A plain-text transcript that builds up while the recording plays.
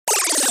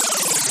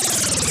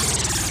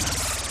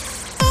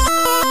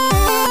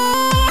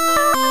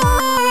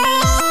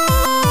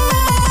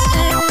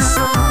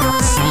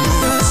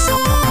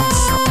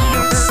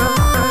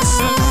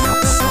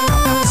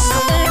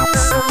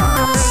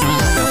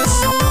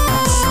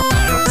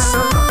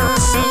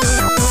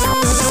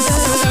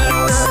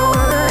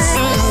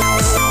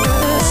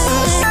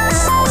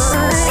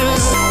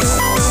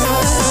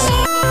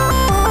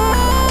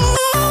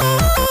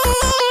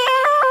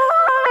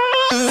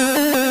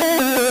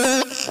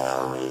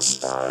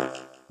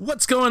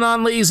What's going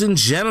on, ladies and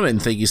gentlemen?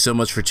 Thank you so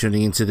much for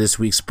tuning into this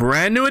week's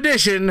brand new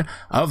edition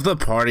of the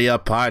Party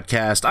Up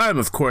Podcast. I'm,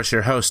 of course,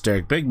 your host,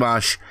 Derek Big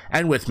Mosh,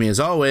 and with me, as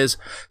always,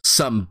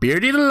 some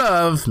beardy to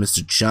love,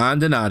 Mr. John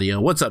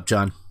Donadio. What's up,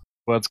 John?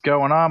 What's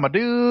going on, my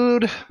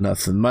dude?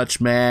 Nothing much,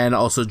 man.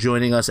 Also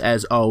joining us,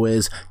 as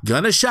always,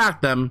 gonna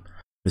shock them,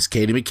 Miss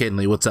Katie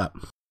McKinley. What's up?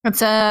 What's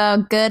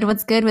good?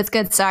 What's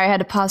good? Sorry, I had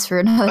to pause for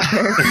another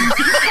burp.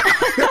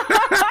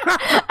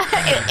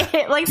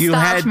 it like you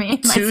stopped had me.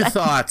 two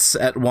thoughts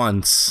at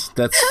once.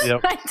 That's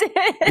Yep. I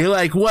did. You're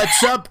like,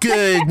 what's up,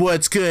 good?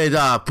 What's good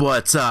up?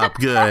 What's up,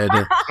 good?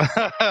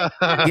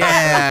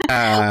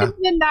 Yeah. It's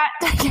been that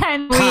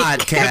kind of week.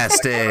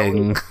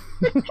 Podcasting.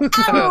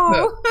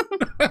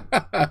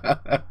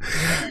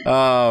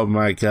 Oh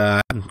my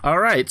god. All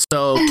right,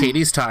 so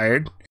Katie's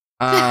tired.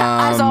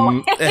 As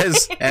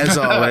always. As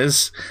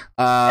always.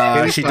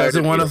 She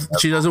doesn't want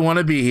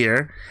to be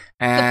here.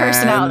 The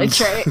personality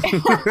trait.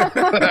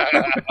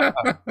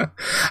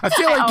 I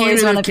feel like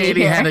even if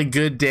Katie had a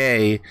good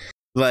day,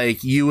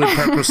 like, you would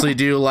purposely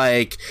do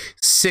like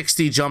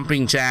 60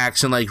 jumping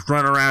jacks and like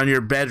run around your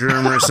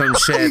bedroom or some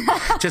shit,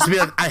 just to be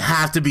like, I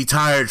have to be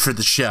tired for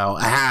the show.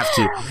 I have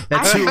to.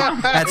 That's who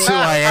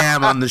I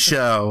am on the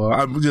show.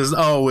 I'm just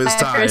always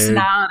tired.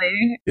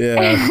 Personality.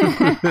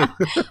 Yeah.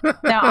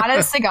 No,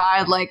 honest to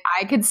God, like,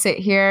 I could sit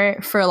here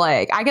for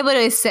like, I could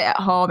literally sit at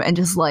home and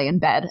just lay in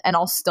bed and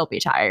I'll still be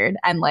tired.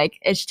 And like,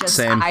 it's just,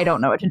 Same. I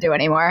don't know what to do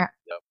anymore.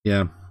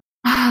 Yeah.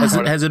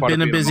 Has it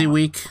been a busy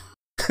week?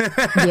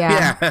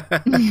 Yeah.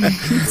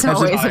 It's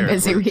always a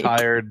busy week.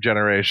 Tired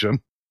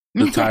generation.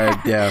 The tired,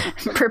 yeah.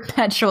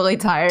 Perpetually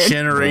tired.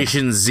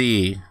 Generation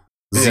Z.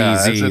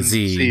 Z's.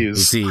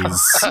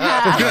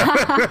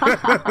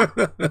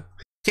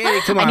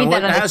 Katie, come on.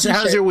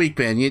 How's your week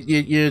been?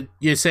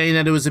 You're saying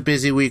that it was a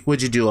busy week.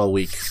 What'd you do all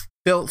week?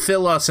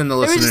 Fill us and the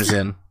listeners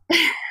in.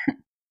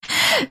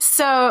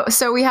 So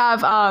we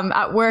have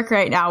at work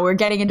right now, we're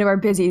getting into our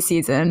busy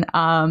season,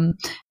 and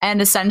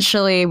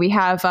essentially we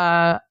have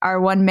our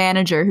one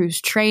manager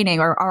who's training,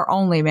 or our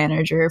only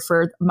manager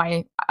for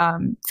my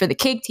for the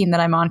cake team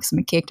that I'm on, because I'm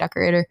a cake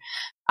decorator.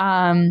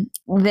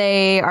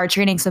 They are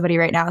training somebody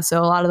right now,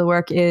 so a lot of the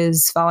work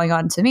is falling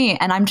on to me,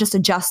 and I'm just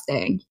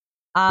adjusting.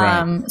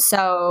 Right.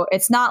 So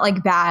it's not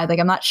like bad, like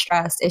I'm not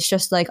stressed. It's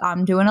just like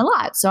I'm doing a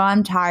lot. So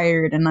I'm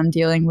tired and I'm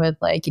dealing with,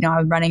 like, you know,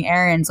 I'm running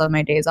errands on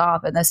my days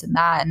off and this and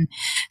that. And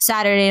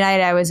Saturday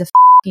night I was a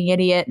fucking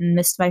idiot and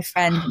missed my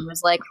friend and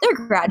was like,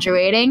 they're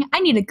graduating. I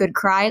need a good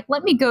cry.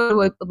 Let me go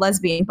to a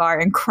lesbian bar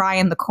and cry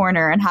in the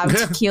corner and have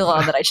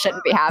tequila that I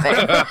shouldn't be having.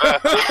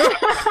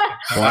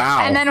 Wow.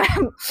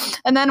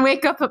 And then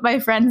wake up at my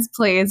friend's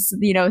place,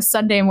 you know,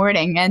 Sunday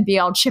morning and be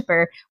all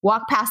chipper,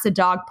 walk past the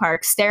dog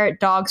park, stare at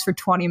dogs for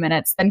 20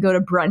 minutes, then go to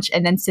brunch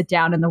and then sit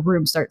down and the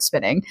room starts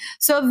spinning.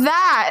 So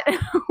that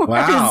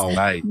was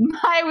my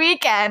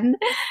weekend.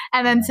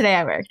 And then today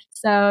I worked.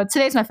 So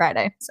today's my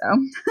Friday. So.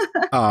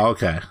 Oh,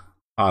 okay.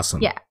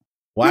 Awesome. Yeah.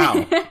 Wow.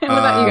 What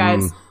about you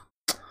guys?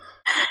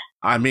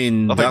 I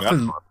mean,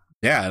 nothing.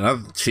 Yeah,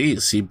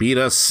 jeez, he beat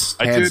us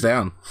hands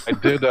down. I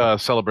did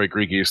celebrate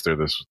Greek Easter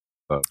this.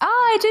 Oh,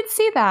 I did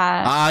see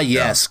that. Ah,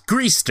 yes, yeah.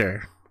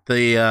 Greaster.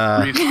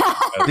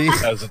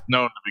 As it's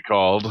known to be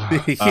called.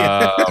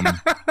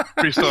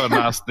 Christo and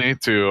Nasti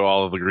to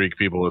all of the Greek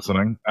people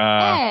listening.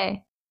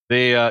 Hey.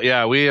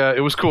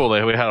 It was cool.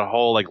 We had a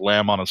whole like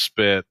lamb on a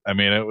spit. I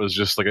mean, it was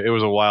just like it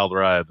was a wild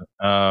ride.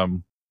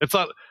 It's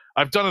not.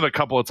 I've done it a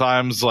couple of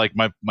times. Like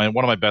my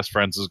one of my best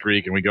friends is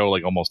Greek, and we go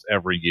like almost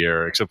every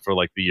year, except for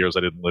like the years I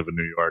didn't live in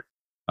New York.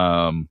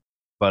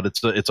 But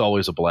it's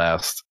always a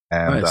blast.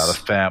 And nice. The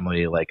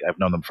family, like I've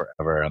known them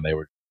forever, and they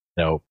were,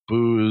 you know,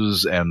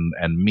 booze and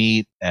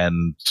meat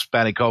and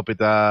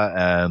spanakopita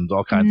and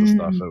all kinds of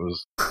stuff. It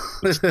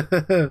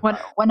was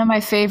one of my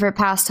favorite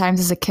pastimes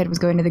as a kid was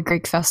going to the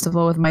Greek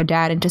festival with my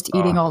dad and just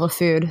eating all the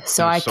food.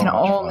 So I can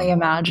only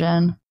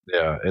imagine.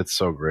 Yeah, it's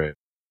so great.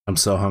 I'm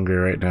so hungry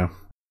right now.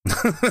 It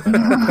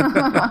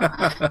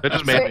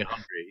just made me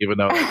hungry, even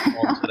though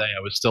today I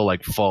was still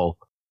like full.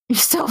 You're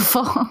still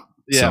full.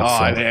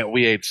 Yeah,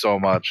 we ate so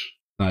much.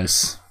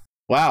 Nice.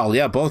 Wow,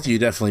 yeah, both of you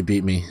definitely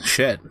beat me.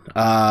 Shit. What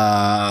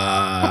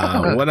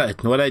I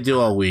do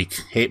all week?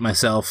 Hate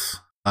myself.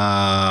 Oh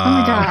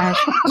my gosh.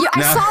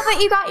 I saw that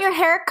you got your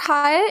hair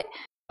cut.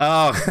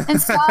 Oh. And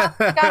stuff.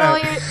 You got all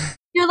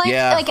you're like,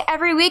 like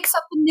every week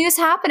something new's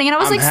happening. And I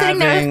was sitting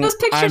there, those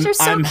pictures are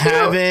so cute. I'm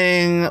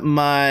having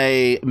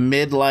my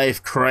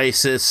midlife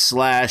crisis /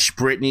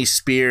 Britney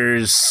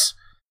Spears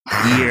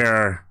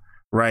year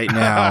right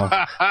now.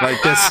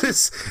 Like this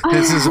is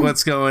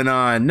what's going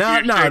on.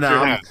 No.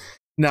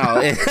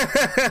 No,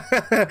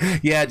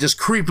 yeah, just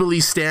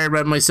creepily staring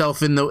at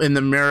myself in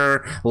the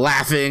mirror,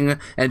 laughing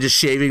and just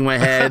shaving my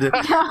head.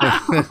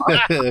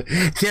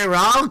 They're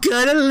all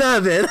gonna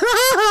love it.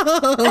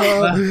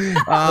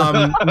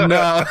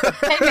 No,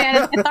 hey man,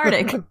 it's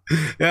cathartic.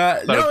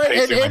 No,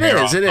 it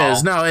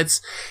is. No, it's,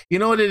 you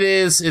know what it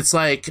is. It's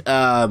like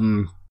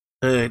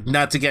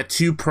not to get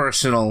too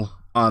personal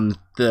on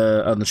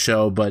the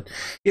show, but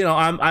you know,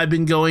 I've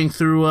been going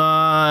through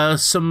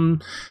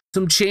some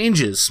some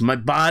changes. My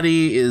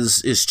body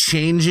is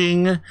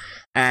changing,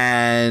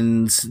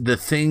 and the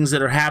things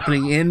that are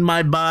happening in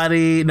my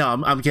body.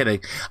 No, I'm kidding.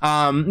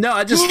 No,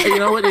 I just you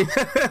know what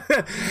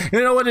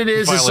you know what it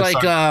is. It's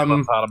like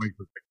I'm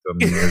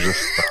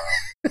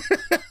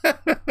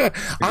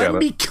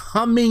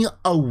becoming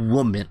a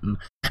woman.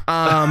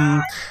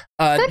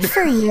 Good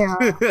for you.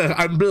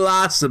 I'm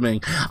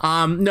blossoming.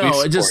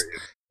 No, it just.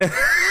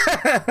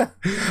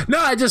 No,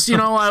 I just,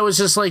 I was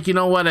just like, you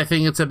know what? I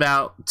think it's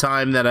about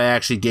time that I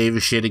actually gave a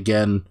shit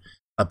again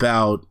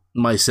about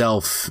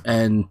myself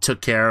and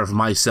took care of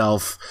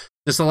myself.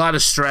 Just a lot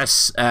of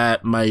stress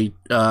at my,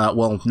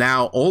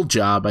 now old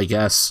job, I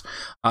guess.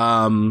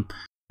 But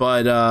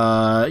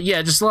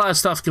just a lot of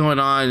stuff going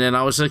on. And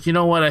I was like, you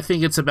know what? I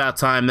think it's about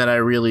time that I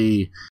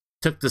really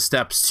took the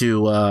steps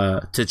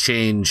to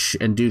change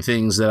and do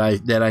things that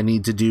I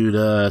need to do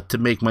to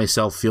make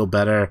myself feel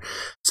better.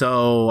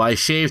 So I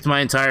shaved my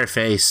entire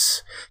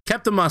face.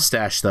 Kept the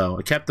mustache though.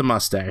 I kept the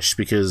mustache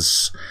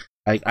because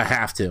I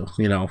have to,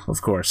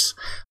 of course.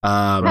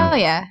 Oh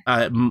yeah.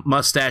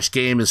 Mustache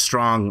game is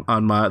strong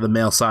on the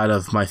male side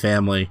of my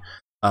family.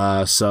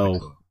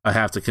 So I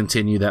have to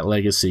continue that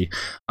legacy.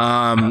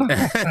 And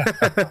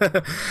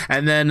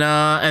then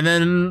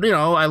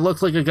I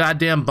looked like a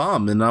goddamn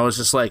bum, and I was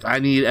just like,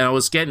 and I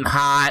was getting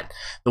hot.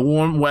 The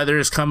warm weather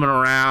is coming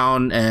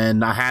around,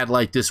 and I had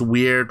like this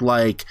weird,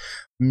 like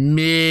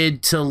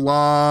mid to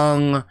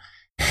long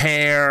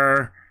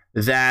hair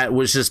that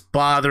was just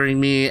bothering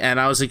me. And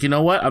I was like, you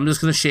know what? I'm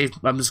just going to shave.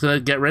 I'm just going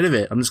to get rid of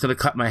it. I'm just going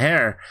to cut my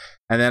hair.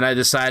 And then I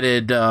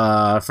decided,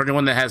 for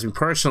anyone that has me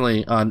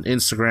personally on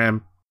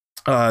Instagram,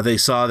 they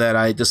saw that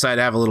I decided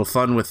to have a little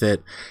fun with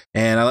it,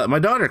 and I let my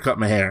daughter cut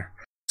my hair.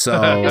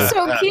 So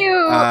so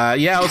cute.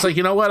 I was like,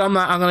 you know what? I'm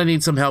gonna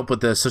need some help with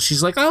this. So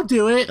she's like, I'll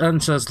do it,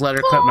 and just let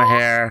her cut my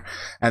hair.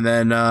 And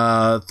then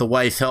the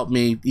wife helped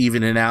me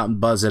even it out and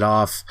buzz it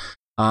off.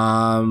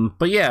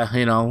 But yeah,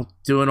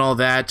 doing all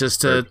that just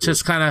so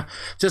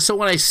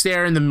when I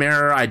stare in the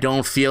mirror, I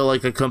don't feel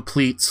like a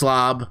complete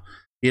slob.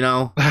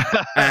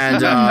 And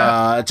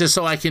just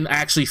so I can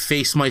actually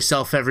face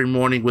myself every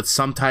morning with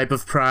some type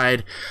of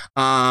pride.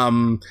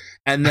 And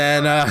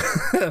then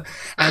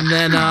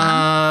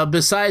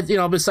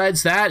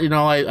besides that,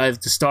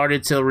 I've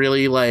started to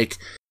really like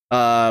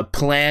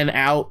plan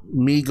out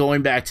me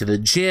going back to the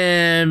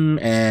gym,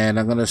 and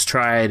I'm gonna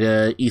try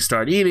to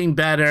start eating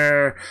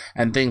better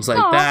and things like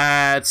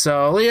that.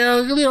 So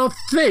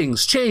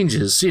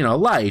changes,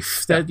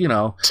 life that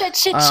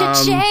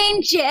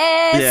changes.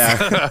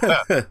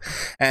 Yeah.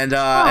 And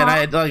I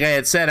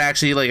had said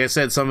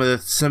some of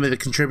the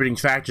contributing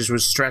factors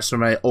was stress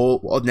from my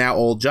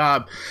old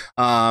job.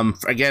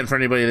 Again, for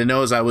anybody that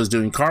knows, I was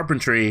doing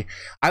carpentry.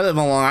 I live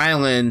on Long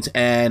Island,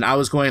 and I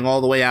was going all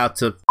the way out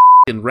to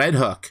Red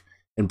Hook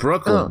in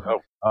Brooklyn.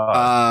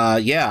 Over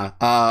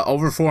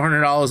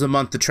 $400 a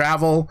month to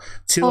travel,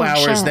 2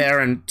 hours there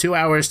and 2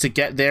 hours to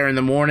get there in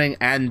the morning,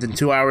 and then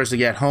 2 hours to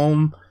get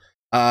home.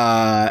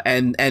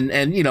 And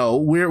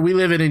we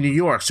live in New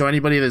York, so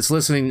anybody that's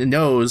listening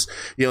knows,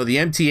 the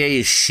MTA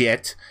is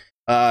shit.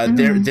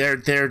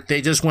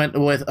 They just went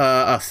with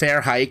a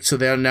fare hike, so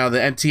now the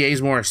MTA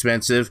is more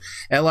expensive.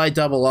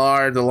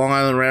 LIRR, the Long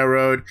Island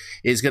Railroad,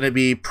 is going to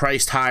be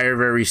priced higher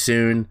very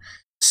soon.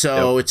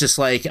 So It's just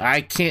like, I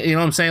can't,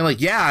 what I'm saying?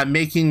 Like, yeah, I'm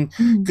making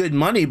good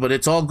money, but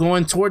it's all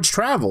going towards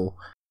travel,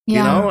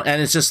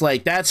 and it's just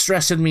like, that's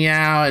stressing me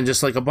out, and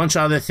just like a bunch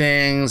of other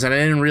things. And I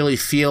didn't really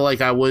feel like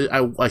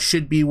I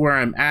should be where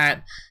I'm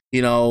at,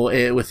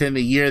 within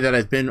the year that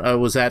I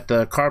was at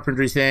the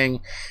carpentry thing.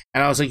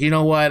 And I was like, you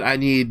know what? I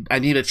need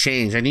a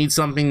change. I need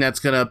something that's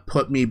going to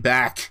put me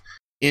back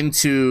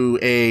into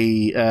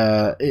a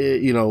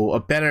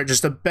better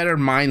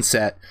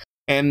mindset.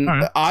 And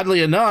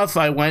oddly enough,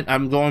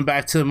 I'm going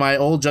back to my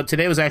old job.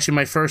 Today was actually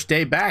my first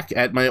day back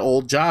at my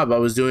old job. I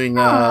was doing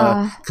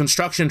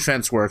construction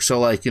fence work.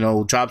 So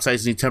job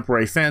sites need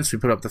temporary fence. We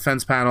put up the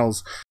fence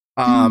panels.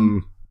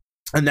 And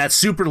that's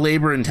super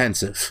labor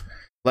intensive.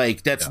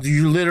 Like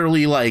you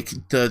literally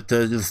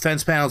the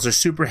fence panels are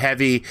super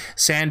heavy.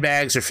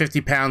 Sandbags are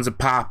 50 pounds a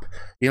pop.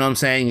 You know what I'm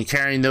saying? You're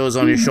carrying those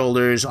on your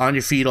shoulders, on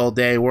your feet all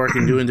day,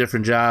 working, doing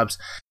different jobs.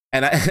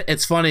 And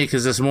it's funny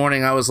because this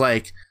morning I was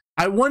like,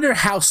 I wonder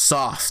how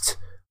soft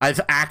I've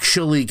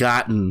actually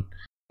gotten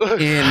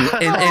in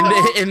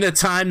the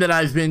time that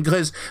I've been,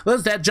 because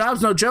that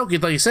job's no joke.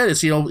 Like you said,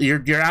 it's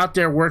you're out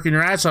there working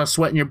your ass off,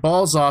 sweating your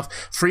balls off,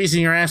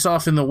 freezing your ass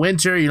off in the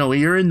winter.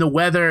 You're in the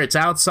weather, it's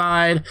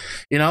outside.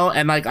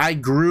 And like I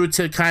grew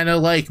to kind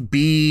of like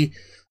be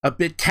a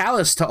bit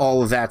callous to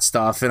all of that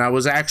stuff, and I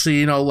was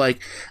actually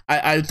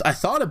I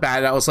thought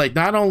about it. I was like,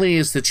 not only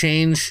is the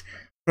change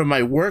from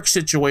my work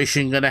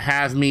situation gonna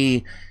have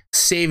me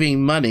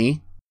saving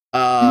money,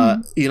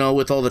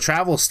 with all the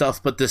travel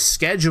stuff, but the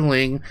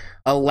scheduling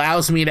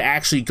allows me to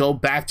actually go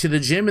back to the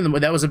gym. And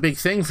that was a big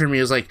thing for me.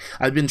 It was like,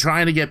 I've been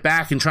trying to get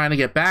back, and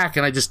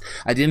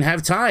I didn't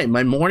have time.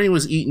 My morning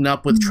was eaten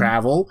up with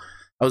travel.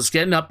 I was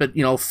getting up at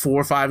 4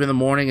 or 5 in the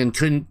morning and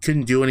couldn't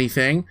do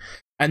anything.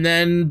 And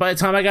then by the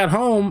time I got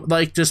home,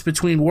 like just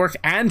between work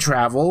and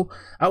travel,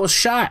 I was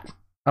shot.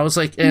 I was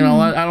like, I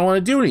don't want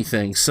to do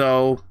anything.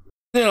 So,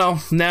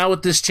 now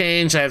with this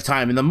change, I have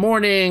time in the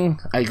morning.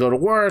 I go to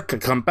work. I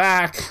come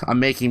back. I'm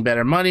making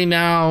better money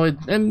now.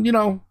 And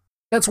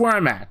that's where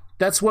I'm at.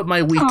 That's what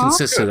my week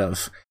consisted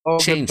of.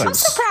 Changes. I'm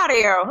so proud of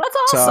you. That's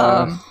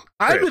awesome. So,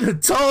 I'm an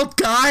adult,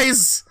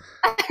 guys.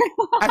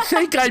 I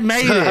think I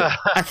made it.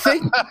 I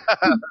think.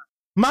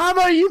 Mom,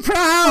 are you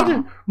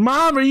proud?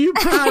 Mom, are you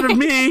proud of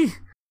me?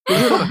 The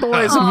little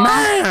boy's a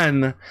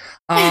man.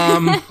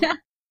 But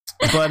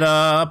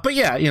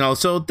yeah,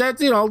 so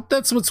that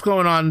that's what's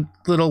going on.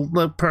 Little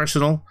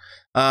personal,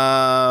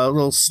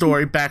 little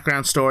story,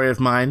 background story of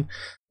mine.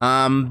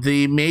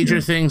 The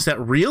major things that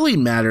really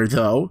matter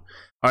though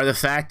are the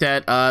fact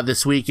that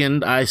this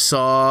weekend I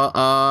saw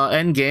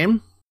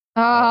Endgame.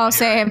 Oh,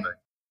 same.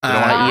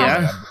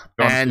 Yeah,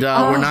 and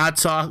we're not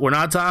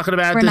talking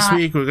about it this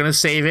week. We're gonna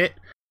save it.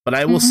 But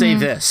I will say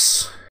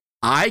this: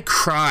 I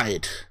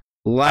cried.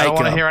 I don't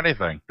want to hear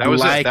anything. That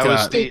was it. That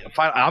was the.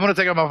 I'm going to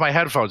take them off my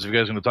headphones if you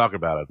guys are going to talk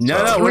about it. No,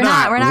 we're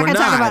not. We're not going to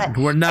talk about it.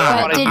 We're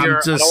not. I'm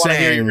just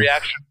saying. Your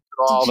reaction at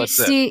all.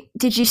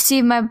 Did you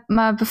see my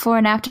before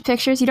and after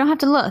pictures? You don't have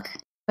to look.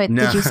 But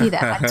did you see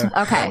that?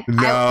 Okay.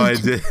 No, I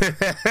did.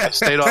 I've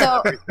stayed on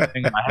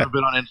everything. I haven't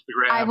been on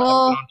Instagram. I haven't been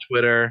on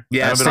Twitter.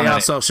 Yeah, stay on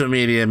social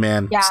media,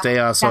 man. Yeah, stay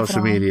on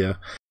social media.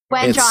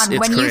 When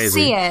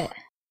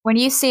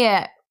you see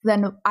it,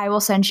 then I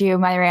will send you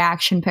my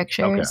reaction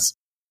pictures.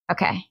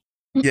 Okay.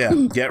 Yeah,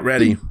 get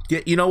ready.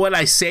 You know what?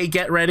 I say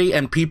get ready,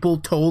 and people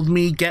told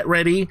me get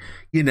ready.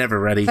 You're never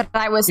ready. But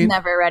I was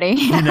never ready.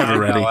 You're never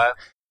ready.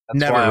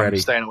 Never ready.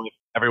 I'm staying away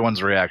from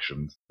everyone's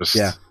reaction.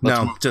 Yeah.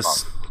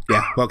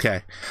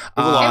 Okay.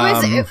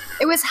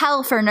 It was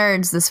hell for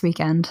nerds this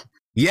weekend.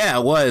 Yeah,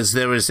 it was.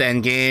 There was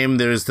Endgame.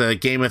 There was the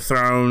Game of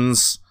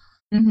Thrones,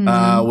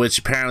 which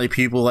apparently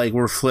people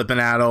were flipping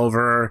out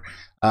over.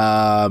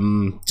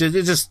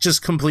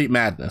 Just complete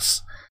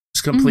madness.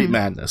 Just complete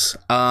madness.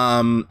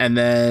 And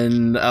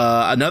then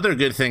another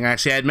good thing,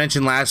 actually, I had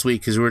mentioned last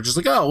week because we were just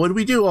like, oh, what did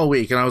we do all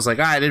week? And I was like,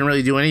 I didn't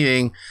really do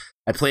anything.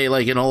 I played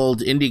an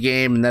old indie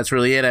game, and that's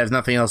really it. I have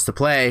nothing else to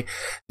play.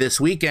 This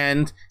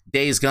weekend,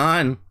 Days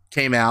Gone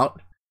came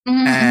out,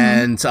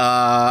 and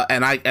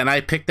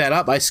I picked that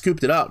up. I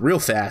scooped it up real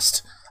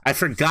fast. I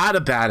forgot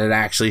about it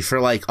actually for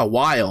a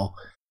while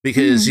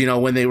because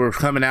when they were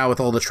coming out with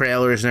all the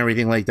trailers and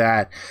everything like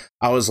that,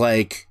 I was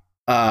like,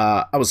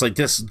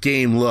 this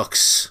game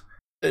looks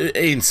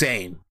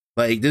insane.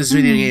 This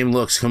video game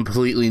looks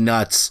completely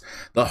nuts.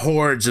 The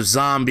hordes of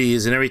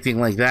zombies and everything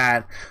like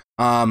that.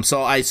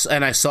 So I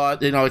saw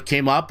it, it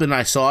came up and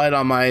I saw it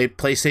on my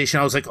PlayStation.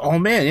 I was like, oh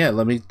man, yeah,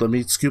 let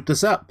me scoop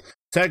this up.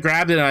 So I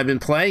grabbed it and I've been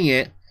playing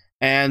it.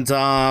 And,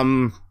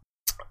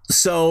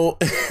 so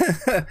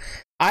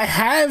I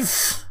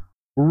have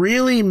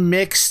really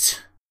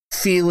mixed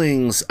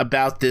feelings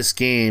about this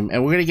game,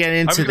 and we're going to get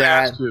into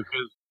that.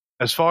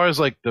 As far as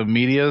the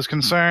media is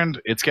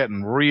concerned, it's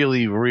getting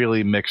really,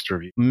 really mixed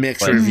reviews.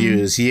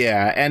 Reviews,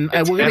 yeah, and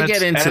we're gonna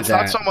get into that. It's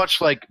not so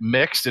much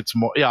mixed; it's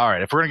more. Yeah, all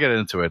right. If we're gonna get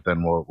into it,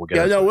 then we'll get.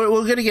 Yeah, no,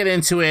 we're gonna get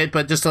into it,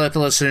 but just to let the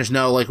listeners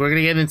know, we're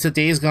gonna get into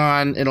Days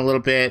Gone in a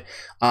little bit.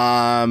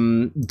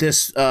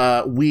 This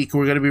week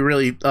we're gonna be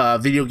really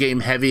video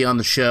game heavy on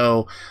the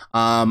show.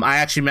 I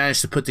actually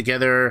managed to put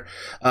together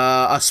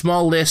a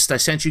small list. I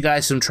sent you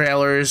guys some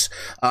trailers,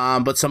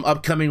 but some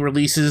upcoming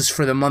releases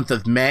for the month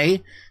of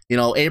May.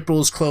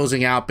 April's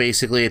closing out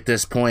basically at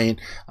this point.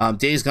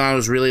 Days Gone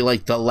was really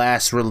the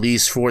last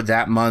release for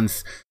that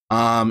month.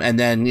 And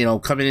then,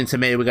 coming into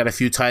May, we got a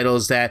few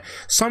titles that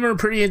some are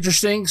pretty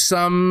interesting.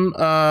 Some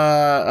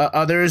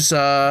others,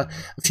 a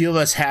few of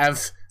us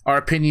have our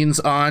opinions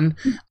on.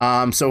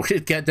 So we'll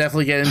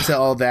definitely get into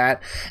all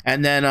that.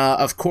 And then,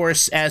 of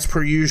course, as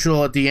per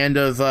usual, at the end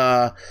of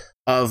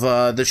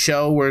the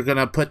show, we're going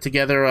to put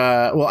together,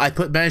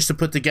 managed to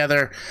put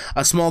together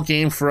a small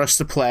game for us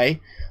to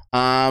play.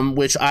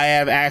 Which I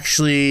have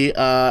actually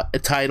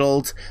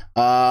titled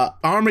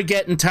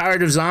Armageddon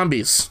Tired of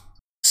Zombies.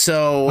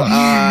 So, Hold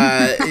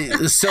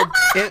on a second.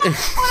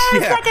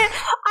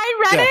 I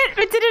read it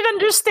but didn't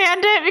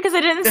understand it because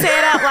I didn't say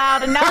it out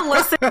loud, and now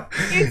listen,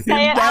 you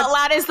say it out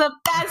loud is the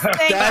best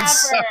thing ever.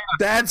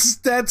 That's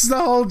the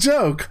whole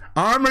joke.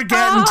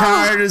 Armageddon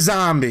Tired of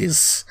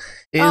Zombies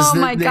is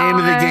the name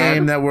of the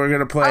game that we're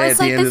gonna play at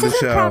the end of the show.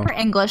 This isn't proper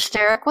English,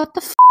 Derek. What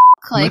the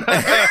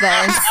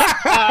this?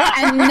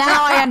 And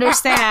now I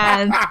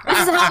understand.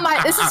 This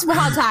is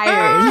how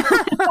tired.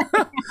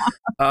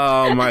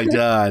 Oh my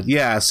god.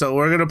 Yeah, so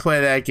we're gonna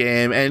play that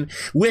game, and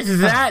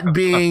with that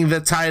being the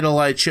title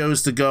I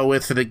chose to go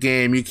with for the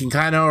game, you can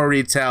kind of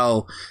already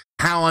tell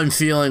how I'm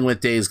feeling with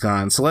Days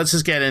Gone. So let's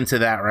just get into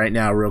that right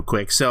now real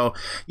quick. So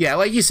yeah,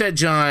 like you said,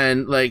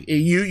 John,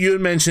 you had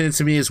mentioned it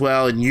to me as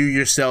well, and you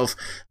yourself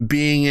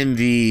being in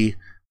the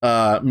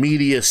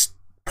media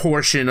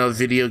portion of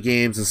video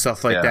games and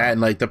stuff like that,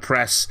 and the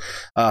press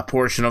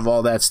portion of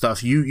all that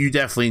stuff, you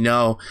definitely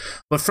know.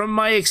 But from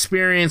my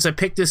experience, I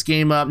picked this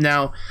game up.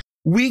 Now,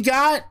 we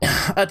got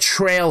a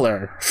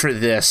trailer for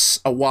this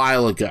a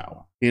while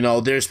ago, You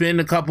know, there's been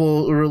a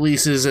couple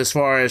releases as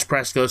far as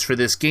press goes for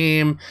this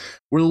game.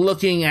 We're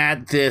looking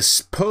at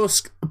this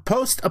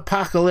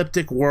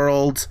post-apocalyptic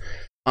world.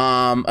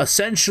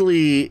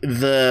 Essentially,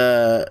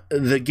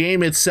 the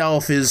game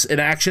itself is an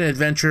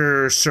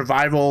action-adventure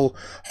survival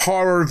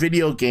horror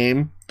video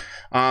game.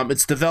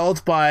 It's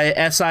developed by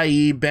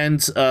SIE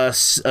Ben's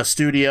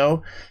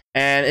studio,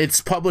 and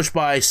it's published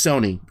by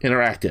Sony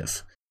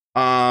Interactive.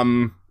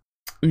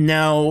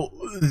 Now,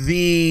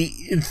 the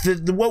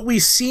what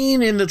we've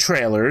seen in the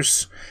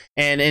trailers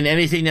and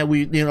anything that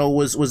we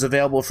was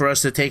available for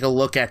us to take a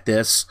look at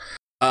this,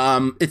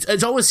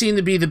 it's always seemed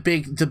to be the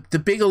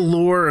big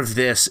allure of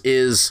this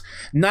is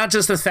not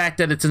just the fact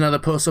that it's another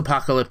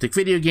post-apocalyptic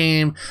video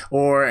game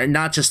or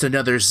not just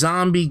another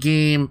zombie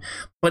game,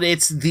 but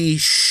it's the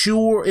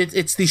sheer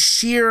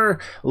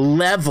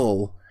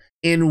level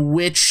in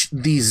which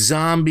the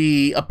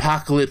zombie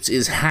apocalypse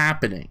is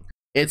happening.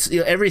 It's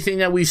everything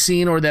that we've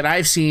seen, or that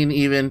I've seen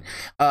even,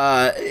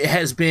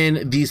 has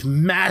been these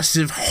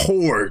massive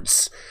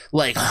hordes,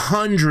 like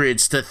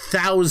hundreds to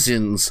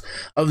thousands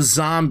of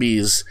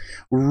zombies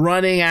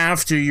running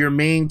after your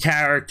main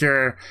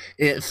character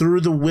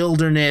through the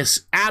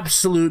wilderness,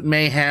 absolute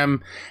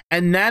mayhem.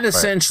 And that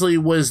essentially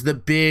was the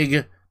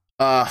big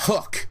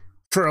hook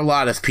for a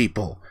lot of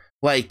people.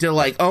 Like, they're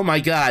like, oh my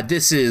God,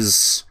 this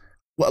is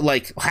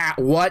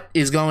what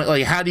is going,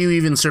 like, how do you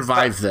even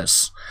survive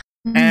this?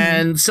 Mm-hmm.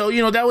 And so,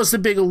 that was the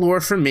big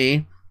allure for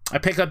me. I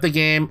pick up the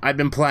game. I've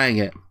been playing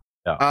it.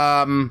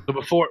 Yeah. So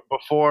before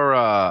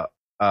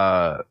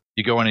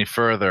you go any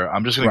further,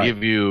 I'm just going to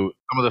give you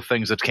some of the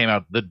things that came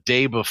out the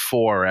day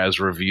before as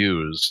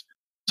reviews.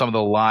 Some of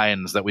the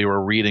lines that we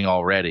were reading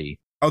already.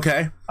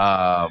 Okay.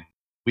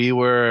 We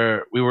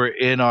were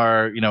in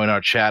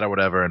our chat or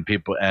whatever, and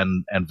people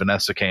and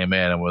Vanessa came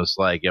in and was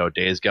like, "Yo,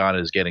 Days Gone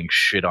is getting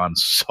shit on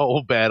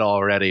so bad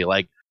already.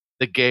 Like,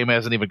 the game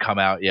hasn't even come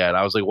out yet."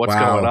 I was like, what's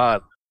going on?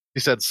 He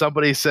said,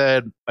 somebody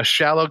said, a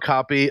shallow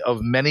copy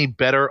of many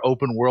better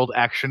open world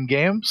action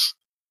games.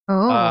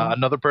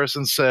 Another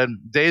person said,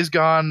 Days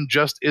Gone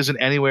just isn't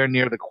anywhere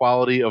near the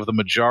quality of the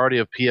majority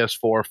of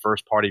PS4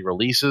 first party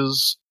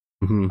releases.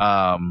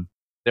 Mm-hmm.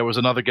 There was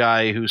another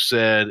guy who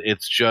said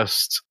it's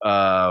just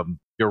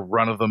your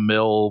run of the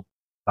mill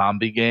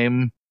zombie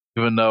game,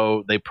 even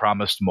though they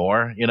promised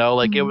more.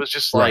 It was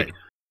just like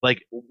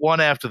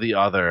one after the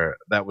other.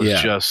 That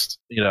was just,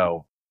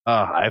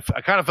 I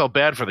kind of felt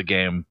bad for the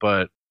game,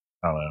 but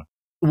I don't know.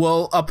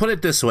 Well, I'll put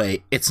it this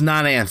way. It's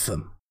not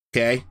Anthem.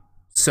 Okay.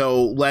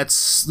 So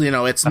let's,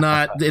 it's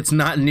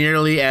not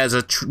nearly as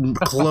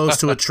close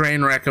to a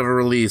train wreck of a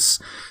release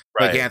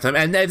like Anthem.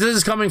 And this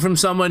is coming from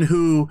someone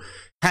who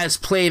has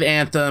played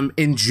Anthem,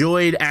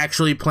 enjoyed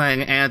actually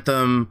playing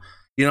Anthem.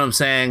 You know what I'm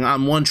saying?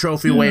 I'm one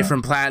trophy away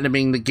from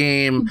platinuming the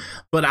game,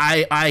 but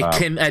I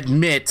can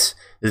admit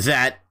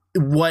that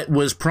what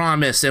was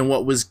promised and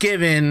what was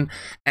given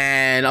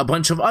and a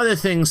bunch of other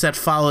things that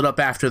followed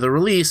up after the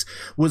release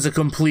was a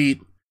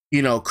complete,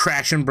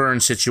 crash and burn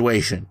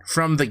situation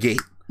from the gate.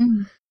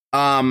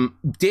 Mm-hmm.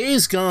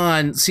 Days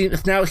Gone, see,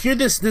 now here,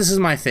 this is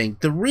my thing.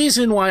 The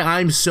reason why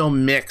I'm so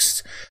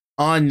mixed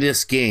on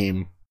this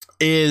game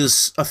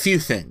is a few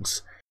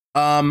things.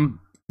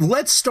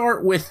 Let's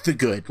start with the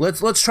good.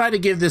 Let's try to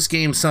give this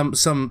game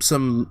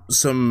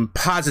some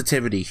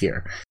positivity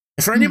here.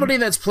 For anybody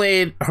that's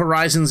played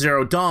Horizon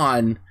Zero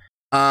Dawn,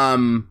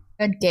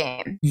 good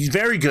game.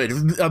 Very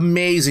good.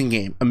 Amazing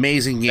game.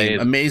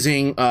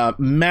 Amazing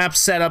map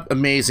setup,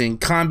 amazing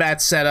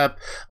combat setup,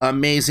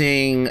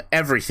 amazing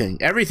everything.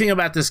 Everything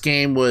about this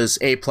game was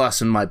A+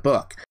 in my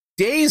book.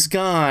 Days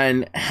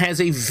Gone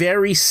has a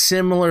very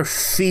similar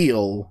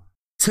feel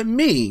to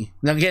me.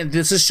 Now, again,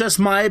 this is just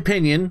my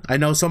opinion. I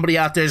know somebody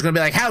out there is going to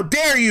be like, how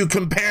dare you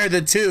compare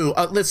the two?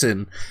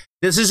 Listen,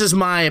 this is just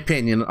my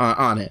opinion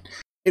on it.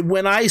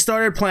 When I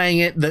started playing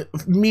it, the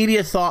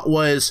immediate thought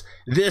was,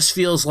 this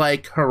feels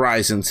like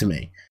Horizon to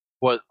me.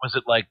 Was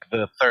it like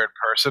the third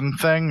person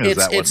thing?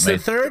 It's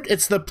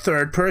the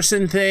third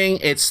person thing.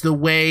 It's the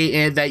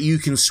way that you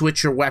can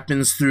switch your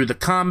weapons through the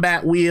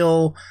combat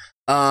wheel.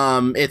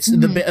 It's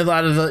a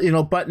lot of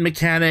the button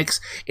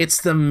mechanics.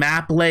 It's the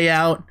map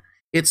layout.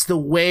 It's the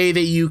way that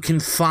you can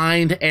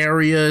find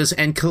areas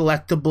and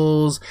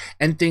collectibles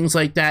and things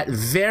like that.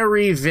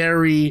 Very,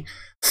 very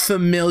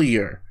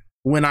familiar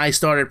when I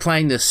started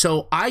playing this.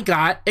 So I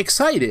got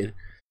excited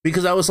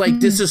because I was like,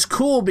 this is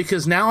cool,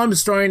 because now I'm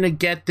starting to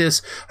get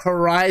this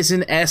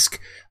Horizon-esque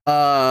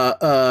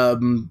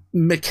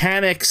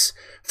mechanics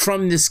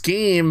from this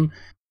game,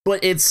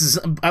 but it's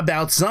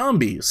about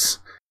zombies.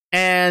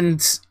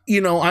 And,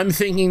 I'm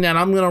thinking that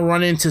I'm going to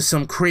run into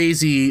some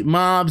crazy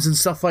mobs and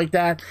stuff like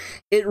that.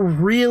 It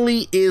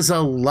really is a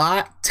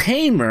lot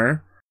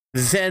tamer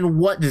than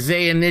what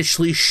they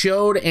initially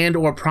showed and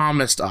or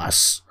promised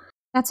us.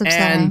 That's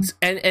upsetting.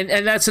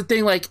 And that's the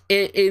thing, like,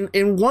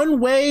 in one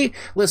way,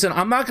 listen,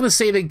 I'm not going to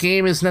say the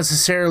game is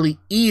necessarily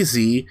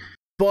easy,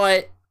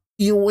 but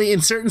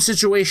in certain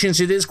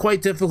situations it is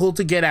quite difficult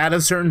to get out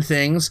of certain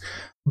things,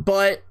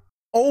 but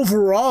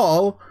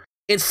overall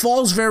it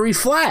falls very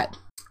flat.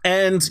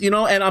 And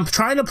and I'm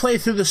trying to play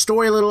through the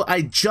story a little.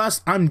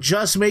 I'm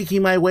just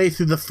making my way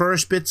through the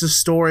first bits of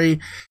story,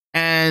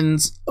 and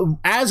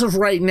as of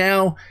right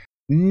now,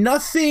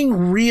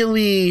 nothing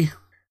really,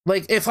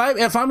 like, if I'm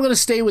going to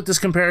stay with this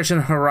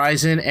comparison,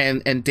 Horizon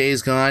and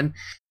Days Gone,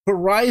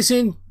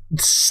 Horizon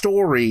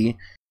story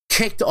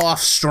kicked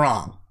off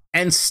strong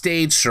and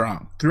stayed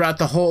strong throughout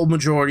the whole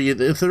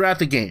throughout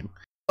the game.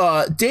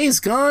 Days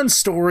Gone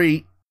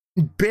story,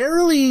 you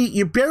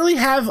barely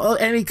have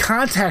any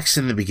context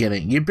in the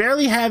beginning. You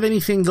barely have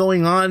anything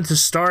going on to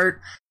start.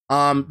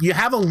 You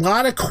have a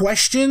lot of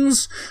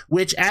questions,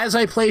 which as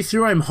I play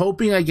through, I'm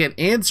hoping I get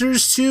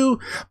answers to,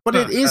 but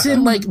it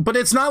isn't but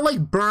it's not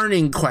like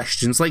burning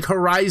questions like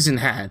Horizon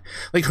had.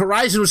 Like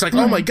Horizon was like,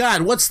 oh my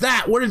God, what's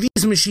that? What are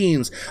these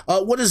machines?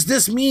 What does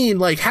this mean?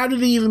 Like, how do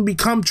they even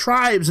become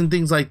tribes and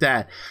things like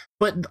that?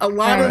 But a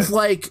lot of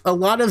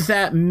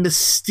that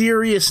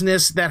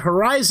mysteriousness that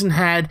Horizon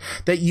had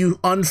that you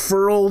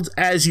unfurled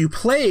as you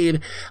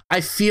played,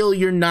 I feel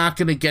you're not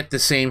going to get the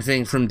same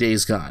thing from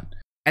Days Gone.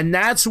 And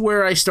that's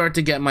where I start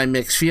to get my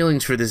mixed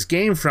feelings for this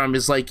game from,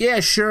 is like,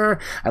 yeah,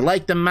 sure, I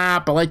like the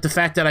map, I like the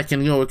fact that I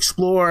can go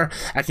explore,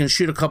 I can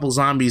shoot a couple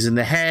zombies in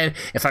the head.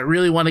 If I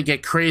really want to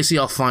get crazy,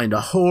 I'll find a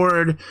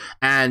horde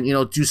and,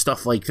 do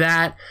stuff like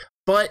that.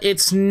 But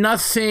it's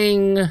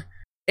nothing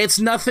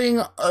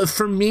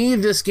for me.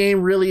 This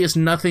game really is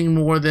nothing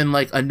more than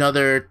like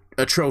a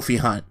trophy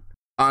hunt,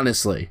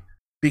 honestly,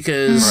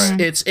 because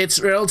it's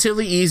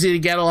relatively easy to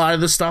get a lot of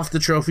the stuff, the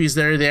trophies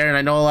that are there, and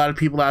I know a lot of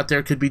people out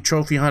there could be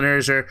trophy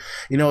hunters or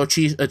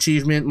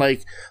achievement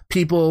like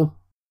people.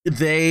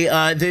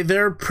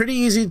 They're pretty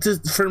easy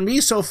for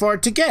me so far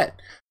to get.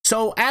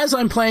 So as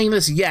I'm playing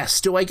this, yes,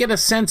 do I get a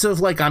sense of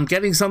like I'm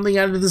getting something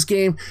out of this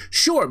game?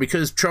 Sure,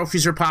 because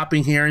trophies are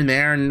popping here and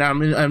there, and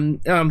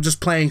I'm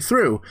just playing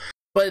through.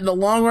 But in the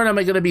long run, am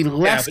I going to be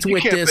left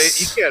with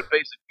this? You can't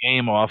base a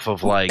game off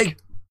of like.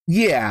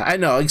 Yeah, I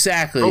know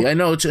exactly. I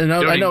know what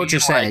you're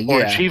saying.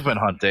 Or achievement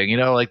hunting.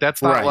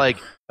 That's not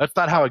that's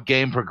not how a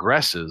game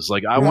progresses.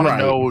 Like, I want to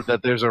know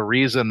that there's a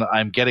reason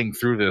I'm getting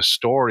through this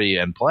story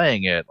and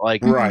playing it.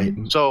 Like,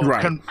 So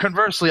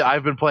conversely,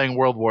 I've been playing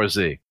World War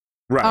Z.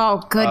 Right.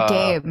 Oh, good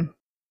game.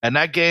 And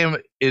that game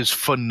is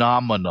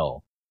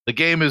phenomenal. The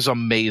game is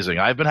amazing.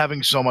 I've been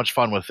having so much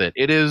fun with it.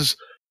 It is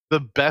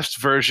the best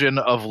version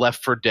of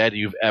Left 4 Dead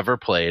you've ever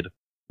played.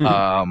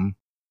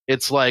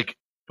 It's like,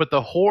 but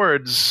the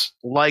hordes,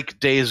 like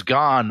Days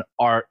Gone,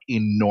 are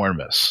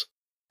enormous.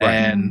 Right.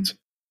 And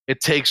it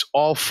takes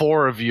all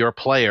 4 of your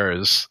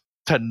players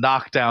to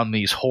knock down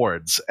these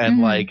hordes.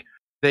 And like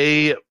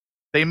they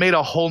made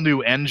a whole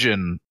new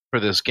engine for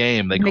this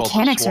game. They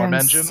called it the Swarm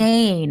Engine.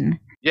 Insane.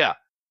 Yeah.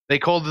 They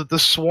called it the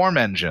Swarm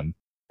Engine.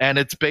 And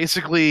it's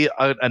basically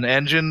an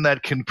engine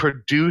that can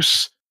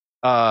produce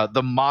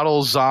the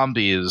model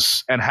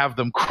zombies and have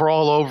them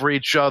crawl over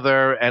each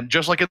other, and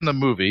just like in the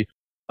movie,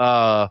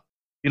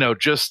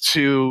 just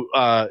to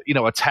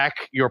attack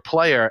your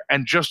player,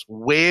 and just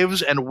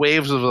waves and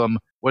waves of them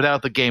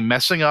without the game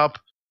messing up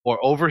or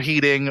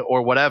overheating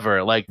or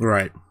whatever. Like,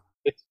 right.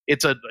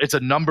 It's a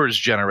numbers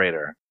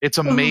generator. It's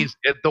amazing.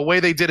 The way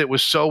they did it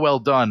was so well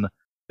done.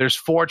 There's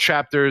 4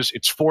 chapters.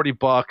 It's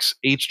 $40.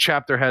 Each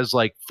chapter has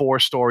like 4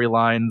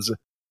 storylines.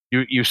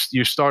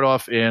 You start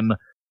off in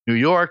New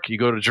York, you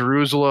go to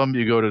Jerusalem,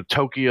 you go to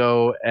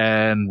Tokyo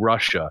and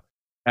Russia,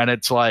 and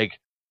it's like,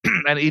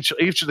 and each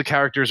of the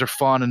characters are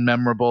fun and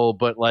memorable,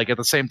 but like at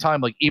the same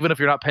time, like even if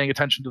you're not paying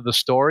attention to the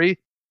story,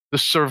 the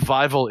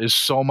survival is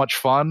so much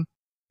fun,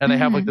 and they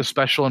have like the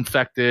special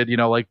infected,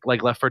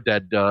 like Left 4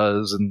 Dead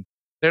does, and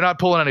they're not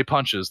pulling any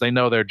punches. They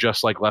know they're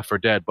just like Left 4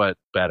 Dead, but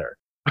better.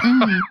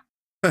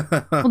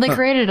 Well, they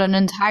created an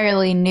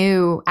entirely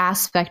new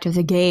aspect of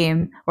the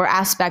game, or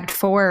aspect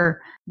for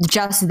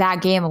just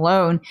that game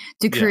alone,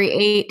 to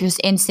create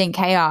just instant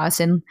chaos.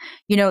 And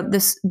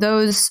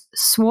the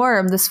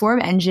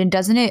swarm engine,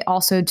 doesn't it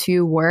also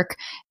to work,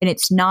 and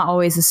it's not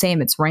always the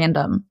same, it's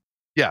random.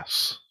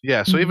 Yes.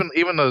 Yeah. So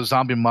even the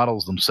zombie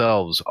models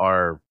themselves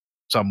are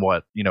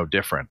somewhat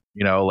different,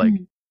 yeah,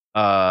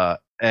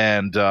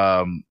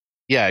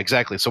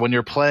 exactly. So when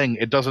you're playing,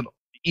 it doesn't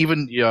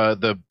even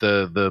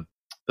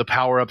the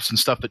power-ups and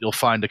stuff that you'll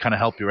find to kind of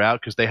help you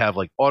out, because they have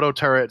like auto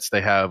turrets, they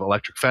have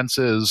electric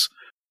fences,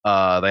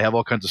 they have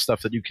all kinds of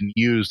stuff that you can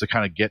use to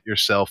kind of get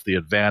yourself the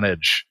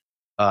advantage,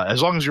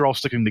 as long as you're all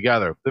sticking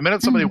together. The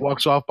minute somebody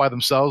walks off by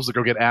themselves to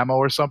go get ammo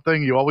or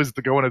something, you always have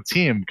to go in a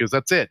team, because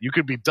that's it. You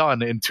could be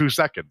done in 2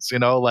 seconds,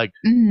 and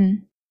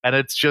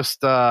it's just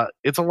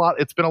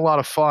it's been a lot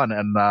of fun,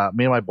 and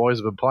me and my boys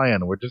have been playing,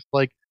 and we're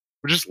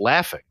just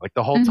laughing like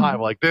the whole time,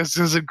 like, this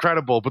is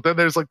incredible. But then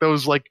there's like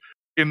those like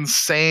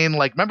insane,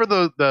 like, remember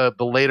the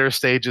later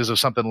stages of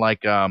something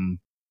like Call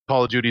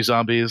of Duty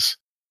Zombies?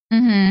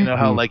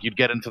 How like you'd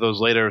get into those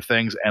later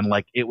things, and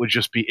like it would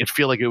just be, it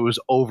feel like it was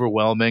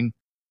overwhelming.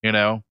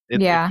 It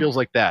feels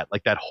like that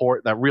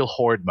real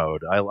horde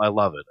mode. I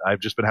love it. I've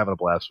just been having a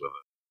blast with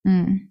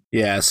it.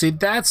 Yeah, see,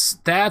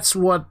 that's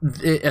what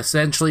it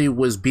essentially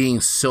was being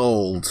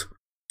sold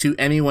to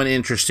anyone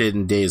interested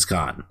in Days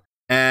Gone.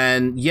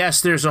 And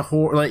yes, there's a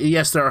horde. Like,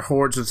 yes, there are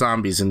hordes of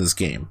zombies in this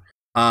game.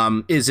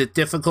 Is it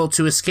difficult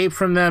to escape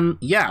from them?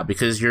 Yeah,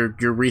 because your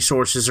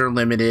resources are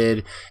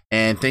limited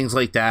and things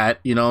like that.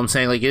 You know what I'm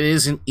saying? Like, it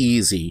isn't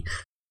easy.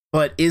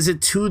 But is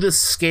it to the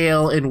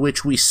scale in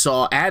which we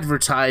saw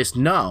advertised?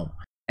 No.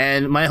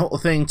 And my whole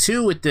thing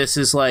too with this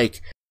is like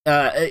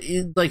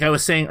I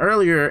was saying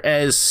earlier,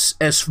 as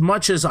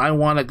much as I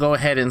want to go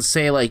ahead and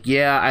say like,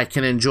 yeah, I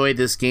can enjoy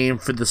this game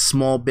for the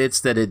small bits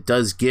that it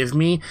does give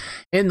me,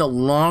 in the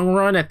long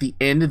run, at the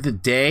end of the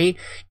day,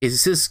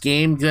 is this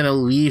game gonna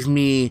leave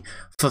me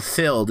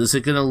fulfilled? Is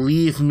it gonna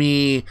leave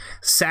me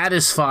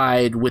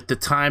satisfied with the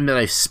time that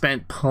I've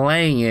spent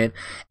playing it?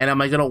 And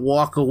am I gonna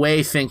walk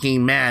away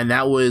thinking, man,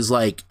 that was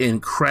like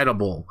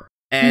incredible?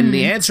 And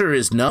the answer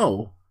is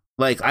no.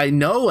 Like, I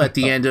know at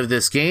the end of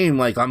this game,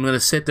 like, I'm gonna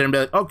sit there and be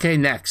like, okay,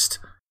 next.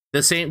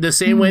 The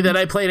same way that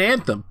I played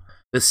Anthem.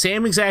 The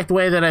same exact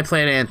way that I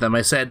played Anthem.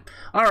 I said,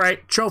 all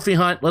right, trophy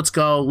hunt, let's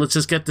go. Let's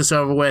just get this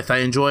over with. I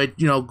enjoyed,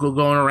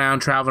 going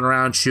around, traveling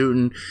around,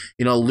 shooting,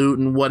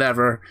 looting,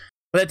 whatever.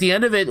 But at the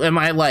end of it,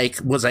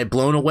 was I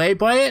blown away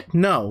by it?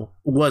 No.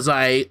 Was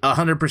I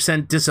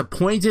 100%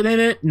 disappointed in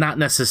it? Not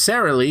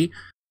necessarily.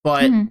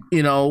 But,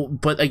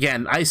 but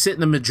again, I sit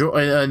in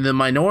the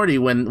minority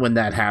when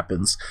that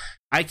happens.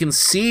 I can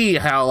see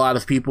how a lot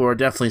of people are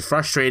definitely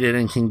frustrated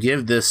and can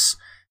give this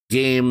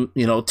game,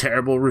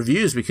 terrible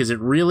reviews, because it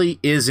really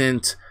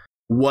isn't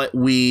what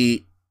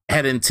we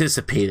had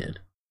anticipated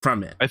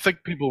from it. I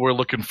think people were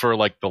looking for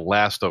like the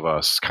Last of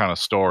Us kind of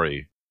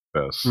story.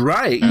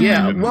 Right?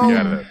 Yeah.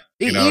 Well,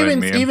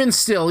 even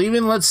still,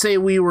 even let's say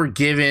we were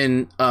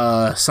given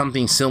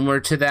something similar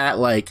to that,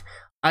 like,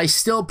 I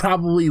still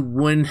probably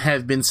wouldn't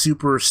have been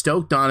super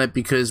stoked on it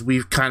because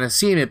we've kind of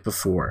seen it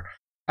before.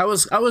 I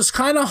was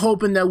kind of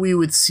hoping that we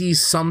would see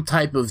some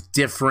type of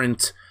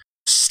different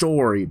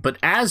story, but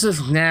as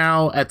of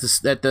now, at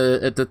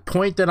the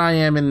point that I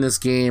am in this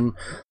game,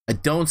 I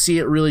don't see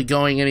it really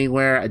going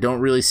anywhere. I don't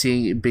really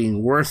see it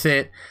being worth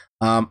it.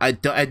 I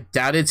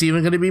doubt it's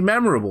even going to be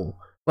memorable.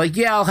 Like,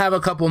 yeah, I'll have a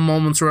couple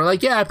moments where,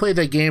 like, yeah, I played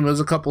that game. There was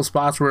a couple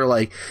spots where,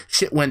 like,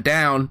 shit went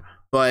down,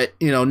 but,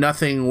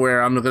 nothing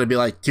where I'm going to be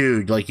like,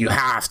 dude, like, you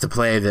have to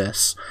play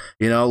this.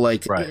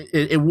 Like, right.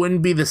 It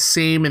wouldn't be the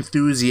same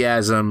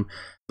enthusiasm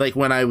like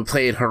when I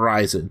played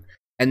Horizon.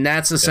 And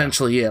that's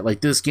essentially it.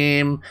 Like, this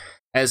game,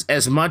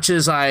 as much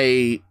as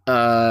I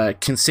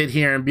can sit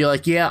here and be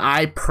like, yeah,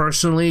 I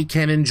personally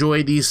can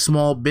enjoy these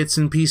small bits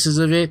and pieces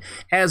of it,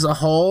 as a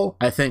whole,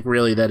 I think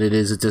really that it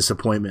is a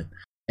disappointment.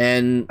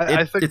 And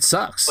I think it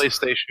sucks.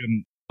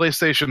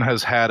 PlayStation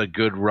has had a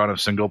good run of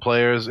single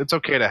players. It's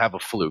okay to have a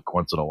fluke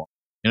once in a while.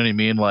 You know what I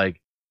mean?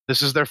 Like,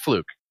 this is their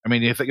fluke. I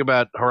mean, you think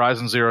about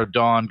Horizon Zero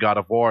Dawn, God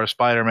of War,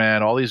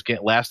 Spider-Man, all these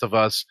games, Last of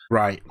Us.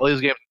 Right. All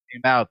these games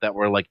came out that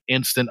were like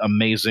instant,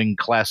 amazing,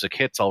 classic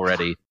hits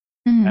already.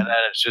 And then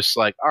it's just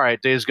like, all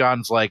right, Days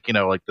Gone's like,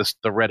 like this,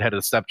 the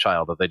redheaded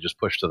stepchild that they just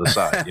pushed to the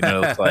side.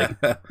 It's like,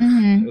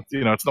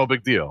 it's no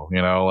big deal.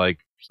 Like,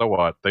 so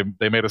what?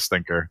 They made a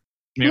stinker.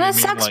 That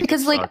sucks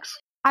because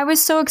I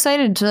was so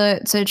excited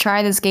to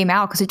try this game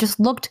out because it just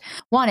looked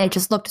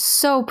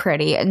so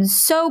pretty and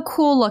so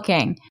cool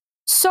looking,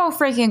 so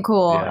freaking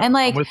cool. Yeah, and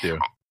like, I'm with you.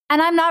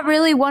 And I'm not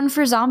really one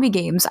for zombie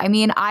games. I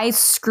mean, I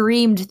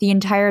screamed the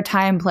entire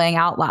time playing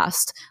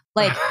Outlast.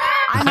 Like,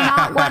 I'm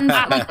not one.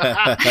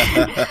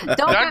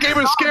 That game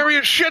is scary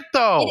as shit,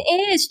 though.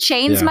 It is.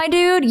 Chains, my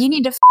dude. You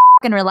need to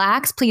fucking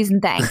relax, please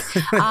and thank.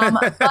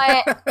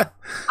 But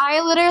I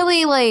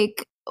literally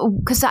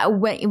because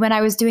when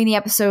I was doing the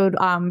episode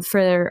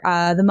for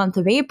the month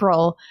of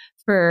April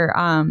for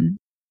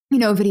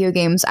video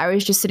games, I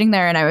was just sitting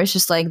there and I was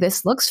just like,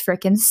 this looks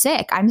freaking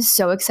sick. I'm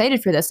so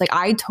excited for this. Like,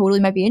 I totally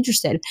might be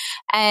interested.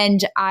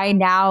 And I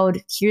now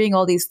hearing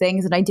all these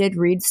things, and I did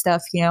read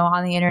stuff,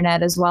 on the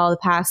internet as well the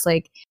past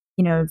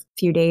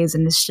few days,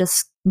 and it's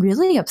just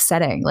really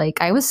upsetting. Like,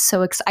 I was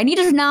so excited. I need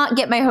to not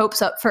get my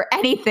hopes up for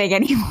anything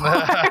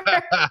anymore.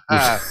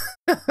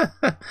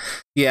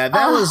 Yeah,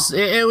 that was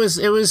it was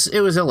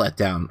a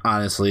letdown,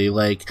 honestly.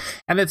 Like,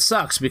 and it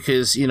sucks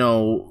because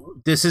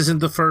this isn't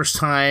the first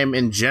time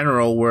in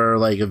general where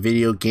like a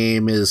video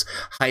game is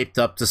hyped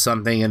up to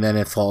something and then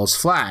it falls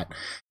flat,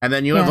 and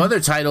then you have other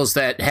titles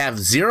that have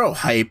zero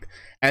hype,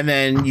 and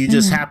then you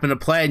just happen to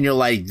play and you're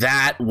like,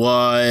 that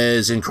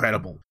was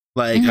incredible.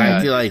 Like,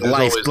 I feel like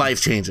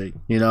life changing,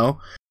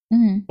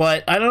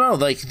 But I don't know,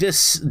 like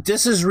this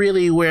is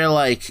really where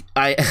like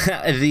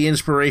the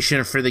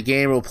inspiration for the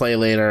game we'll play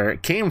later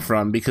came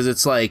from, because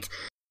it's like,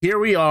 here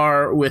we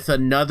are with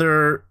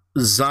another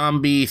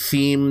zombie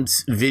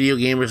themed video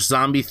game or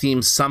zombie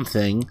themed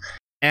something,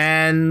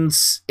 and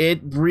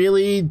it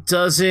really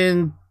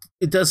doesn't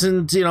it's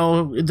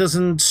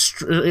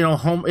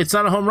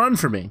not a home run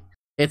for me.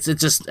 It's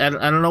just I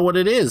don't know what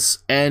it is.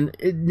 And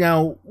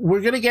now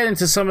we're gonna get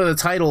into some of the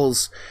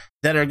titles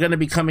that are going to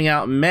be coming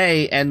out in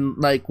May, and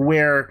like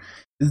where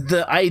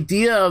the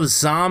idea of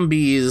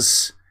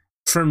zombies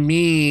for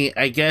me,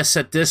 I guess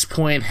at this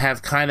point,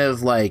 have kind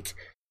of like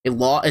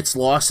it's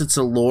lost its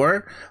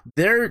allure.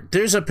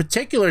 There's a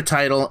particular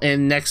title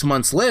in next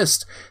month's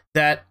list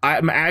that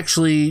I'm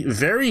actually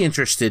very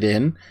interested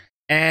in,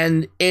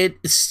 and it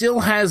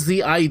still has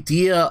the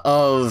idea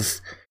of,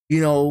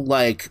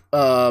 like,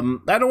 I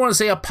don't want to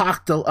say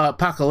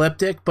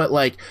apocalyptic, but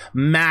like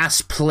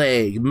mass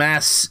plague,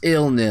 mass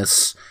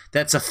illness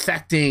that's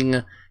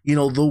affecting,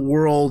 the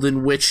world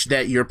in which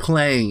that you're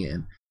playing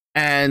in.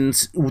 And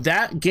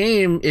that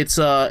game, it's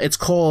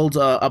called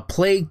A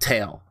Plague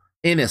Tale: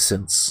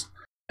 Innocence.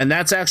 And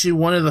that's actually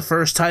one of the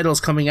first titles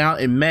coming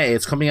out in May.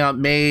 It's coming out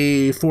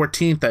May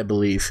 14th, I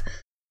believe.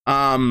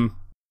 And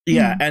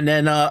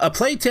then A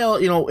Plague Tale,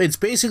 it's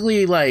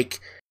basically like,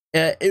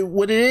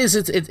 what it is,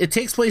 it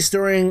takes place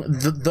during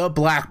the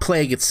Black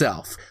Plague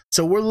itself.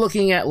 So we're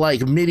looking at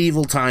like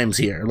medieval times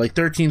here, like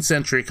 13th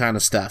century kind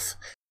of stuff.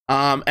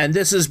 And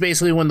this is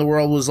basically when the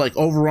world was like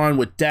overrun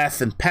with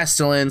death and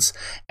pestilence,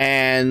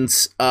 and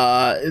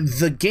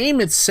the game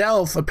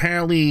itself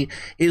apparently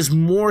is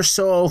more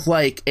so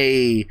like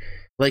a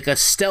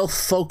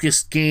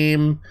stealth-focused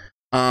game,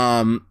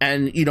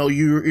 and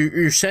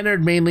you're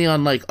centered mainly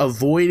on like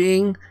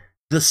avoiding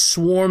the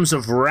swarms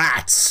of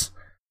rats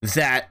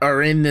that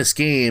are in this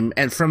game.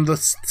 And from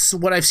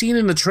what I've seen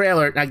in the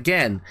trailer,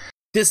 again,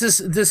 this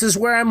is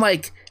where I'm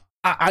like,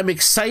 I'm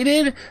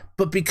excited,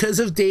 but because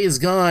of Days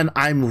Gone,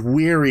 I'm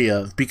weary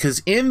of,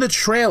 because in the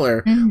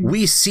trailer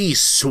we see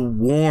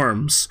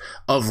swarms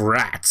of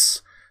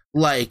rats,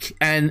 like,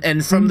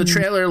 and from the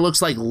trailer it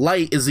looks like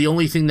light is the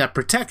only thing that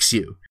protects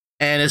you.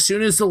 And as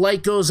soon as the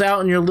light goes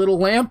out in your little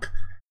lamp,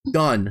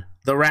 done.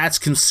 The rats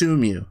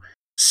consume you.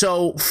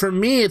 So for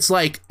me, it's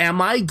like, I'm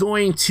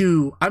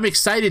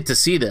excited to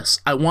see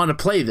this. I want to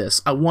play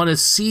this. I want to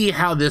see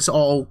how this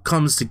all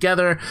comes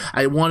together.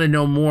 I want to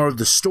know more of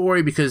the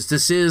story, because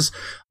this is,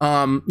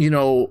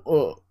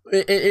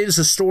 it is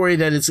a story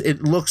that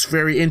it looks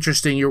very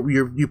interesting.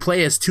 You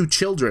play as two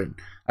children,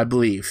 I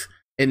believe,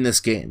 in this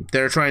game.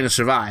 They're trying to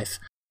survive.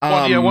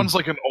 One's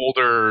like an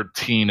older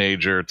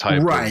teenager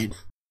type.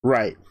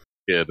 Right.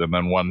 Kid, and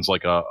then one's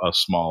like a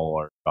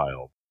smaller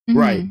child.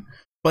 Right.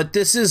 But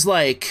this is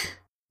like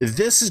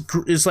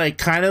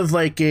kind of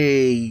like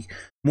a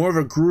more of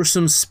a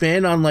gruesome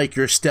spin on like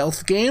your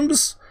stealth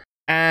games,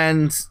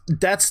 and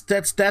that's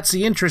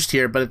the interest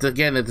here. But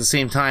again, at the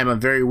same time,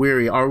 I'm very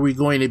weary. Are we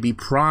going to be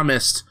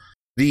promised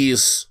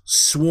these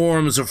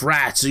swarms of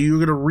rats? Are you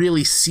going to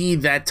really see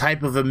that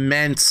type of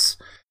immense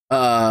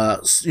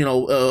of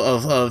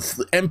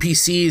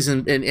NPCs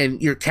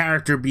and your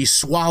character be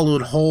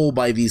swallowed whole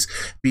by these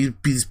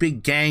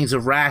big gangs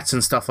of rats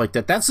and stuff like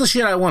that? That's the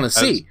shit I want to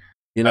see.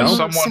 As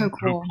someone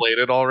who played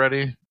it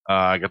already,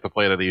 I got to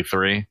play it at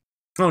E3.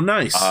 Oh,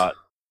 nice.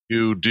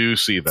 You do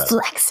see that.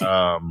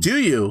 Flexing. Do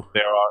you?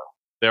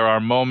 There are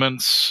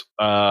moments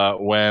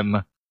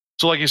when,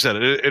 so like you said,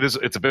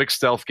 it's a big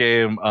stealth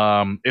game.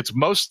 It's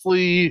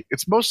mostly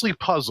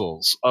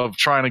puzzles of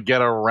trying to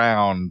get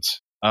around.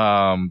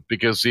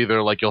 Because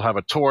either like you'll have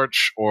a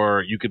torch,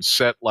 or you could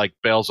set like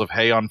bales of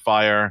hay on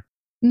fire.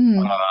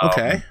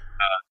 Okay.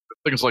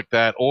 Things like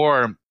that.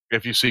 Or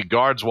if you see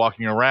guards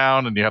walking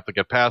around and you have to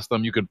get past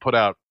them, you can put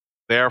out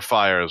their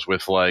fires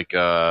with like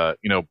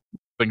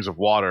things of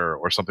water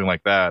or something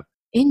like that.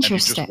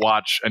 Interesting.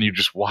 And you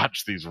just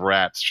watch these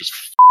rats just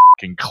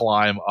fucking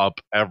climb up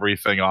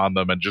everything on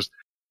them and just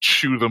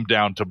chew them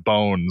down to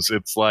bones.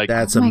 It's like,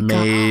 that's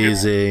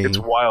amazing. It's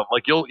wild.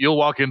 Like you'll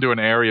walk into an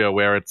area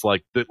where it's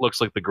like, it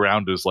looks like the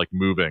ground is like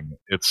moving.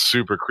 It's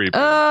super creepy.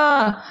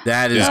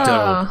 That is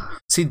dope.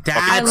 See,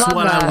 that's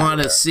what I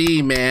want to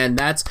see, man.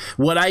 That's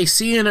what I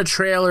see in a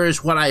trailer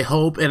is what I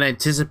hope and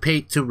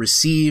anticipate to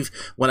receive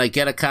when I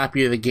get a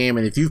copy of the game.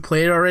 And if you've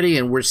played already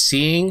and we're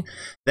seeing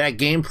that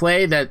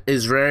gameplay that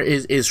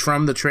is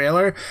from the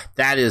trailer,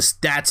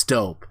 that's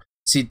dope.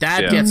 See,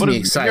 that gets me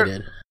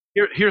excited.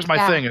 Here's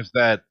my thing is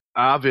that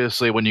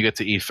obviously when you get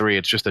to E3,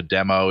 it's just a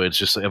demo. It's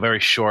just a very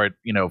short,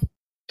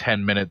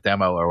 10-minute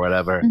demo or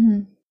whatever.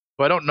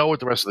 So I don't know what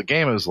the rest of the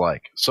game is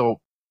like. So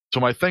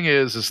my thing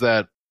is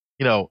that,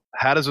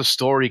 how does a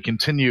story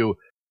continue?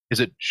 Is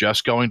it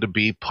just going to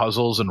be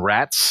puzzles and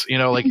rats?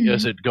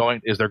 Is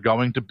there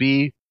going to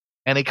be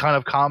any kind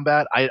of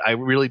combat? I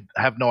really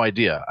have no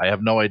idea. I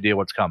have no idea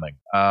what's coming.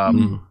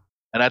 And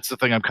that's the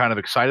thing I'm kind of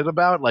excited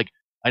about. Like,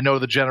 I know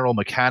the general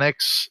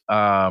mechanics.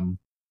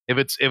 If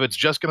it's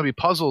just going to be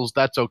puzzles,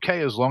 that's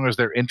okay, as long as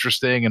they're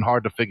interesting and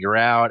hard to figure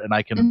out, and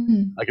I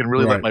can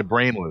really let my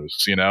brain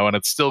loose, and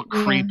it's still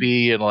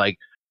creepy and like,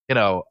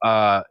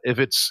 if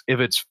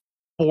it's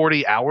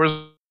 40 hours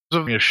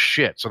of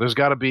shit, so there's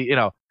got to be,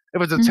 if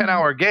it's a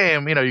 10-hour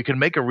game, you can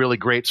make a really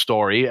great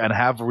story and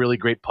have really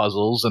great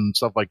puzzles and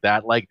stuff like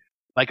that, like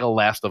a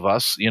Last of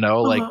Us,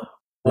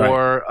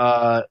 or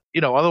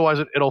otherwise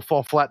it'll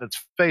fall flat in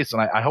its face,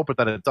 and I hope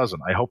that it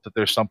doesn't. I hope that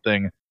there's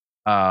something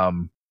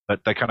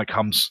that kind of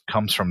comes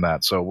from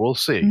that. So we'll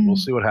see. We'll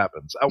see what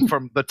happens.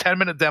 From the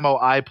 10-minute demo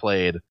I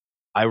played,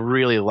 I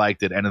really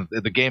liked it, and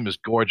the game is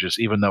gorgeous,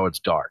 even though it's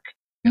dark.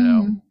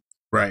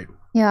 Right?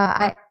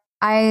 Yeah,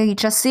 I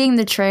just seeing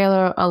the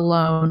trailer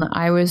alone,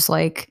 I was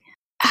like,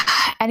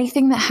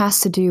 anything that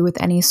has to do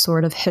with any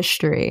sort of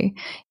history,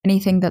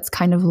 anything that's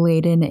kind of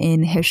laden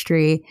in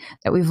history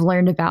that we've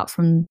learned about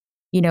from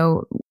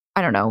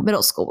I don't know,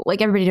 middle school.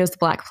 Like everybody knows the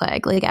Black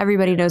Plague. Like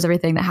everybody knows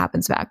everything that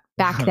happens back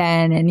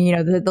then, and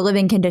the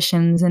living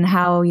conditions and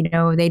how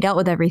they dealt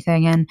with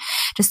everything and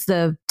just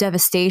the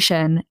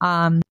devastation.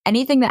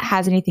 Anything that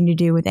has anything to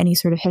do with any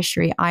sort of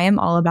history, I am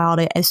all about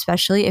it,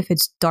 especially if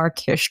it's dark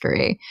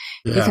history,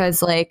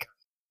 because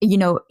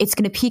it's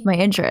going to pique my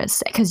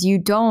interest because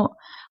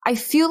I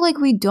feel like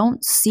we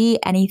don't see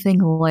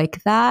anything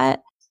like that,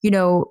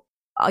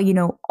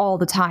 all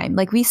the time.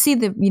 Like we see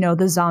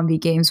the zombie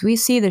games, we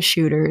see the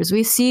shooters,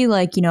 we see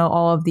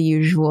all of the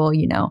usual,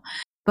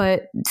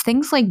 but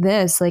things like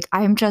this, like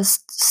I'm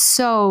just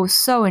so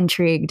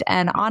intrigued.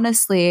 And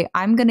honestly,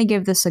 I'm going to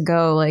give this a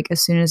go, like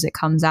as soon as it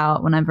comes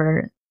out,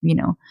 whenever,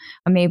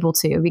 I'm able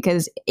to,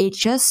 because it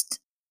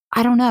just,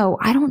 I don't know.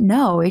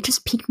 It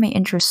just piqued my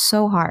interest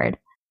so hard.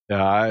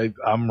 Yeah,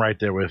 I'm right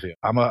there with you.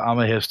 I'm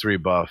a history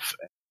buff.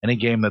 Any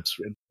game that's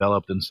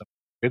developed in some,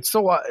 it's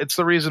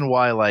the reason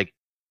why like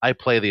I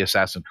play the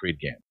Assassin's Creed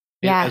game.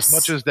 Yes. As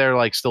much as they're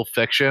like still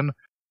fiction,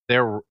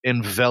 they're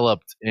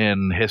enveloped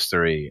in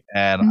history,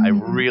 and I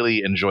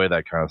really enjoy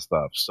that kind of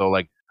stuff. So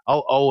like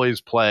I'll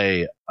always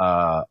play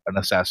an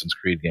Assassin's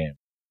Creed game,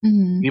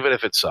 even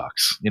if it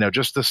sucks.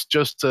 Just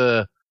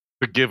to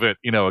give it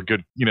a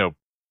good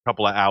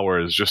couple of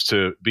hours just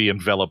to be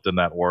enveloped in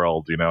that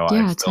world.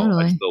 I still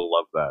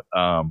love that.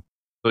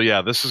 So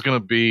yeah, this is gonna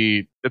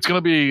be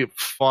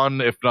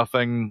fun. If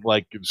nothing,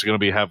 like it's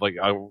gonna have like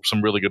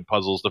some really good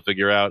puzzles to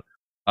figure out.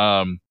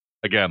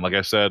 Again, like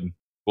I said,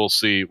 we'll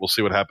see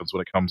what happens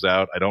when it comes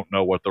out. I don't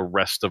know what the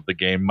rest of the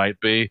game might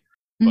be,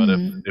 but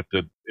if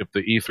the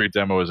E3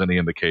 demo is any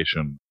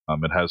indication,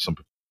 it has some.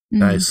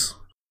 Nice,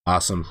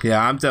 awesome.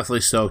 Yeah, I'm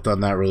definitely stoked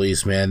on that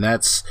release, man.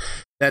 That's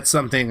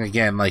something,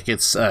 again, like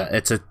it's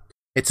a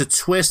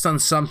twist on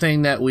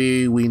something that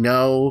we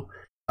know.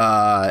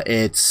 I'm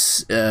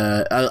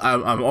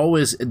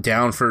always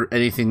down for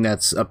anything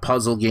that's a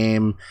puzzle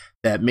game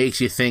that makes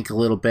you think a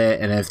little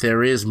bit, and if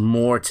there is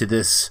more to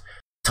this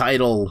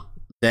title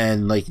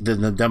than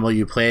the demo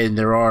you played, and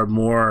there are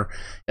more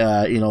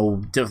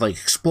like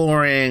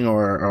exploring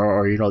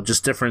or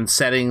just different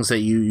settings that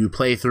you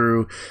play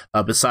through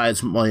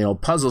besides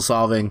puzzle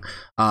solving,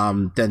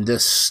 then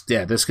this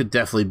could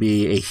definitely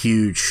be a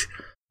huge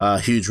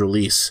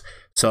release.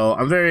 So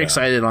I'm very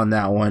excited on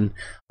that one.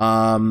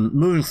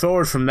 Moving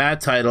forward from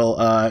that title,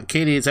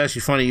 Katie, it's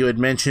actually funny you had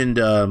mentioned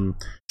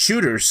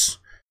shooters.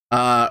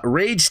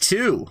 Rage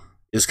 2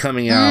 is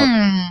coming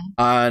out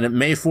on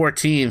May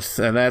 14th,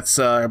 and that's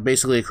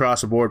basically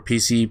across the board: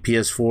 PC,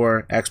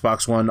 PS4,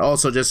 Xbox One.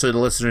 Also, just so the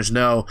listeners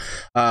know,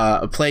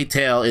 Plague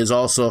Tale is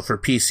also for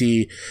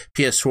PC,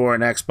 PS4,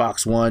 and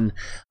Xbox One.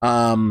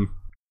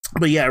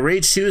 But yeah,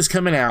 Rage 2 is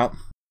coming out,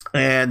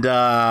 and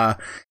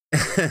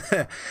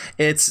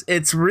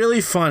it's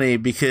really funny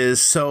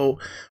because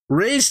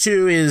Rage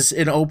 2 is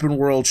an open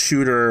world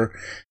shooter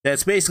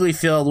that's basically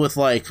filled with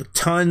like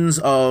tons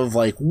of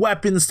like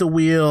weapons to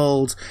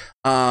wield.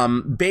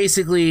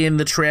 Basically in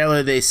the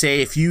trailer they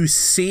say if you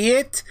see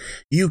it,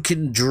 you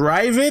can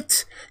drive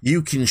it,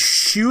 you can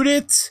shoot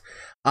it.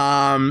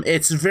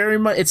 It's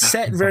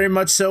set very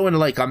much so in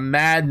like a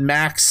Mad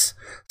Max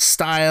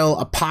style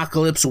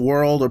apocalypse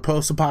world or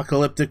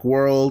post-apocalyptic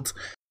world.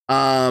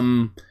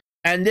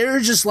 And they're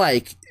just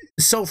like,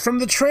 so from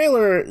the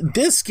trailer,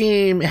 this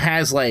game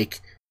has like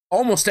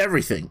almost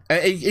everything.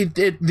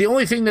 The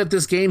only thing that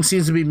this game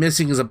seems to be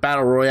missing is a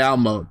battle royale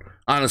mode,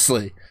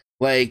 honestly.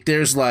 Like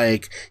there's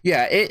like,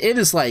 yeah, it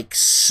is like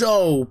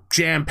so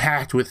jam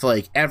packed with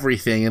like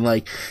everything, and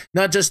like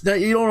not just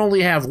that, you don't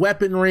only have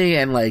weaponry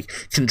and like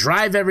can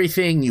drive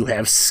everything, you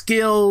have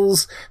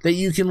skills that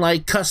you can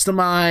like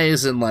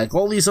customize and like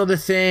all these other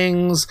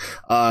things.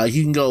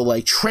 You can go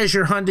like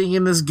treasure hunting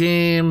in this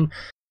game.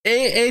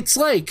 It's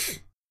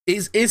like,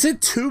 is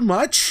it too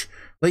much?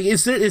 Like,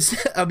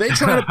 are they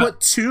trying to put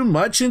too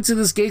much into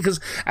this game? Because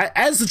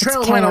as the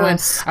trailer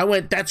went, I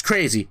went, that's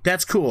crazy,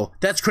 that's cool,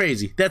 that's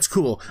crazy, that's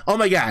cool. Oh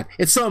my god,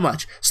 it's so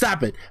much.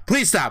 Stop it,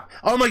 please stop.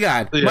 Oh my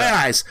god, my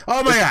eyes.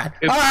 Oh my god,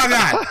 oh my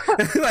god.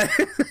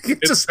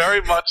 It's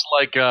very much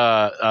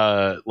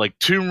like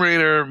Tomb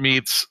Raider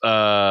meets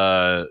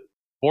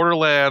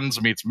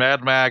Borderlands meets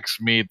Mad Max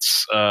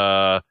meets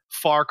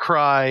Far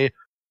Cry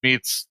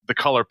meets The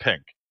Color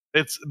Pink.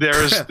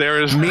 There is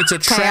meets a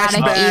trash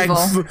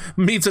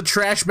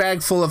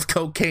bag full of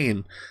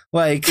cocaine.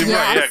 Like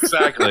yeah,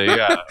 exactly.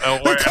 Yeah,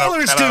 the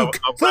colors, Duke.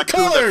 The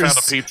colors. Found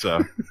a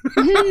pizza.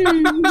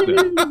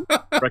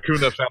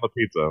 Raccoon that found a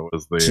pizza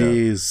was the.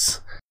 Jeez.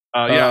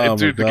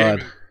 Dude, the game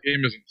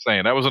is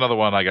insane. That was another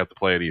one I got to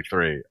play at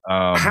E3.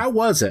 How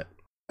was it?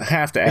 I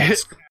have to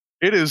ask.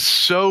 It is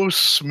so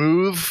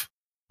smooth.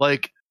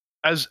 Like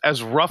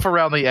as rough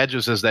around the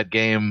edges as that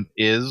game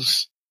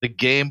is. The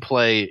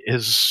gameplay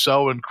is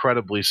so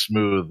incredibly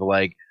smooth.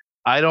 Like,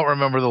 I don't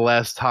remember the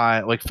last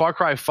time. Like, Far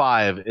Cry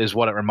 5 is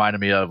what it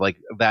reminded me of. Like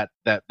that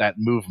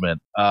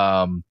movement.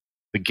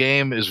 The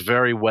game is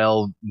very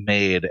well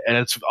made, and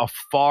it's a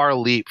far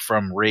leap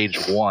from Rage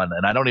 1.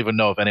 And I don't even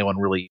know if anyone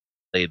really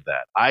played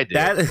that. I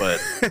did, but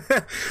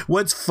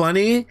what's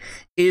funny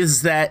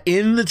is that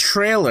in the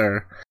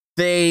trailer,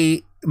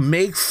 they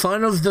make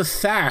fun of the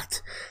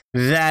fact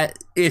that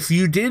if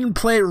you didn't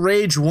play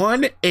Rage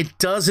 1, it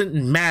doesn't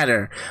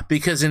matter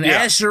because an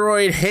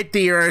asteroid hit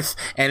the Earth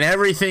and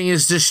everything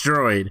is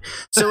destroyed.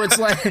 So it's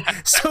like,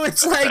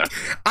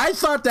 I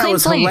thought that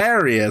was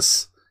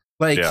hilarious.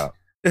 Like,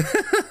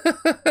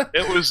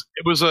 it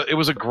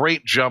was a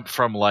great jump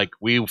from like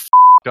we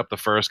f***ed up the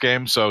first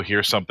game, so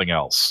here's something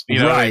else. You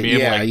know what I mean?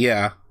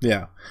 Yeah.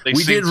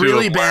 We did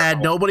really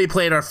bad. Nobody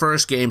played our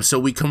first game, so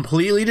we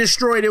completely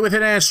destroyed it with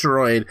an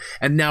asteroid,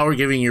 and now we're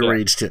giving you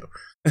Rage 2.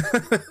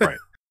 Right.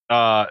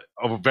 A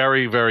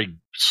very, very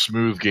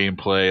smooth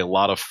gameplay, a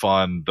lot of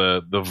fun.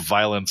 The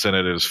violence in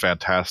it is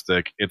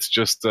fantastic. It's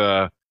just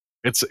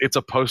it's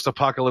a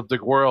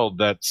post-apocalyptic world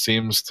that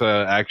seems to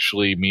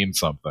actually mean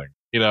something.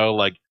 You know,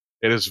 like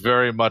it is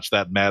very much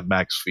that Mad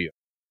Max feel.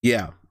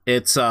 Yeah,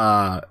 it's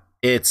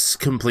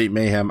complete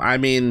mayhem. I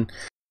mean,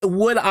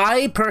 would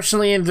I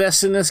personally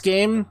invest in this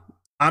game?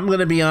 I'm going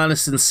to be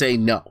honest and say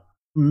no.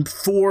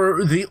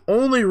 For the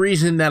only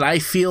reason that I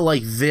feel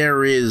like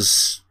there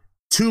is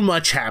too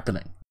much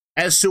happening.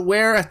 As to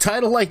where a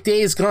title like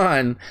Days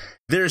Gone,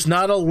 there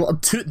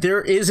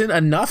isn't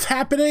enough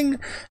happening.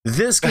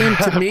 This game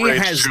to me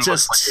has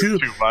just too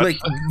much.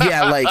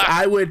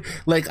 I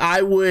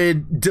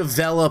would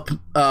develop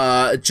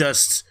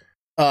it's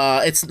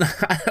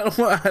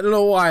I don't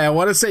know why I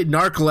want to say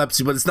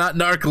narcolepsy, but it's not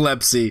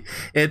narcolepsy.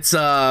 It's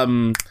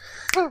the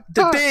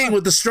thing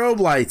with the strobe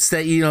lights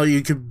that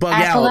you could bug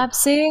out.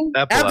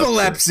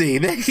 Epilepsy.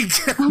 There you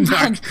go.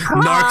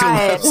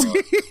 Narcolepsy.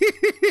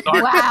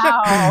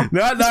 Wow.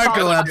 Not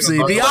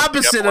narcolepsy. The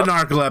opposite of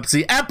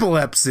narcolepsy.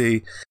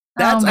 Epilepsy.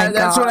 That's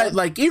what I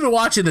like. Even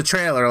watching the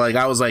trailer, like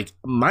I was like,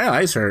 my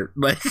eyes hurt.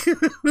 Like,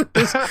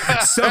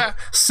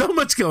 so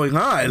much going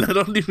on. I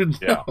don't even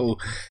know.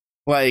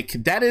 Like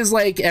that is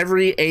like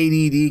every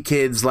ADD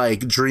kid's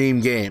like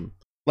dream game.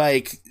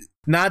 Like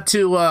not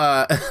to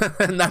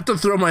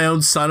throw my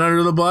own son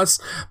under the bus,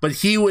 but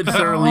he would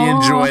thoroughly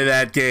enjoy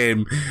that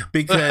game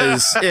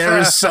because there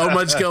is so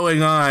much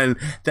going on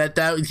that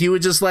he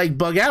would just like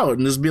bug out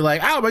and just be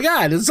like, oh my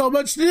god, there's so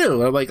much to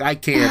do. I'm like, I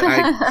can't.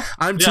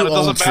 I'm too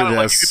old for this.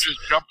 Like, you could just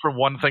jump from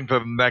one thing to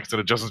the next and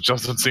it just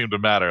doesn't seem to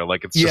matter.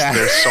 Like it's just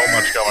there's so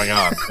much going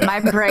on. My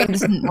brain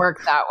doesn't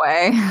work that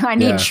way. I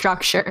need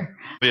structure.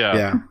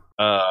 Yeah.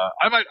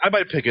 I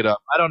might pick it up.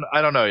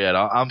 I don't know yet.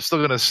 I'm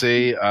still gonna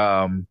see.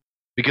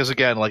 Because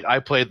again, like I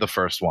played the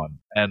first one,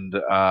 and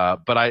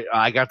but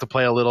I got to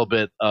play a little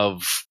bit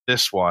of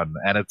this one,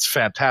 and it's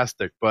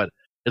fantastic. But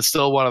it's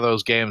still one of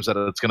those games that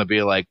it's gonna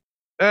be like,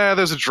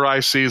 there's a dry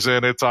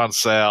season, it's on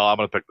sale. I'm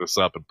gonna pick this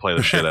up and play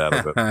the shit out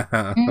of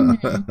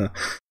it.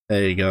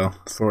 There you go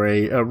for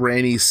a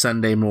rainy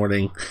Sunday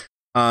morning.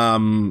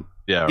 Right.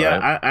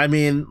 I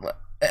mean,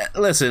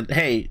 listen,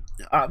 hey.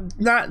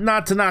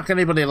 Not to knock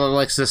anybody that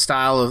likes this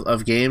style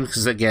of games,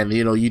 because again,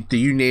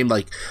 you name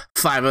like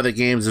 5 other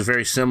games that are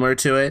very similar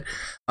to it,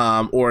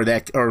 or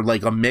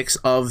like a mix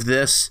of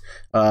this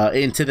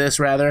into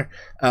this rather.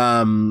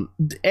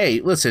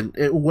 Hey, listen,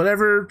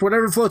 whatever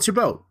floats your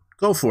boat,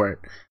 go for it.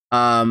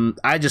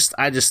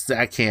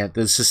 I can't.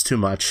 It's just too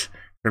much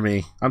for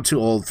me. I'm too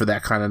old for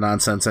that kind of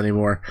nonsense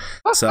anymore.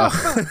 So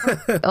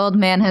the old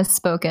man has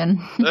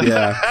spoken.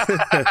 Yeah.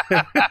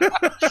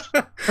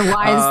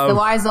 The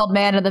wise old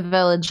man of the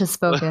village has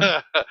spoken.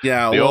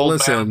 Yeah. Well,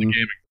 listen.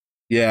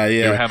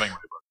 Yeah.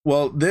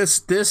 Well,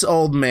 this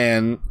old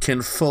man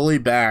can fully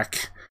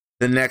back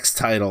the next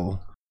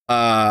title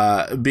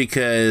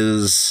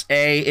because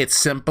A, it's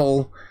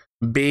simple,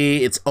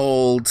 B, it's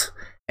old,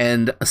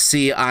 and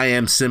C, I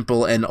am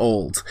simple and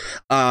old.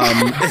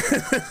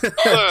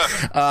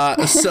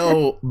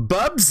 So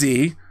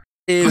Bubsy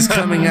is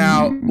coming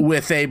out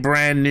with a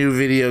brand new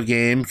video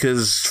game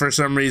because for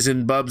some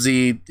reason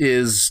Bubsy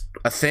is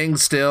a thing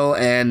still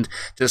and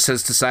just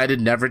has decided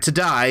never to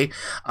die.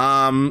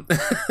 Bubsy,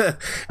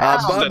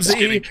 that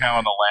skinny cow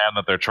on the land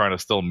that they're trying to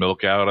still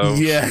milk out of.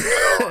 Yeah,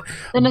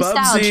 the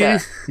nostalgia.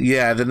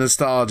 Bubsy, the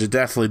nostalgia,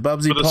 definitely.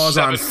 Bubsy Paws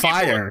on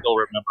Fire. Still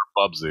remember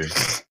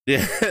Bubsy.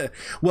 Yeah.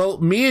 Well,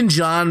 me and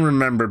John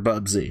remember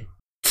Bubsy.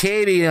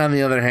 Katie, on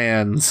the other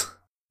hand,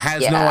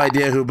 has no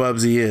idea who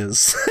Bubsy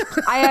is.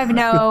 I have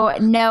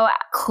no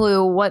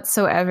clue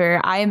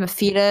whatsoever. I am a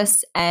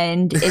fetus,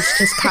 and it's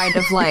just kind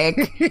of like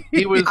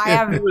he was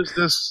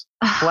this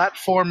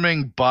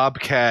platforming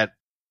bobcat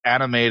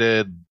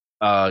animated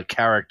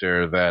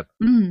character that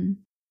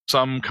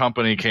some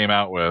company came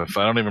out with.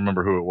 I don't even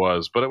remember who it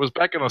was, but it was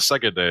back in the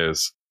Sega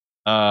days.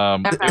 It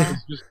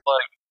was just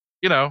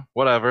like,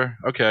 whatever.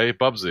 Okay,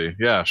 Bubsy.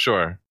 Yeah,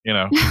 sure.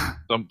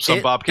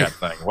 Some bobcat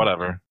thing.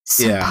 Whatever.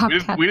 Yeah,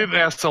 we didn't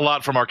ask a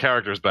lot from our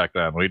characters back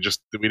then. We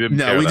didn't.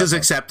 No, we just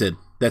accepted.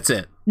 That's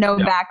it. No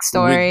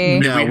backstory.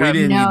 We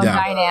didn't need that.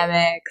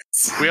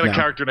 Dynamics. We had a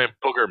character named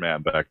Booger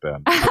Man back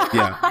then.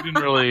 Yeah, we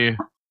didn't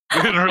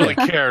really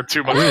care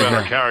too much about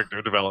our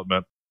character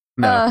development.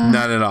 No,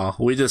 not at all.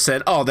 We just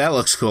said, "Oh, that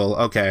looks cool."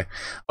 Okay.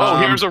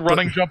 Here's a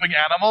running, jumping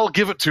animal.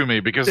 Give it to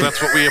me because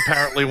that's what we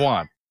apparently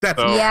want.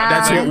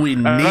 That's what we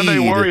need. And then they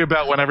worry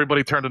about when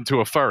everybody turned into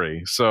a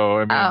furry. So,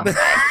 I mean,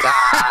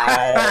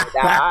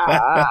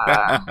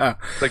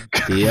 like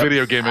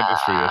video game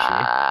industry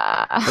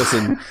issue.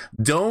 Listen,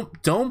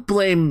 don't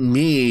blame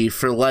me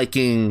for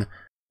liking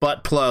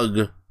butt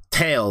plug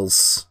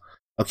tails.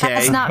 Okay,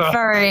 that's not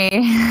furry.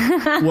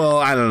 Well,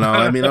 I don't know.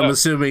 I mean, I'm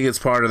assuming it's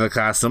part of the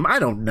costume. I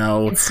don't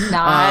know. It's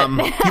not.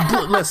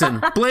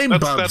 Listen, blame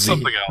Bubsy. That's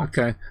something else.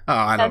 Okay. Oh,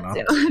 I don't know.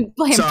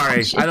 Blame Sorry,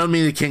 Bubsy. I don't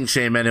mean to king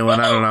shame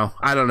anyone. I don't know.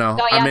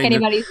 Don't yuck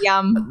anybody's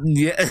yum.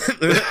 Yeah.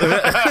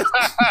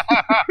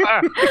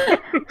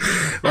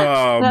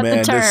 Oh, That's man.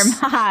 the term.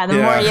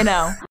 The more you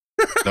know.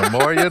 The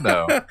more you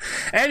know.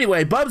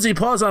 Anyway, Bubsy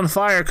Paws on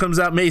Fire comes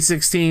out May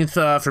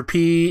 16th for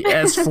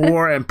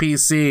PS4 and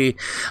PC.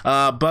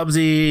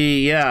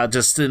 Bubsy, yeah,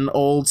 just an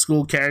old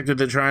school character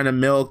they're trying to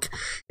milk.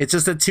 It's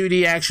just a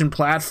 2D action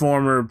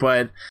platformer,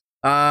 but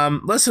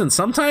listen,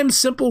 sometimes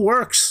simple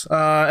works.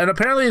 And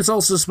apparently it's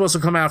also supposed to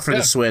come out for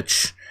the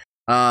Switch.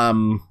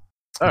 All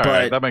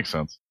right, that makes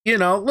sense. You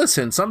know,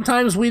 listen,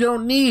 sometimes we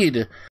don't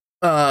need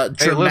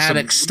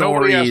dramatic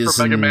stories. Nobody asked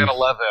for Mega Man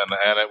 11,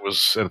 and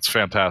it's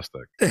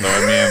fantastic. So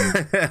I mean,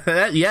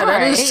 that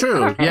is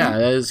true. Okay. Yeah,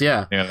 that is you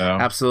know,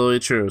 absolutely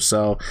true.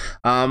 So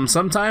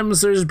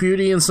sometimes there's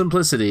beauty in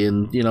simplicity,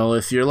 and you know,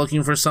 if you're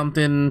looking for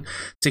something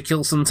to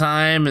kill some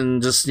time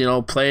and just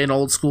play an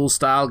old school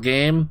style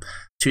game,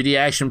 2D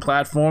action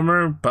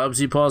platformer,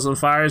 Bubsy Paws on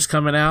Fire is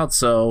coming out.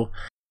 So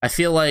I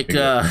feel like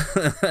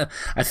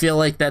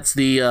that's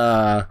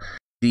the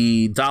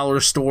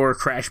dollar store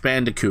Crash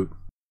Bandicoot.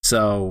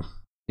 So,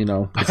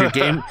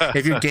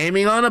 if you're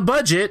gaming on a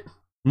budget,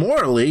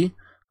 morally,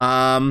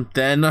 then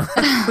then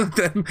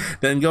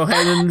go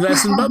ahead and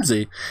invest in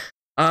Bubsy.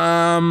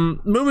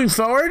 Moving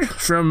forward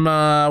from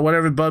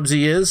whatever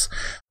Bubsy is,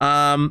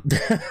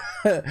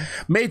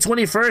 May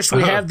 21st,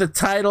 we have the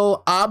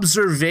title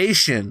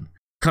Observation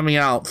coming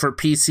out for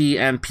PC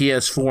and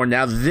PS4.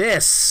 Now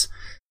this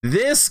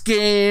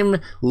game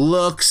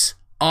looks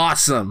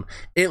awesome.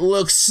 It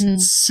looks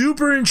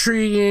super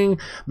intriguing,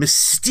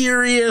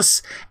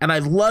 mysterious, and I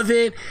love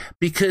it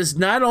because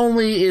not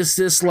only is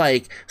this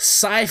like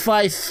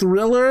sci-fi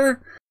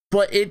thriller,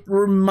 but it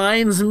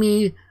reminds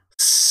me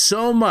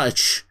so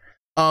much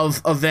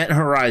of Event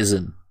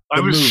Horizon.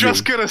 I was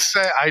just gonna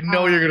say, I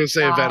know you're gonna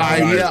say Event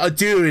Horizon. Yeah,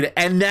 dude,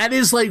 and that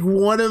is like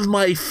one of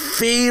my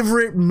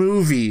favorite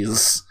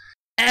movies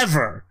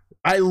ever.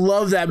 I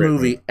love that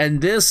movie.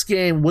 And this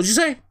game, what'd you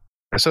say?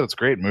 I said it's a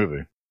great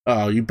movie.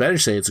 Oh, you better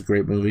say it's a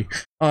great movie.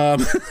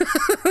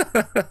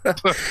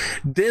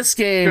 This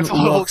game gets a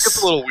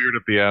little weird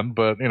at the end,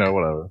 but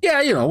whatever.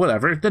 Yeah,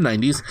 whatever. The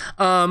 90s.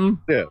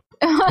 Yeah.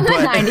 The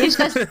 90s.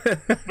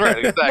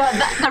 Right,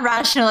 exactly. The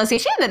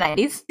rationalization of the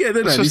 90s. Yeah,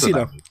 the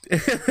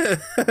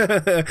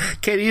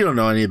 90s, Katie, you don't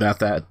know any about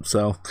that,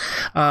 so.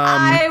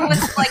 I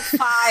was like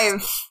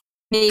 5.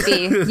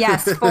 Maybe.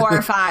 Yes, 4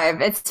 or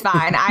 5. It's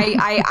fine.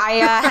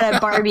 I had a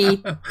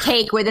Barbie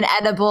cake with an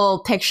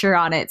edible picture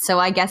on it, so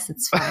I guess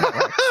it's fine.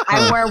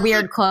 I wear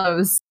weird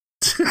clothes.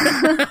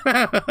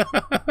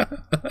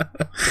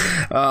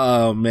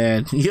 Oh,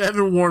 man. You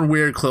haven't worn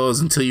weird clothes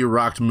until you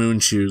rocked moon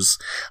shoes.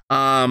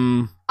 I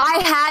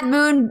had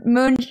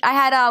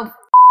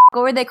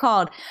what were they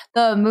called?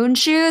 The moon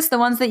shoes? The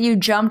ones that you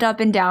jumped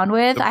up and down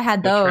with? I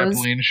had those.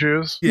 Trampoline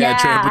shoes? Yeah, I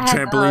had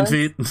trampoline those.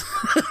 feet.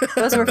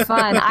 Those were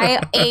fun.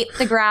 I ate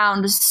the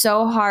ground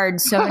so hard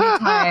so many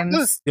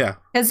times. Yeah.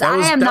 Because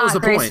I am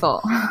not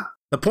graceful.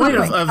 The point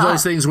of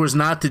those things was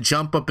not to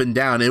jump up and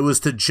down. It was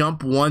to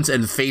jump once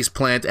and face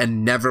plant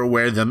and never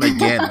wear them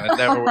again.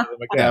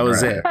 That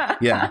was it.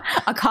 Yeah.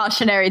 A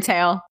cautionary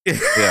tale. Yeah.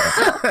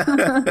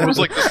 It was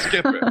like the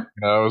skip it. It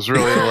was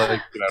really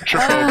like,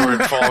 trip over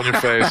and fall on your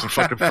face and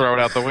fucking throw it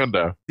out the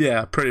window.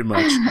 Yeah, pretty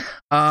much.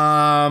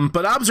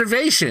 But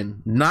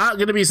Observation, not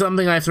going to be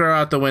something I throw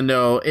out the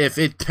window if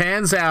it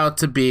pans out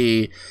to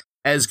be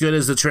as good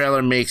as the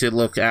trailer makes it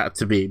look out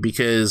to be,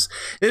 because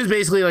it is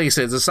basically, like I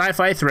said, it's a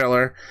sci-fi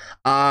thriller,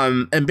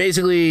 and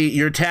basically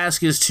your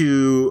task is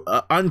to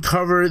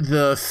uncover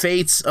the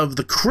fates of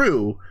the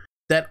crew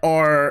that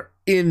are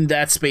in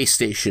that space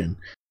station,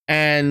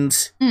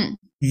 and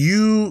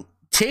you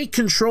take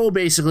control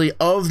basically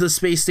of the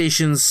space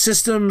station's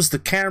systems, the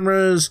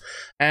cameras,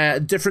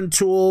 different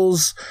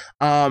tools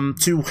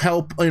to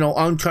help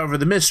uncover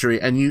the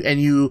mystery. And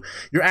you're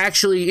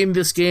actually in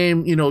this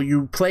game.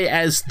 You play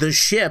as the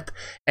ship,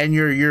 and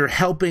you're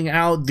helping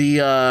out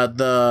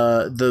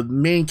the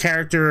main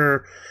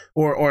character.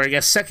 Or I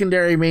guess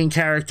secondary main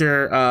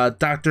character,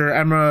 Dr.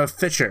 Emma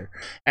Fisher,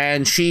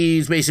 and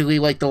she's basically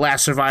like the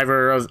last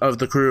survivor of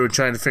the crew and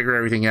trying to figure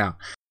everything out.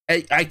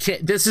 I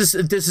can't. This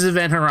is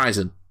Event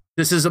Horizon.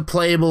 This is a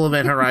playable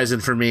Event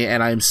Horizon for me,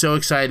 and I'm so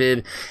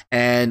excited.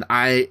 And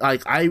I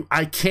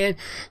can't.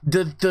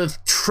 The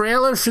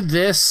trailer for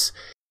this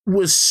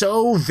was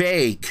so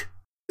vague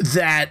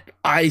that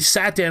I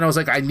sat there and I was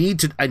like, I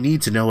need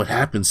to know what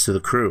happens to the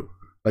crew.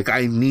 Like,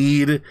 I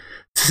need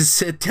to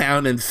sit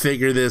down and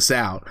figure this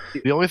out.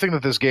 The only thing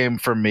that this game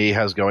for me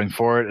has going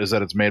for it is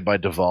that it's made by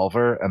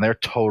Devolver, and they're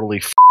totally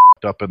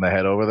f***ed up in the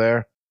head over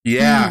there.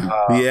 Yeah,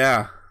 Uh,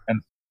 yeah.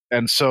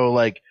 and so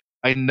like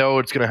I know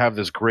it's gonna have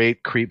this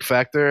great creep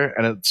factor,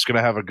 and it's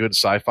gonna have a good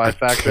sci-fi I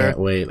factor. can't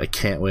wait. I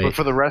can't wait. But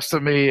for the rest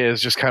of me,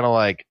 is just kind of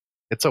like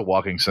it's a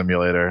walking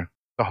simulator,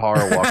 a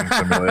horror walking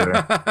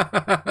simulator.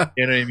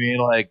 You know what I mean?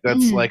 Like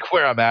that's like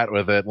where I'm at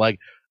with it. Like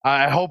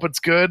I hope it's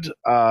good.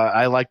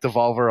 I like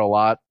Devolver a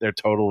lot. They're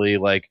totally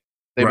like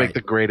they make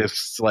the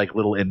greatest like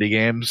little indie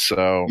games.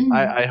 So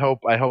I hope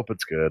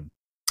it's good.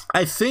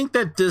 I think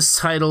that this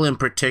title in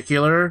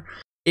particular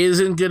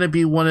isn't going to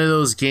be one of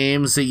those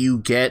games that you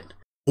get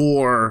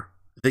for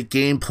the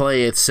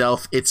gameplay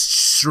itself. It's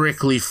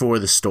strictly for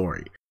the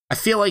story. I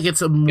feel like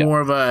it's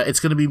it's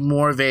going to be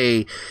more of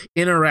a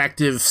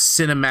interactive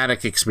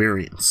cinematic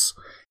experience.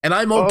 And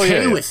I'm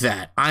okay with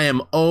that. I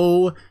am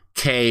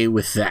okay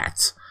with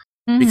that.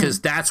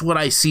 Because that's what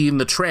I see in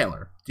the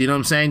trailer. Do you know what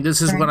I'm saying?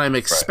 This is what I'm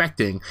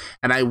expecting.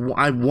 And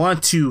I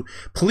want to,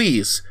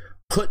 please,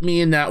 put me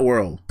in that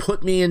world.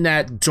 Put me in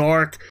that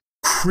dark,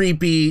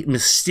 creepy,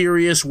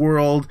 mysterious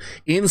world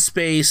in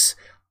space.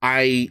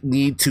 I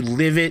need to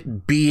live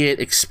it, be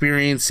it,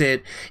 experience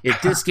it. If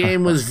this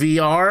game was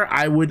VR,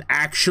 I would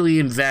actually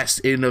invest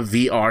in a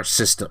VR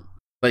system.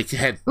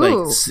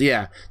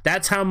 Yeah,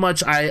 that's how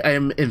much I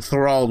am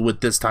enthralled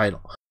with this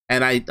title.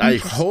 And I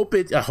hope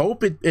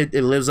it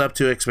lives up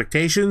to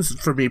expectations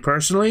for me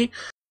personally,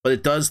 but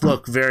it does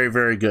look very,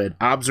 very good.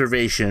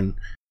 Observation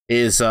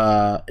is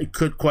it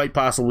could quite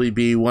possibly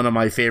be one of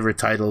my favorite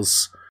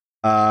titles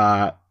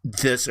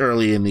this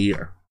early in the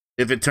year,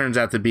 if it turns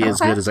out to be as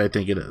good as I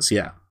think it is.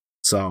 Yeah,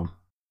 so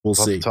we'll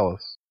see. Tell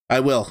us.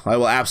 I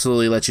will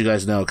absolutely let you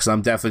guys know, because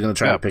I'm definitely going to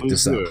try to pick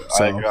this up.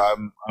 So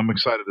I'm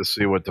excited to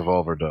see what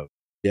Devolver does.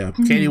 Yeah,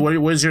 Katie,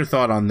 what is your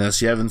thought on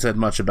this? You haven't said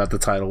much about the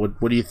title.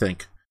 What do you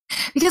think?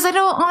 Because I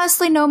don't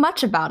honestly know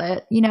much about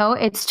it. You know,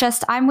 it's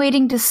just I'm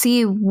waiting to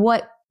see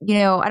what, you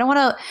know, I don't want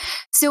to.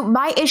 So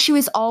my issue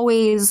is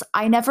always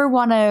I never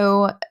want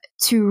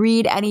to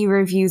read any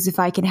reviews if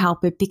I can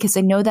help it, because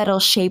I know that'll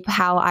shape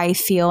how I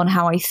feel and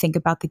how I think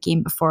about the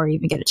game before I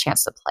even get a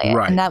chance to play it.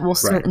 And that will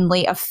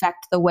certainly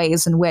affect the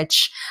ways in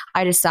which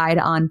I decide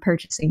on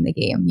purchasing the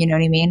game. You know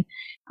what I mean?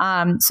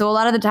 So a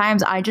lot of the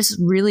times I just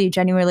really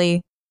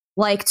genuinely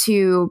like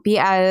to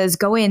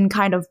go in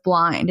kind of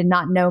blind and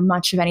not know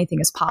much of anything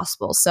as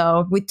possible.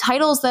 So with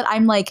titles that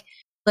I'm like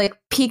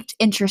piqued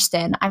interest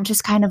in, I'm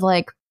just kind of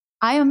like,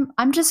 I'm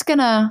just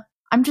gonna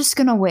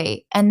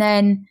wait. And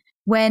then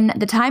when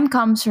the time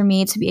comes for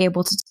me to be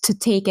able to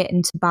take it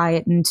and to buy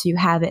it and to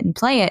have it and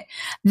play it,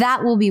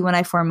 that will be when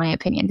I form my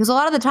opinion. Because a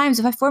lot of the times,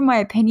 if I form my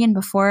opinion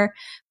before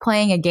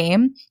playing a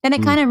game, then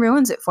it kind of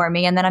ruins it for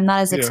me, and then I'm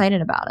not as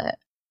excited about it.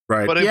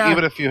 Right. But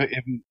even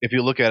if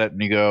you look at it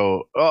and you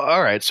go, oh,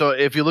 all right. So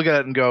if you look at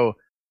it and go,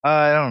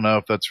 I don't know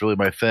if that's really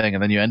my thing,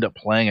 and then you end up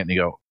playing it and you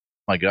go, oh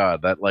my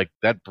God,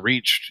 that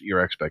breached your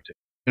expectation.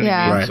 You know what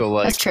I mean? So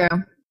like, that's true.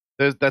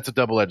 That's a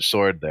double-edged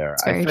sword there.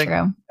 It's very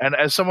true. And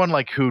as someone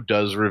like who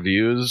does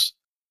reviews,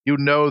 you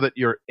know that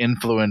you're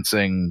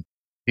influencing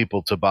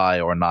people to buy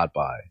or not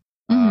buy.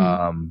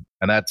 And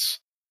that's,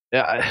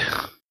 I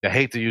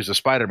hate to use the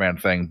Spider-Man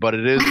thing, but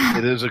it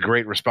is a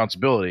great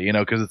responsibility, you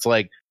know, because it's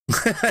like,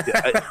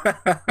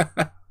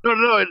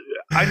 no,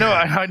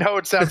 I know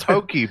it sounds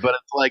hokey, but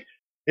it's like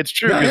it's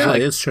true. Yeah,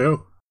 like, it's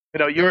true. You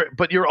know,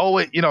 you're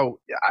always, you know,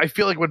 I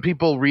feel like when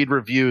people read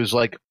reviews,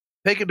 like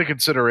take into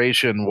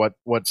consideration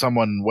what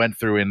someone went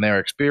through in their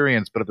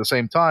experience, but at the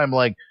same time,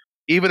 like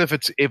even if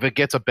it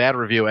gets a bad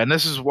review, and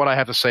this is what I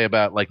have to say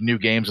about like new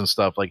games and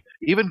stuff, like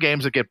even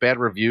games that get bad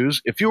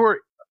reviews, if you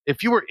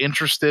were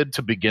interested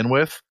to begin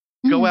with,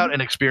 go out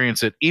and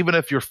experience it, even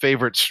if your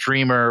favorite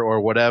streamer or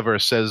whatever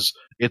says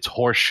it's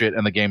horseshit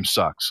and the game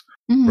sucks.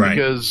 Right.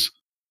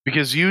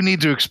 Because you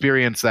need to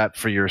experience that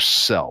for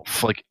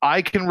yourself. Like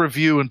I can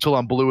review until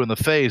I'm blue in the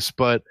face,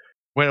 but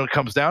when it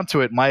comes down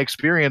to it, my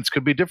experience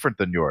could be different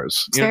than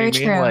yours. You know what I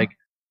mean? True. Like,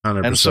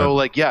 100%. And so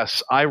like,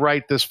 yes, I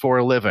write this for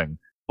a living,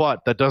 but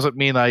that doesn't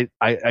mean I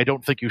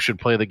don't think you should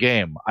play the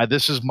game.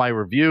 This is my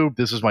review.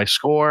 This is my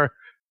score.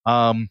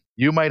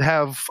 You might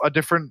have a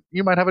different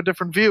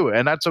view,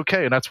 and that's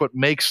okay. And that's what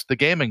makes the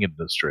gaming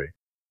industry.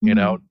 You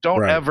know,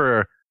 don't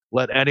ever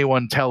let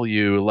anyone tell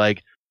you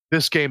like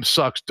this game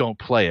sucks, don't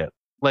play it.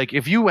 Like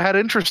if you had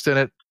interest in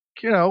it,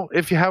 you know,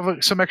 if you have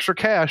some extra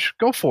cash,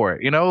 go for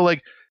it. You know,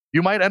 like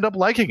you might end up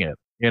liking it.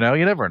 You know,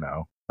 you never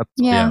know.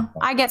 Yeah.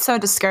 I get so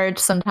discouraged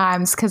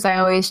sometimes because I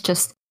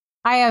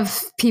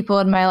have people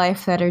in my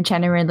life that are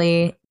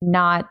generally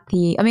not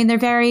they're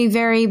very,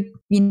 very,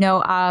 you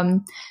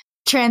know,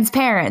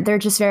 transparent. They're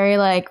just very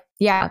like,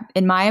 yeah,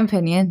 in my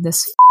opinion,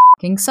 this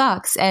fucking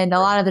sucks. And a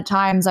lot of the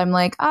times I'm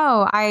like,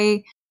 oh,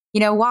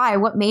 why?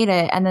 What made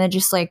it? And then I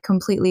just like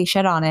completely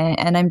shit on it.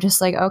 And I'm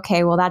just like,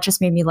 okay, well, that just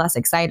made me less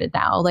excited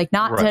now. Like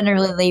not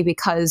generally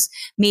because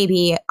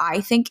maybe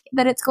I think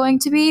that it's going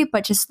to be,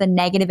 but just the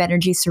negative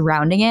energy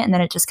surrounding it. And then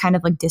it just kind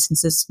of like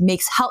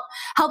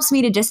helps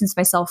me to distance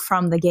myself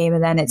from the game.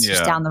 And then it's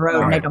just down the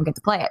road and I don't get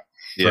to play it.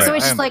 Yeah. So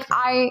it's just like,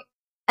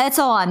 it's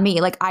all on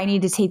me. Like I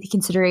need to take the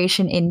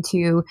consideration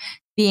into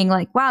being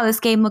like, wow, this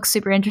game looks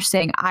super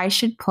interesting. I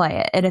should play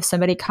it. And if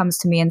somebody comes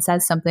to me and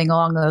says something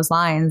along those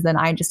lines, then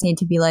I just need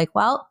to be like,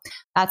 well,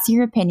 that's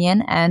your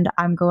opinion, and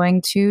I'm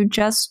going to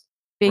just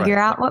figure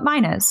out what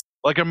mine is.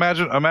 Like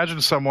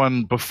imagine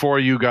someone before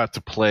you got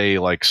to play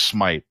like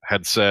Smite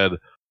had said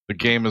the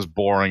game is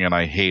boring and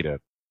I hate it,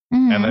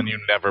 and then you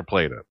never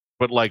played it,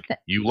 but like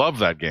you love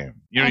that game.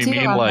 You know what I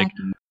mean?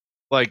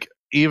 Like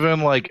even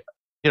like,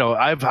 you know,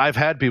 I've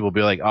had people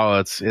be like, oh,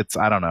 it's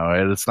I don't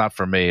know, it's not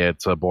for me.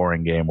 It's a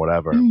boring game,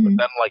 whatever. But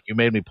then like you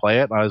made me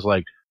play it, and I was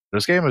like,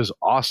 this game is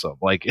awesome.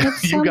 Like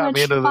you got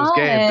me into this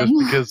game just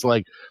because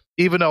like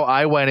even though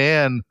I went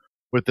in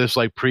with this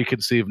like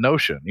preconceived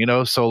notion, you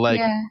know, so like.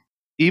 Yeah.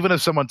 Even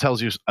if someone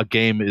tells you a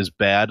game is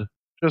bad,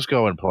 just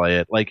go and play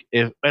it. Like,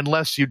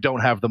 unless you don't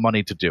have the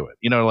money to do it,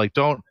 you know, like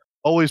don't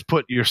always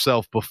put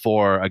yourself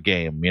before a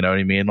game. You know what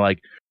I mean? Like,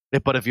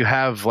 but if you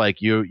have like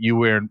you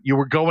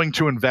were going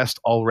to invest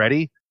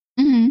already,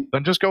 then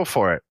just go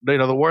for it. You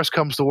know, the worst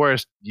comes to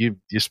worst, you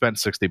spent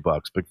 $60, big deal.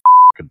 You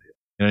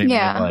know what I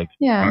mean? Like,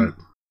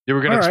 you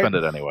were going to spend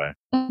it anyway.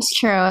 That's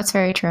true. That's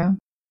very true.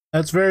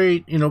 That's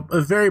very, you know, a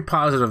very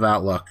positive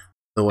outlook.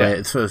 The way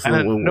it's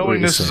and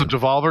knowing this is a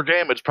Devolver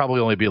game, it's probably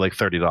only be like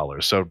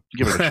 $30. So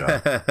give it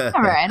a shot.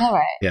 all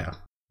right. Yeah,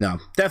 no,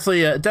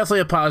 definitely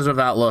a positive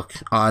outlook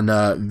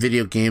on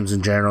video games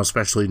in general,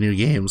 especially new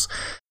games.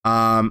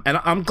 And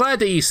I'm glad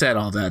that you said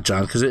all that,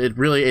 John, because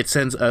it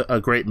sends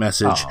a great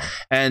message.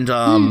 And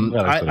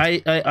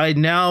I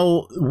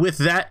now, with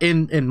that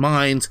in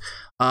mind,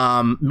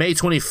 May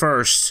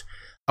 21st,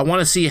 I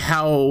want to see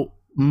how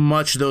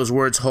much those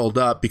words hold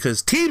up,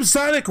 because Team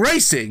Sonic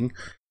Racing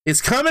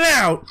is coming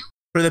out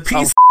for the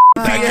PC,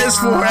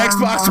 PS4,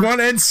 Xbox One,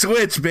 and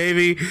Switch,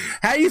 baby.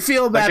 How you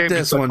feel about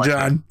this one,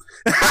 John?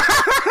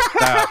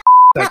 That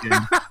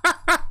game.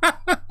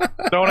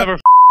 Don't ever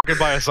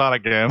buy a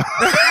Sonic game.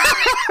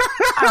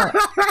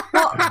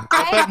 Well, let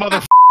that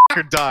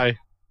motherfucker die.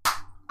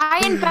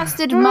 I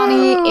invested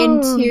money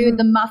into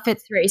the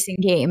Muppets racing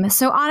game,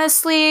 so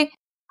honestly,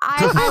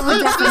 I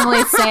would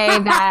definitely say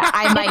that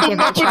I might give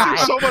it a try.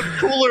 So much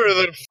cooler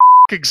than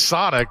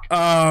Sonic.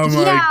 Oh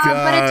my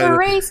god! But it's a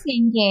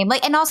racing game.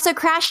 Like, and also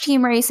Crash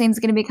Team Racing is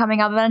going to be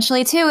coming up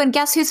eventually too. And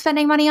guess who's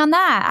spending money on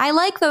that? I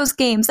like those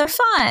games; they're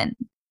fun.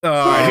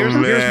 Oh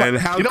man,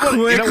 how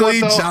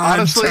quickly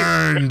John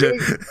turned!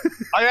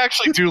 I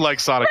actually do like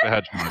Sonic the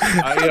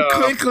Hedgehog.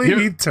 Quickly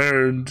he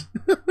turned.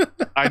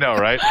 I know,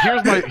 right?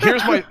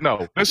 Here's my.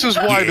 No, this is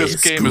why this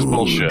game is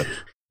bullshit.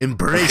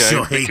 Embrace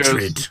your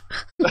hatred.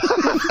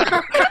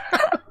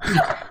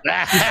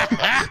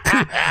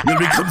 You'll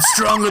become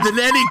stronger than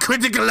any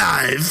critic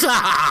alive.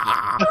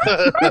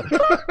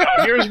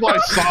 Here's why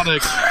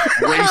Sonic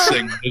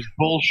Racing is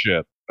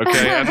bullshit.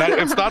 Okay, and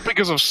it's not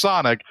because of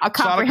Sonic. A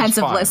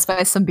comprehensive list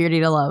by some beauty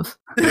to love.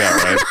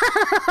 Yeah,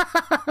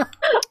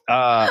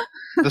 right.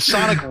 The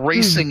Sonic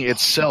Racing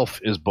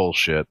itself is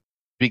bullshit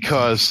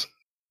because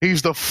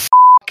he's the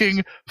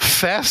fucking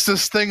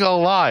fastest thing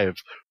alive.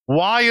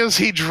 Why is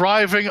he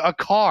driving a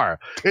car?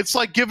 It's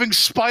like giving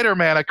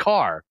Spider-Man a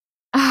car.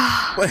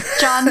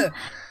 John,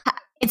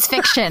 it's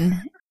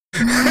fiction.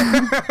 But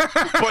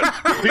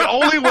the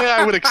only way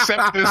I would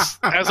accept this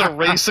as a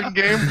racing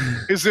game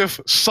is if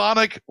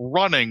Sonic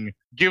running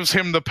gives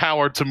him the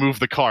power to move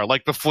the car,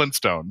 like the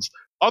Flintstones.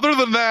 Other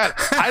than that,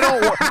 I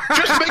don't want...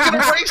 Just make it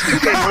a racing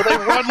game where they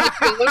run like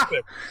the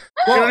Olympics.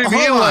 Well, you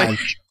know what I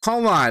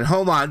mean?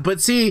 Hold on. But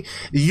see,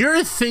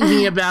 you're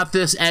thinking about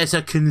this as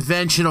a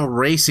conventional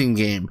racing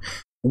game,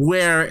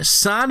 where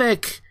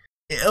Sonic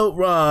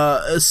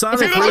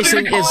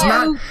Racing is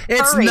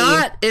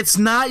not. It's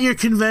not your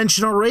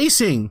conventional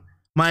racing,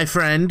 my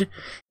friend.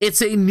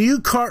 It's a new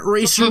kart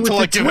racer with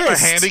a twist. Give him a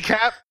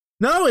handicap?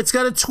 No, it's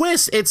got a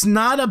twist. It's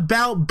not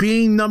about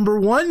being number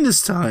one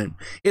this time.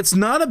 It's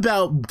not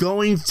about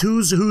going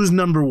who's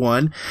number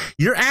one.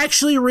 You're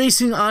actually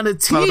racing on a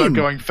team. Not about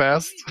going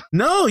fast?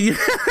 No,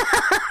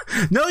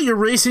 you're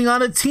racing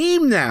on a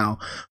team now.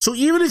 So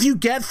even if you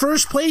get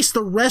first place,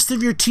 the rest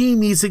of your team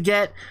needs to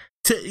get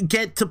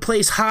to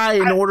place high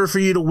in order for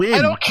you to win.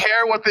 I don't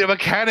care what the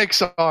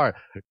mechanics are.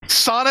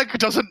 Sonic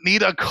doesn't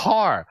need a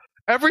car.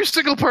 Every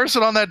single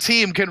person on that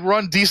team can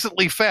run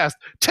decently fast.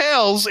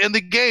 Tails in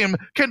the game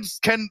can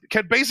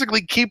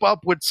basically keep up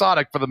with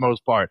Sonic for the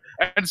most part,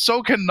 and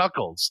so can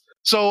Knuckles.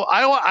 So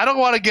I don't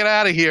want to get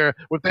out of here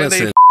with they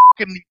fucking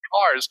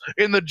cars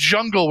in the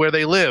jungle where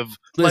they live.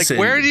 Listen,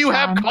 like, where do you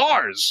have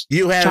cars?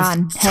 You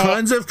have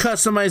tons of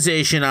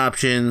customization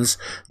options.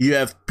 You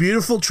have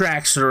beautiful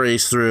tracks to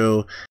race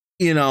through.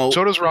 You know,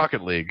 so does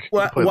Rocket League.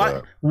 Why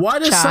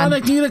does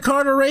Sonic need a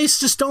car to race?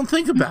 Just don't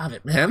think about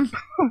it, man.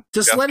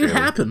 Just let it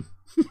happen.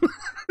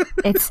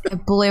 It's a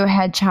blue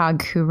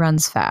hedgehog who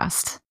runs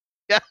fast.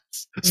 Yes.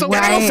 So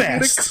how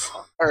fast?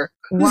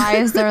 Why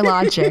is there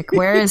logic?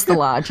 Where is the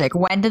logic?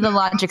 When did the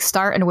logic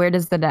start and where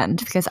does it end?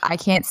 Because I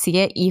can't see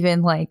it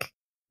even like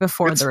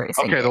before the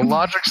racing. Okay, the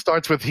logic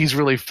starts with he's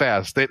really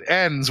fast. It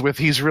ends with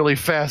he's really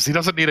fast. He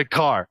doesn't need a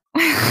car.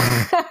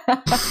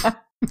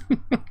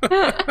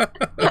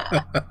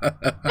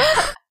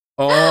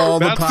 All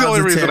the That's the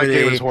only reason I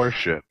gave it positivity horse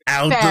shit.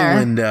 out Fair. the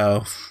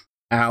window.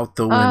 Out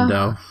the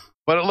window.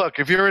 But look,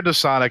 if you're into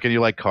Sonic and you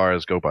like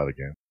cars, go buy the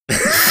game.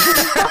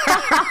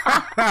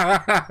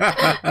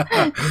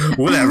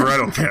 Whatever, I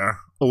don't care.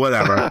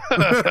 Whatever.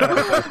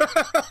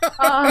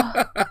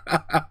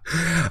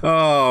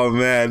 Oh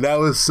man, that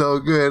was so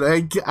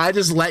good. I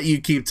just let you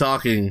keep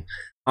talking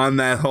on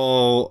that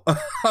whole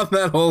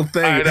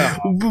thing. I know.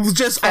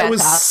 I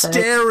was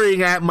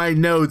staring at my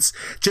notes,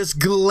 just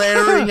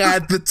glaring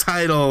at the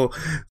title.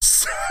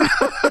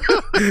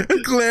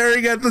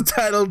 Glaring at the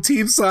title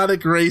Team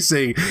Sonic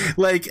Racing.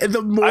 Like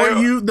the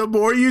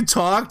more you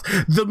talked,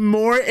 the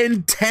more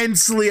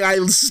intensely I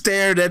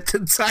stared at the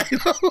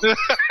title.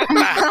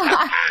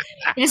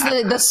 Just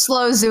the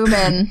slow zoom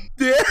in.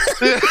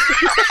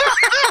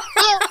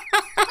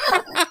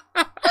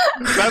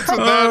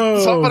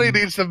 Somebody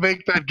needs to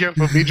make that gif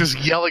of me just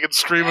yelling and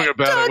screaming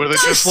about it, where they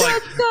just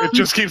like it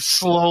just keeps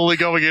slowly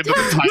going into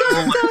the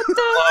title,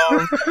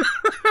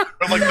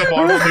 or like the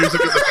Marvel music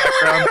in the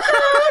background.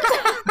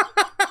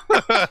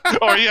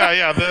 Or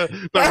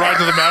the Ride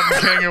to the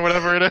Mountain King or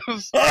whatever it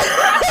is.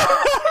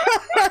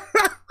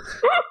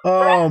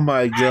 Oh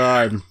my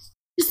god.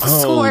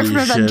 Just score from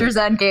Avengers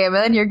Endgame, and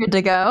then you're good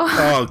to go.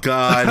 Oh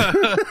god.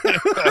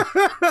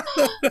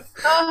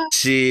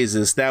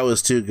 Jesus, that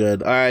was too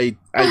good. I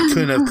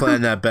couldn't have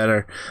planned that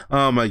better.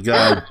 Oh my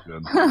god.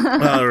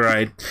 All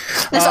right.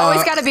 There's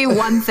always got to be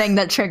one thing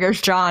that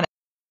triggers John.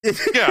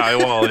 Yeah.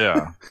 Well,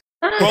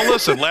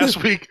 listen.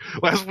 Last week,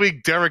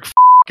 Derek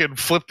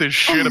flipped his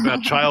shit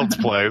about Child's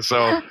Play.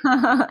 So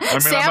I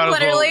mean,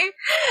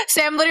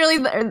 Sam literally,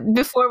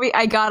 before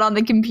I got on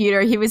the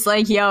computer, he was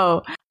like,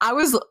 "Yo, I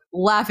was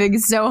laughing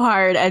so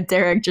hard at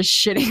Derek just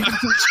shitting on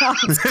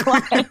Child's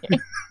Play."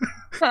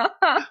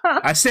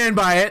 I stand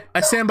by it. I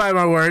stand by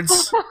my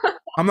words.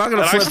 I'm not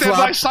gonna flip flop. I stand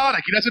by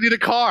Sonic. He doesn't need a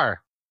car.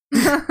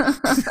 If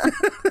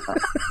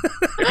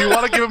you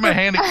want to give him a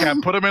handicap,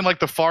 put him in like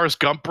the Forrest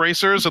Gump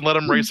racers and let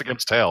him race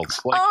against Tails.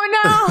 Like, oh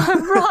no!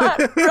 Run,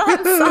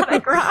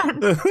 Sonic, run!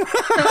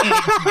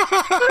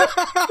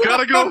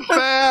 Gotta go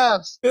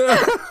fast!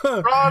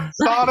 Run,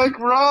 Sonic,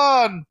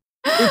 run!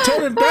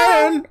 Lieutenant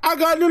Dan, I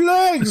got new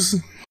legs.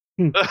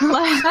 Oh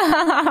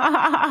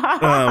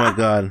my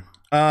god.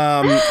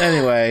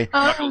 Anyway,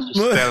 just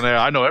standing there.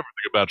 I know everything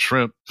about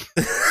shrimp.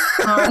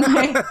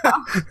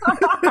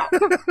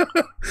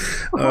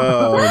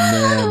 Oh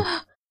man.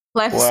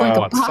 Life's like a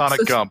box Sonic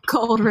with Gump.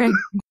 Cold ring.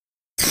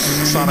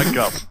 Sonic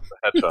Gump, the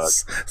hedgehog.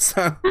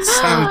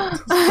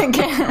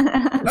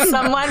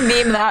 Someone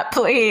meme that,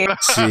 please.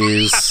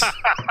 Jeez.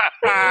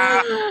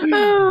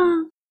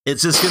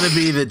 It's just gonna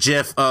be the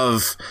GIF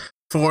of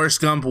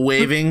Forrest Gump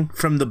waving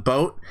from the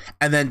boat,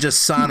 and then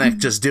just Sonic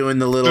just doing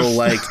the little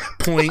like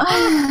point,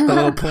 the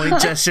little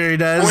point gesture he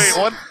does. Wait,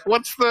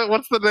 what's the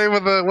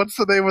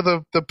name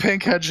of the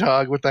pink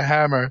hedgehog with the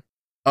hammer?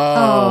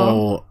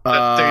 Oh,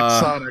 that dates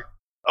Sonic.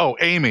 Oh,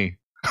 Amy.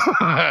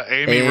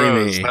 Amy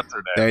Rose. That's her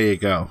name. There you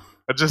go.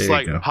 It's just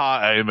like,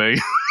 hi, Amy.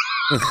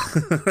 Oh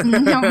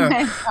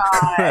my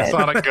god.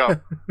 Sonic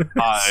Gump.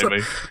 Hi,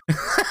 Amy.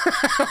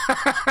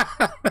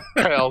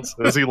 Tails,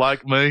 is he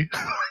like me?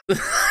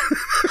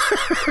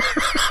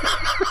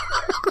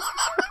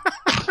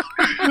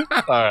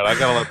 Alright, I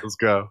gotta let this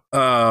go.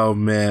 Oh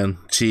man,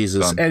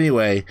 Jesus. Done.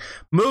 Anyway,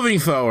 moving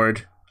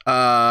forward,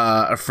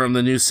 from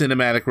the new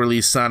cinematic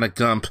release Sonic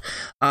Gump,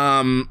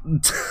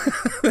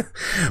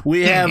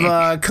 we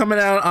have coming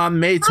out on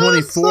May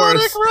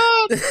 24th.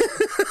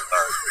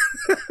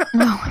 Oh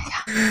my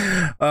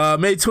god.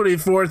 May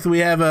 24th, we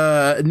have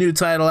a new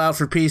title out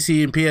for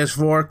PC and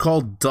PS4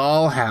 called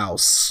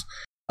Dollhouse.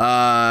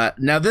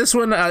 Now this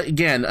one,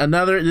 again,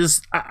 another,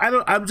 this,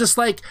 I'm just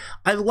like,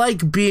 I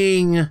like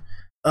being,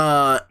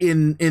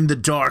 in the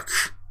dark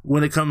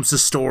when it comes to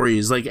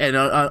stories, like,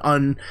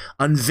 and,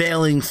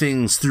 unveiling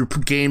things through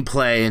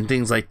gameplay and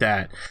things like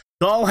that.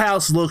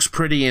 Dollhouse looks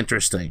pretty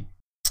interesting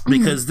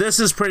because this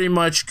is pretty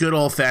much good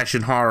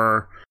old-fashioned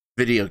horror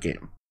video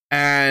game.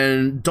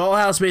 And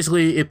Dollhouse,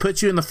 basically, it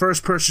puts you in the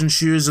first-person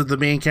shoes of the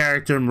main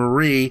character,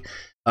 Marie,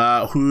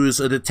 who's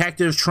a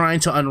detective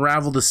trying to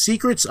unravel the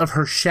secrets of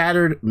her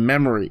shattered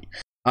memory.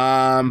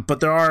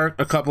 But there are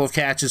a couple of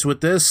catches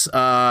with this.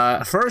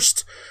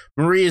 First,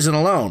 Marie isn't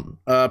alone.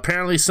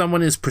 Apparently,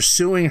 someone is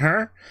pursuing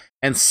her.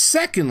 And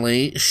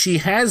secondly, she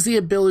has the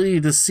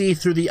ability to see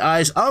through the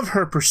eyes of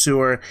her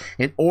pursuer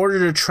in order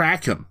to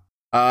track him.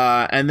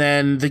 And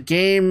then the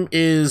game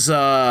is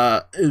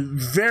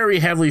very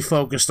heavily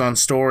focused on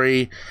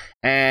story,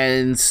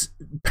 and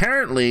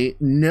apparently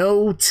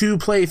no two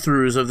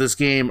playthroughs of this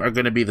game are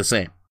going to be the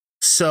same.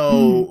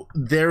 So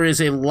there is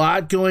a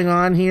lot going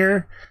on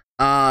here.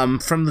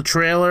 From the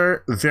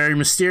trailer, very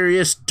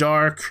mysterious,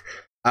 dark,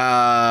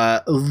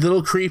 a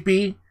little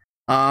creepy,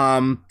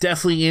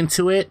 definitely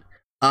into it.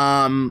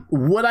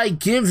 Would I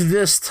give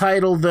this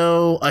title,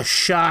 though, a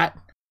shot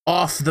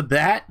off the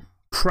bat?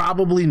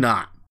 Probably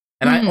not.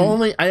 And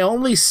I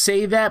only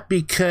say that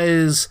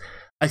because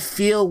I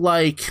feel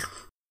like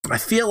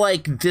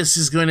this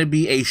is going to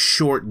be a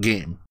short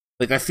game.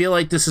 Like, I feel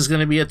like this is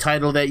going to be a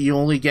title that you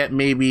only get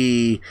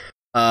maybe,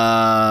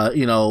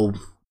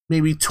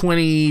 maybe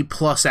 20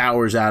 plus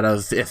hours out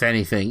of, if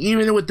anything.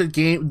 Even with the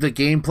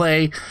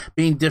gameplay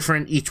being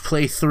different each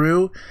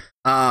playthrough,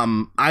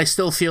 I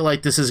still feel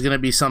like this is going to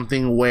be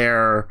something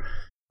where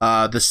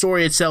the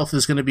story itself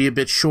is going to be a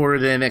bit shorter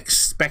than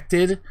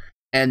expected,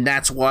 and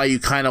that's why you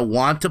kind of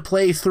want to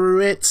play through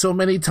it so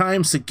many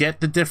times to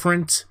get the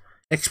different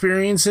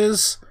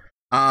experiences.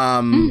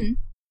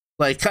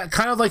 Like,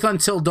 kind of like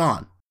Until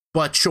Dawn,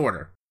 but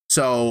shorter.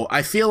 So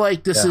I feel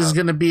like this is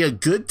going to be a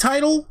good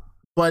title,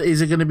 but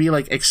is it going to be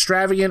like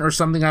extravagant or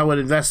something I would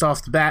invest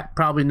off the bat?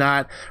 Probably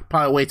not.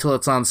 Probably wait till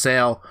it's on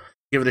sale.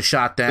 Give it a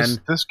shot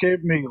then. This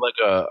gave me like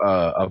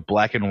a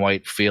black and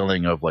white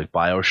feeling of like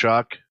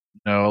BioShock.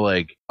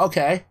 Like,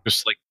 okay,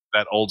 just like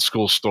that old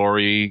school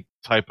story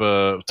type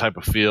of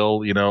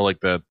feel. Like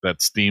that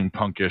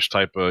steampunkish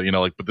type of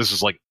like. But this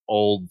is like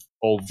old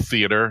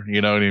theater.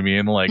 You know what I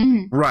mean? Like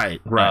right.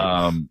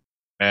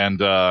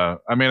 And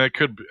I mean, it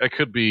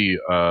could be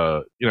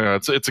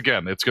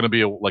it's going to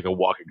be like a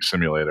walking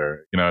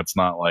simulator. It's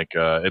not like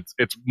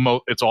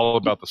it's all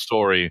about the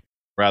story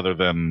rather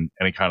than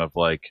any kind of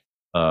like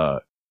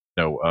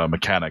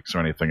mechanics or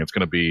anything. It's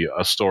going to be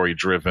a story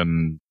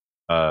driven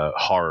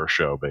horror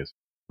show, basically.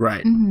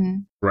 Right.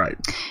 Right.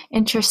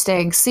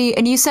 Interesting. See,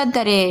 and you said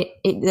that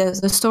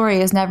the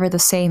story is never the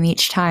same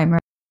each time,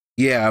 right?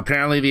 Yeah,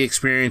 apparently the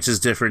experience is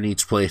different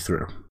each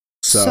playthrough.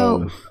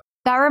 So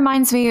that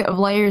reminds me of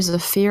Layers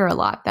of Fear a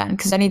lot then,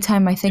 because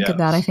anytime I think of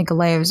that, I think of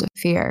Layers of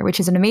Fear, which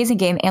is an amazing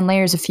game, and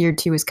Layers of Fear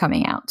 2 is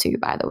coming out too,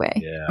 by the way.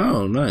 Yeah.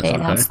 Oh, nice. They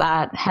announced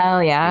that.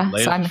 Hell yeah.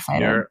 So I'm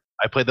excited.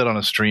 I played that on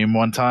a stream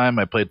one time.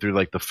 I played through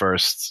like the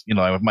first,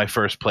 my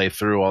first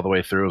playthrough all the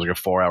way through. It was like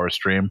a 4-hour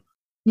stream.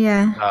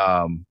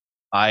 Yeah.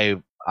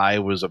 I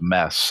was a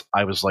mess.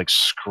 I was like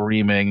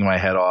screaming my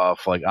head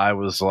off. Like I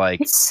was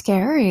like, it's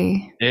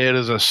scary. It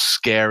is a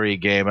scary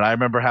game. And I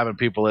remember having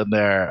people in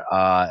there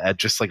and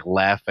just like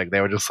laughing.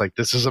 They were just like,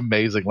 this is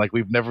amazing. Like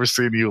we've never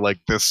seen you like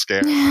this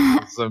scared.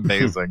 This is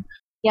amazing.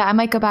 Yeah, I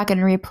might go back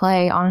and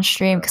replay on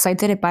stream because I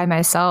did it by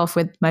myself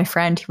with my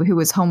friend who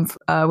was home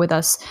with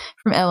us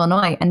from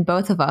Illinois, and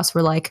both of us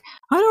were like,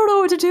 I don't know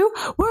what to do.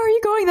 Why are you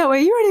going that way?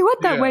 You already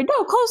went that way.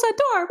 No, close that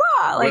door.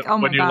 Rah! Like,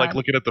 when you're like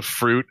looking at the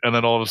fruit, and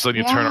then all of a sudden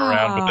you turn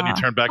around, but then you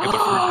turn back at the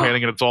fruit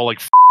painting, and it's all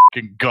like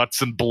fucking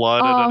guts and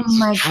blood, and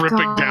it's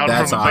dripping down from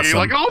the thing. You're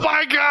like, oh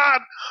my god,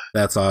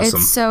 that's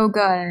awesome. It's so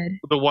good.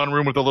 The one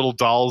room with the little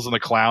dolls and the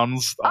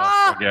clowns.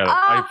 Forget it.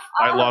 I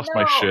lost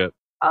my shit.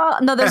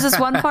 No, there's this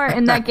one part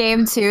in that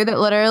game too that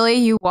literally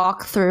you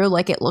walk through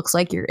like it looks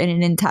like you're in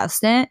an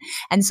intestine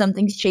and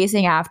something's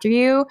chasing after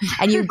you,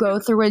 and you go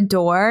through a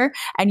door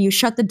and you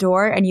shut the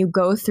door and you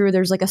go through.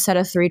 There's like a set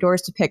of 3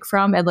 doors to pick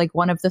from, and like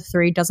one of the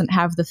 3 doesn't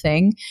have the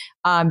thing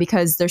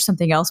because there's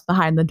something else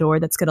behind the door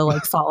that's gonna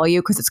like follow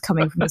you because it's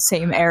coming from the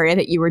same area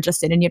that you were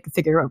just in, and you have to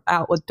figure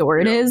out what door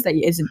it is that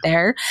isn't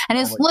there. And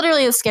it's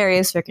literally the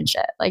scariest freaking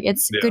shit. Like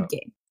it's a good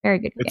game. Very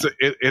good game.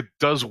 It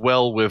does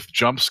well with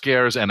jump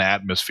scares and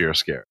atmosphere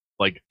scare.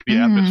 Like the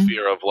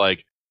atmosphere of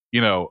like,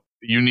 you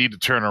need to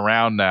turn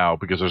around now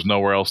because there's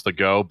nowhere else to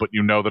go. But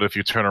you know that if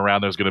you turn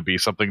around, there's going to be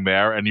something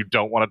there, and you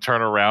don't want to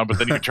turn around. But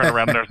then you turn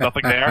around and there's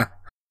nothing there.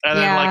 And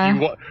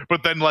then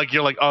but then like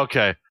you're like,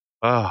 okay,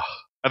 and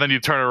then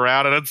you turn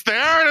around and it's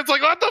there, and it's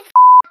like, what the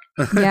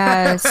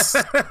Yes.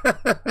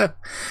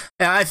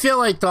 Yeah, I feel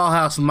like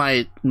Dollhouse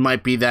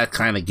might be that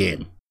kind of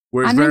game.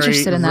 Where it's I'm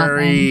interested in that.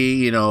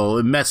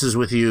 It messes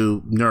with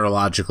you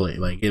neurologically,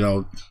 like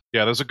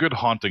Yeah, there's a good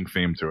haunting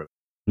theme to it.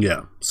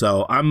 Yeah,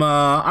 so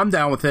I'm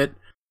down with it.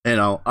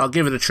 I'll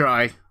give it a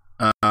try.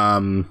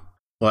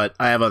 But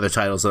I have other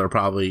titles that are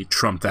probably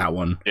trump that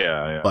one.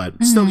 Yeah.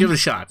 But still give it a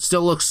shot.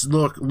 Still looks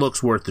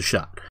worth the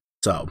shot.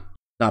 So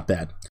not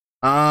bad.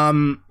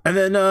 And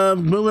then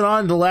moving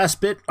on to the last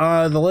bit,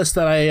 the list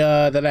that I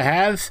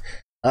have,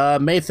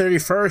 May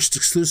 31st,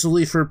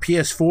 exclusively for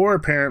PS4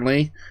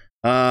 apparently.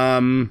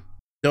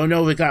 Don't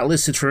know if it got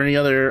listed for any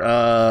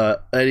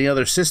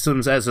other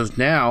systems as of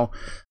now,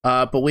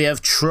 but we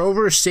have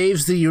Trover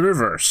Saves the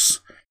Universe,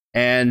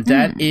 and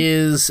that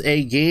is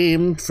a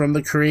game from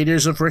the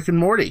creators of Rick and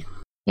Morty.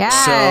 Yeah,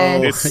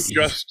 so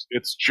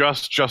it's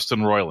just Justin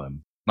Roiland,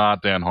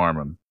 not Dan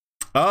Harmon.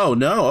 Oh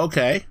no,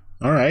 okay,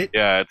 all right.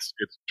 Yeah, it's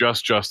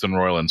just Justin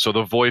Roiland, so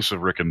the voice of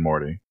Rick and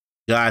Morty.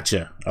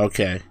 Gotcha.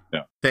 Okay.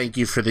 Yeah. Thank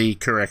you for the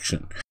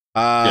correction.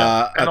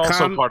 And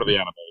also part of the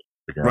anime.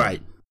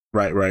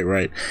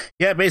 Right.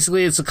 Yeah,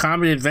 basically it's a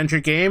comedy adventure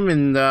game,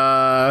 and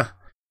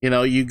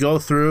you go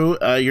through.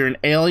 You're an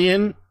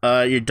alien.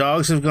 Your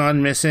dogs have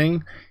gone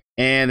missing,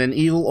 and an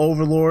evil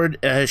overlord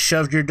has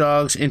shoved your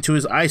dogs into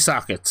his eye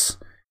sockets,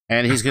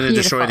 and he's going to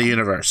destroy the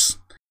universe.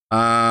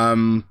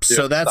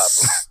 So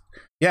that's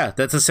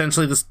that's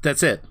essentially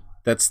that's it.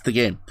 That's the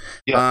game.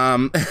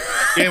 Yeah. The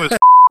game is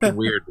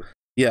weird.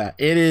 Yeah,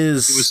 it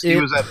is. He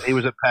was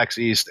at PAX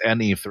East and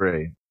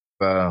E3.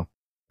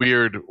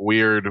 Weird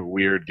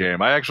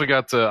game. I actually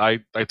got to I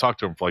talked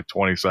to him for like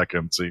 20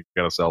 seconds, so you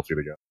got a selfie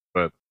together.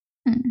 But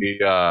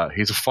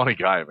he's a funny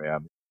guy,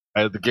 man.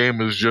 The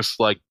game is just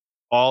like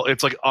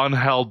it's like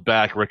unheld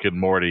back Rick and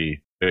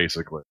Morty,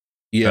 basically.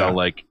 Yeah. You know,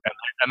 like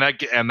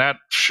and that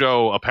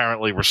show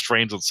apparently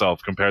restrains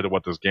itself compared to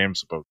what this game's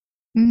supposed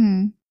to.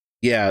 Mm-hmm.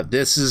 Yeah,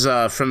 this is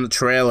from the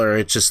trailer.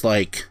 It's just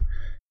like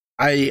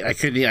I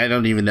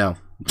don't even know.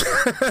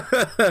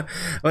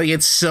 Like,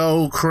 it's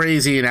so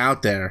crazy and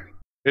out there.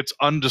 It's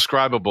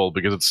undescribable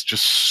because it's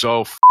just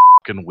so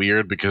fucking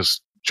weird,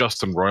 because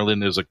Justin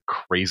Roiland is a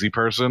crazy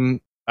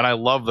person, and I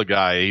love the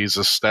guy. He's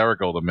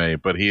hysterical to me,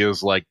 but he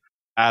is like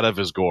out of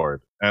his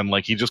gourd, and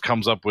like he just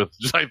comes up with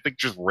I think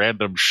just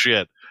random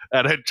shit,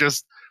 and it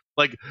just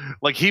like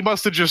he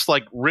must have just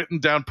like written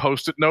down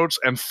Post-it notes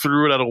and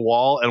threw it at a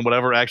wall, and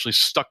whatever actually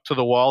stuck to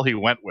the wall he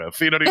went with.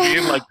 You know what I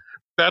mean? Like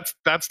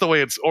that's the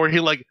way it's. Or he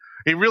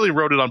really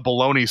wrote it on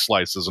bologna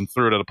slices and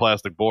threw it at a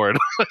plastic board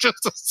just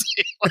to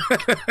see.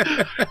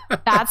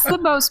 That's the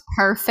most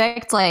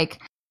perfect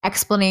like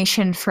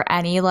explanation for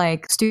any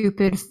like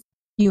stupid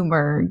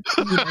humor,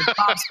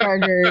 Bob's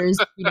Burgers,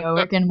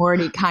 Rick and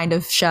Morty kind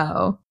of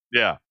show.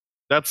 Yeah,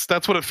 that's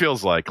what it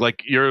feels like.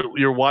 Like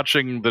you're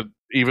watching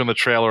even the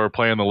trailer or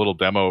playing the little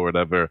demo or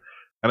whatever,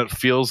 and it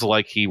feels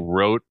like he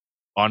wrote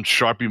on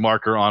Sharpie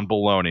marker on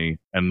bologna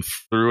and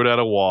threw it at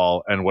a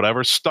wall, and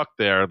whatever stuck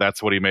there,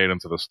 that's what he made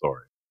into the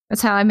story.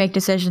 That's how I make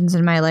decisions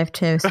in my life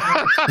too. So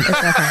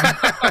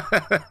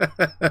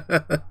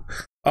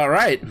All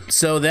right,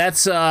 so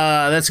that's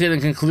going to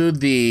conclude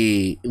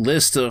the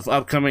list of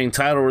upcoming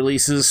title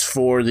releases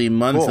for the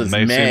month of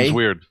May. Seems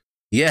weird.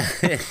 Yeah,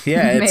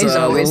 yeah, it's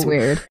always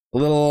weird. A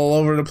little all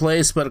over the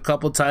place, but a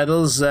couple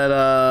titles that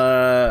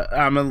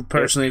I'm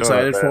personally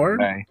excited for.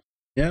 May.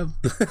 Yeah.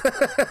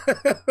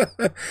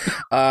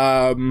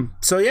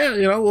 So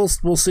yeah,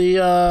 we'll see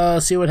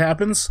what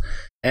happens,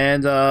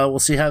 and we'll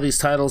see how these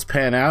titles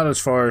pan out as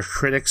far as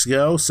critics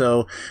go.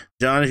 So,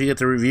 John, if you get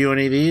to review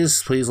any of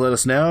these, please let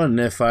us know, and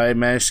if I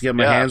manage to get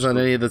my hands on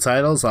any of the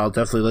titles, I'll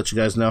definitely let you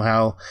guys know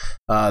how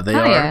they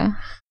are. Yeah.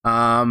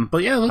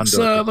 But yeah,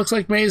 looks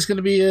like May is going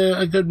to be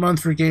a good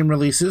month for game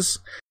releases.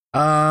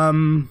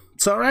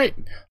 It's all right.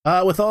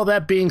 With all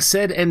that being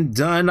said and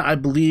done, I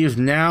believe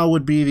now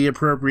would be the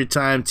appropriate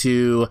time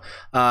to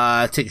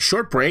take a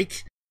short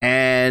break.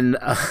 And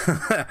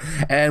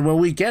and when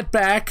we get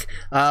back,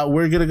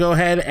 we're gonna go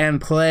ahead and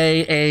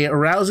play a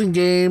rousing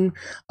game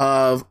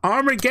of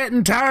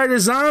Armageddon Tired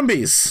of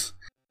Zombies.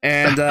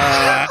 And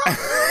I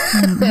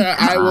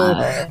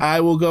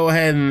will go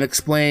ahead and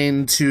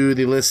explain to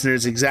the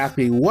listeners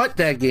exactly what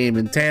that game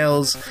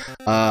entails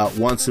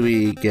once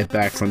we get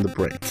back from the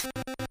break.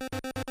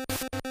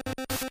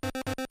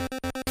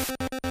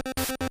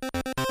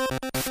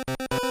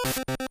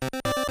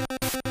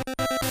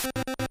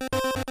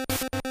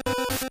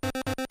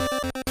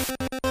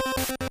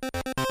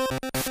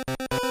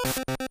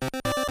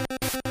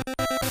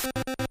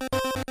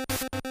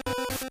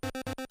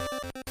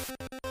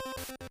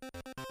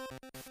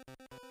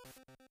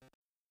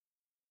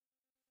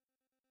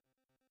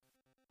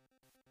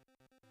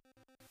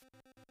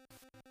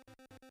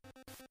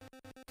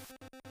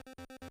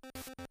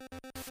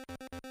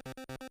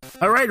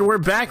 All right, we're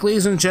back,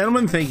 ladies and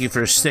gentlemen. Thank you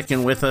for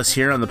sticking with us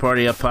here on the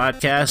Party Up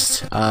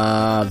podcast.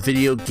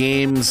 Video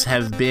games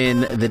have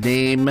been the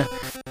name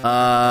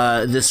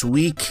this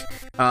week.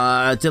 Did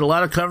a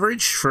lot of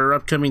coverage for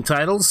upcoming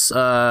titles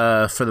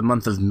for the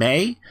month of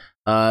May.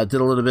 Did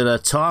a little bit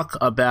of talk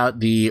about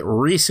the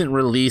recent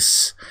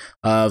release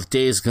of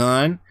Days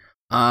Gone.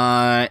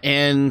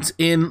 And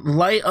in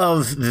light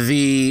of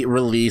the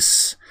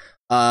release,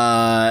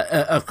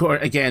 of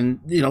course,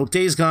 again,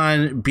 Days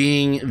Gone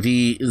being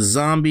the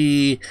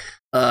zombie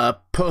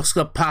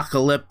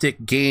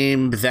post-apocalyptic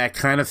game that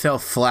kind of fell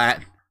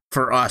flat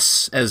for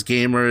us as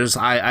gamers.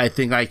 I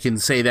think I can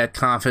say that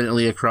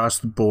confidently across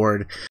the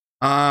board.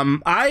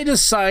 I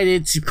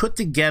decided to put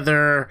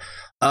together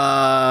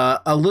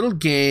a little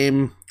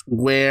game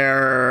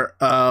where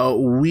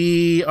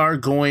we are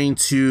going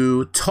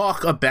to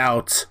talk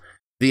about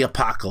the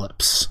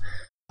apocalypse.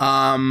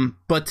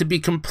 But to be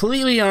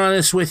completely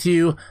honest with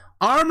you,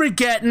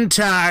 Armageddon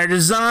Tired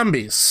of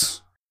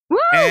Zombies. Woo!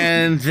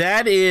 And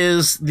that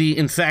is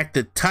in fact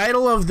the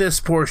title of this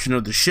portion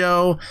of the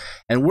show.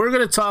 And we're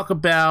going to talk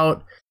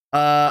about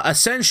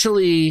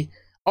essentially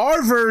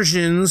our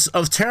versions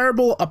of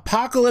terrible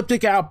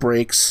apocalyptic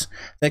outbreaks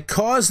that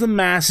cause the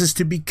masses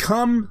to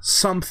become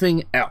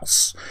something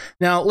else.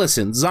 Now,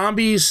 listen,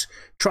 zombies,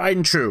 tried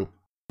and true.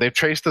 They've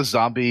traced the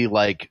zombie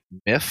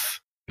myth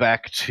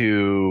back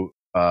to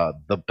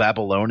the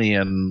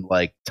Babylonian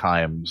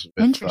times.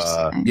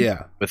 Interesting.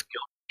 Yeah, with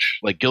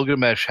Gilgamesh.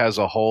 Gilgamesh has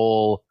a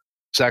whole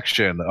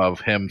section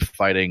of him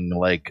fighting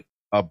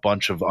a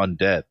bunch of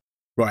undead.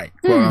 Right,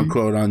 quote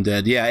unquote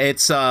undead. Yeah,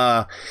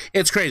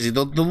 it's crazy.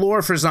 The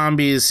lore for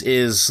zombies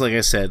is, like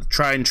I said,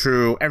 tried and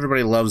true.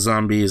 Everybody loves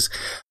zombies,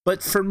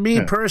 but for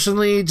me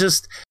personally,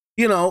 just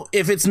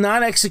if it's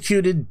not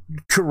executed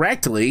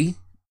correctly,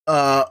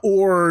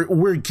 or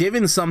we're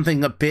given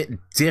something a bit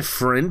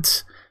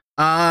different,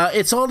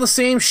 it's all the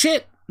same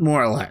shit,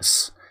 more or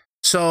less.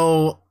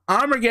 So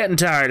I'm getting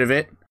tired of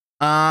it.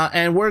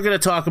 And we're going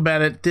to talk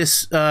about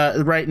it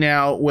right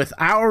now with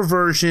our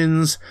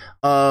versions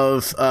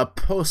of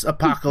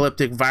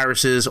post-apocalyptic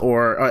viruses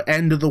or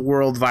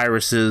end-of-the-world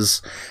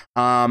viruses.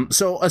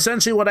 So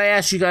essentially what I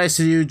asked you guys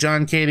to do,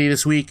 John, Katie,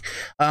 this week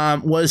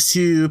was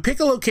to pick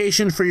a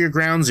location for your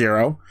ground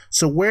zero.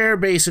 So where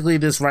basically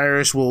this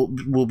virus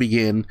will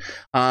begin.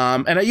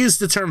 And I use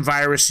the term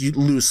virus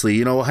loosely,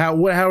 you know,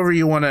 however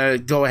you want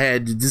to go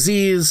ahead,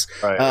 disease,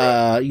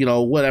 right. You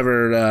know,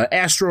 whatever,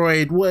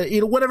 asteroid,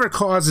 whatever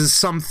causes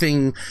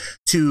something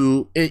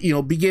to, you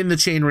know, begin the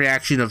chain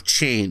reaction of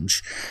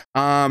change.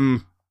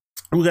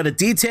 We got to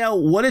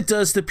detail what it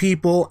does to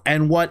people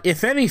and what,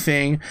 if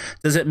anything,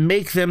 does it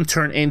make them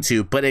turn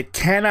into. But it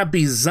cannot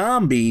be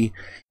zombie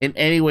in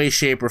any way,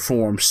 shape, or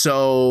form.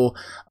 So,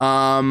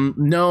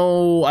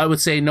 no, I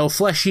would say no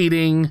flesh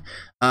eating.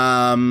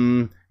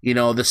 You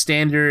know, the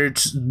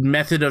standard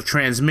method of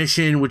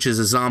transmission, which is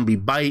a zombie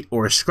bite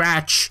or a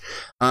scratch.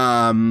 You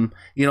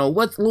know,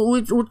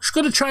 we're going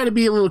to try to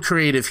be a little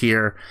creative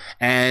here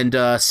and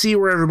see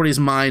where everybody's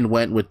mind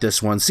went with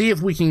this one. See if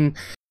we can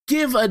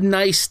give a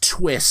nice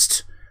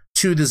twist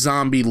to the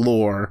zombie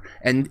lore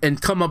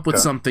and come up with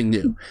something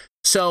new.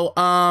 So,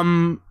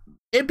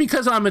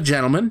 because I'm a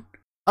gentleman,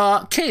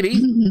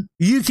 Katie,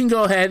 you can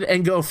go ahead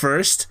and go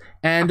first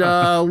and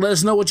let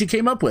us know what you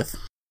came up with.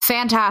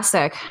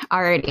 Fantastic.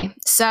 Alrighty.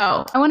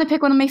 So I want to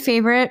pick one of my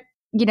favorite,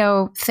 you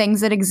know,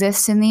 things that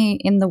exist in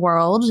the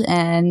world,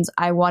 and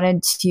I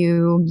wanted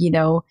to, you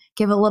know,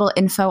 give a little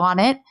info on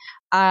it.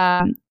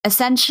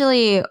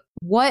 Essentially,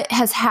 what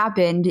has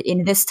happened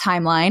in this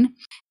timeline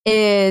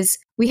is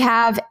we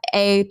have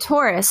a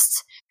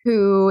tourist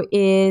who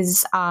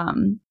is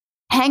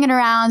hanging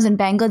around in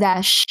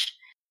Bangladesh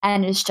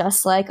and is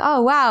just like,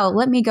 oh, wow,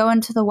 let me go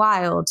into the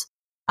wild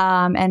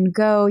and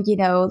go, you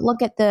know,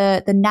 look at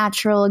the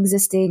natural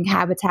existing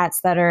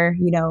habitats that are,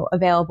 you know,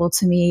 available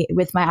to me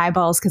with my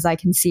eyeballs because I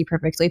can see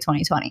perfectly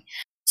 20/20.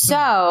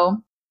 So,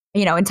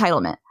 you know,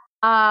 entitlement.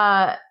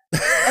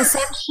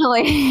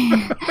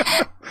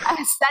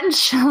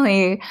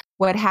 Essentially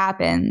what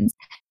happens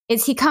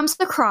is he comes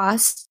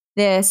across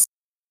this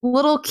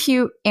little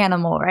cute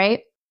animal, right?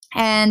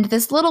 And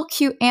this little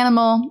cute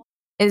animal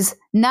is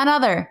none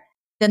other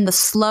than the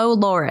slow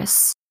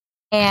loris.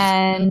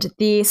 And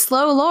the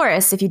slow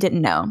loris, if you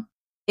didn't know,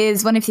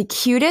 is one of the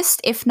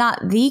cutest, if not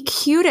the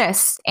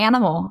cutest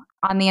animal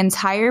on the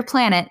entire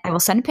planet. I will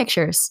send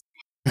pictures.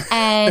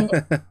 And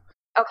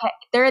okay,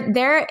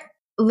 they're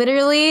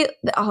literally,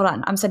 hold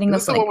on, I'm sending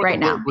this link right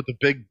now. With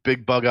the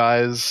big bug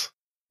eyes.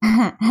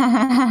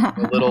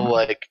 The little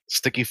like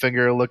sticky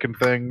finger looking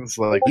things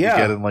like you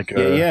get in like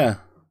a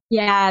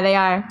yeah, they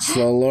are.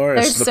 Slow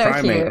loris, the so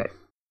primate. Cute.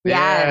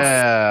 Yes.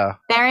 Yeah.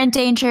 They're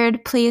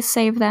endangered. Please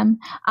save them.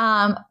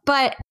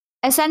 But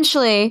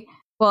essentially,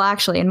 well,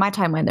 actually, in my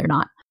timeline, they're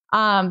not.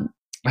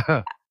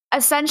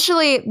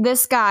 Essentially,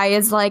 this guy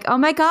is like, oh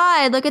my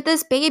God, look at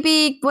this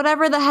baby,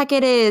 whatever the heck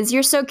it is.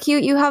 You're so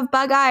cute. You have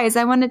bug eyes.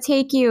 I want to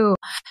take you.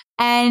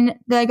 And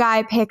the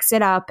guy picks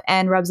it up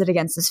and rubs it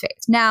against his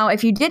face. Now,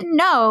 if you didn't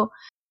know,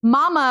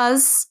 mama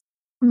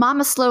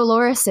slow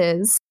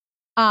lorises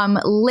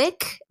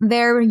lick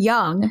their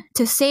young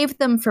to save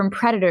them from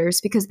predators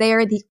because they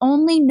are the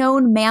only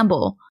known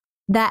mammal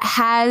that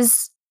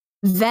has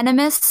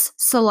venomous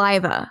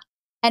saliva,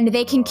 and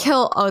they can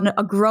kill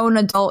a grown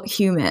adult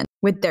human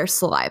with their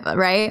saliva,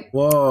 right?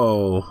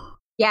 Whoa.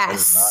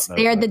 Yes,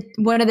 they are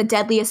one of the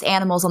deadliest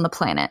animals on the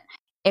planet.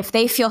 If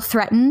they feel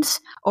threatened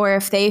or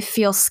if they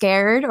feel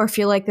scared or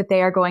feel like that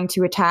they are going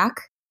to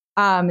attack,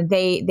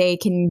 they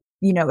can,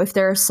 you know, if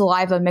their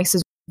saliva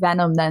mixes with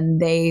venom, then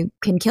they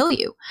can kill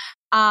you.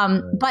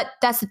 But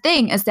that's the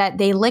thing, is that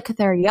they lick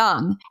their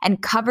young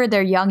and cover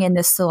their young in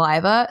this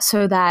saliva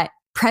so that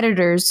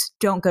predators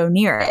don't go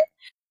near it.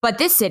 But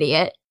this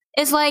idiot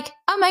is like,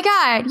 oh my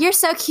God, you're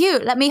so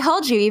cute. Let me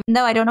hold you, even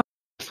though I don't know.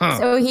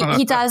 So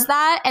he does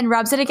that and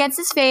rubs it against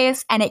his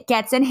face, and it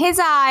gets in his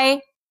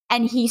eye,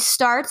 and he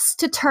starts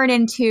to turn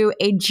into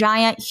a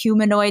giant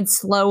humanoid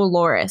slow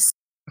loris.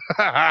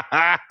 Who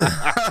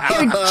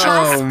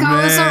just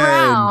goes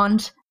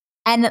around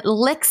and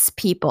licks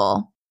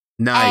people.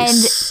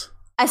 Nice.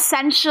 And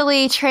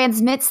essentially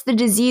transmits the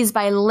disease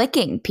by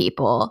licking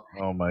people.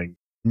 Oh my.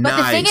 But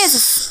the thing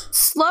is,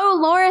 slow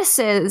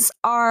lorises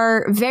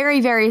are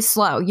very, very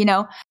slow, you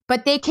know,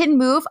 but they can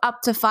move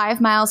up to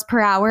 5 miles per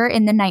hour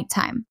in the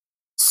nighttime.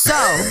 So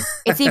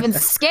it's even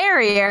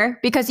scarier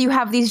because you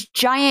have these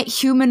giant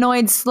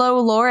humanoid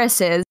slow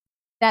lorises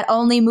that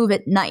only move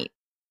at night.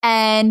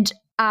 And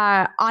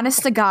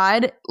honest to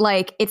God,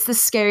 like, it's the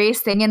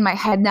scariest thing in my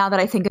head now that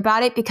I think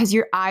about it, because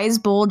your eyes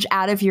bulge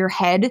out of your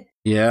head.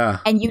 Yeah.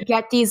 And you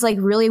get these like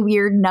really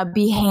weird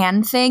nubby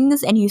hand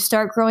things, and you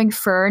start growing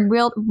fur in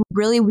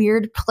really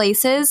weird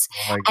places.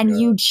 Oh, and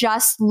you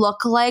just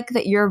look like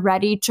that you're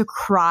ready to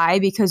cry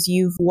because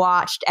you've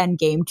watched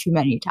Endgame too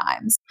many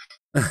times.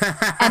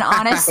 And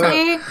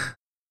honestly,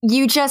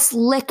 you just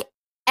lick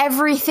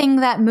everything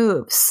that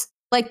moves.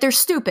 Like, they're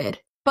stupid,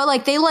 but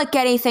like they lick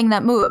anything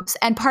that moves.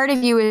 And part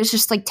of you is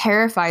just like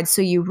terrified,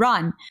 so you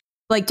run.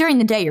 Like during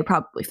the day, you're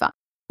probably fine.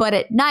 But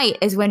at night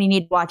is when you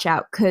need to watch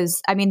out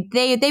because, I mean,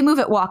 they move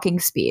at walking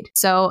speed.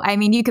 So, I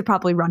mean, you could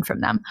probably run from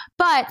them.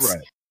 But,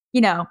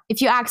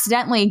 if you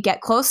accidentally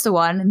get close to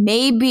one,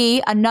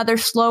 maybe another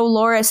slow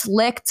loris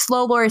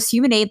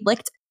humanoid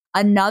licked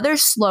another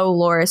slow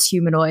loris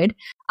humanoid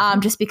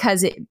just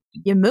because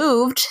you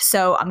moved.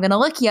 So I'm going to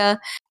lick you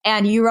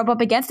and you rub up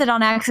against it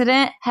on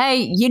accident.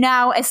 Hey, you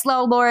now a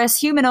slow loris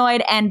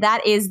humanoid and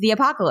that is the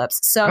apocalypse.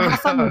 So have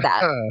fun with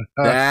that.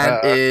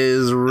 That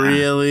is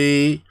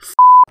really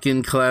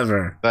fucking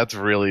clever. That's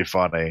really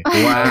funny.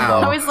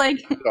 Wow. I was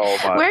like,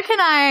 where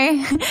can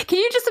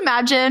you just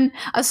imagine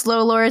a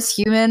slow loris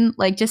human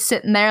like just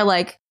sitting there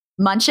like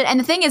munch it? And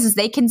the thing is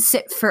they can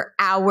sit for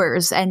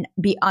hours and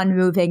be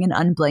unmoving and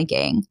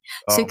unblinking.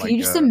 So can you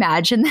just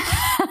imagine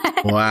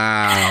that?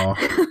 Wow.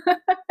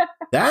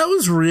 That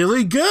was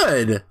really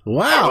good.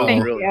 Wow.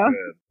 Thank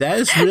you. That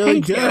is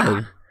really Thank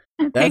good.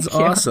 you. That's Thank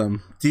you.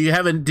 awesome.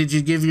 Did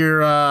you give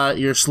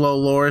your slow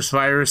loris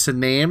virus a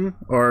name,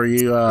 or are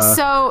you?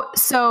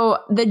 So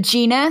the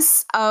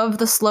genus of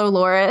the slow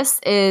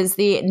loris is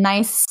the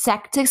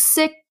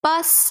Nisecticus.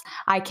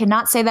 I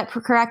cannot say that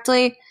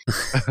correctly,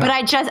 but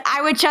I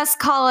would just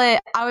call it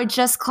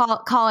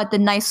the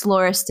nice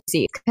loris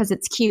disease because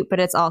it's cute, but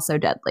it's also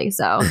deadly.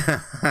 So, All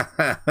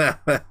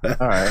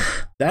right,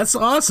 that's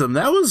awesome.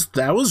 That was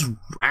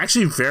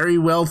actually very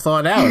well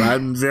thought out.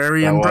 I'm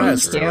very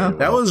impressed.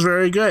 That was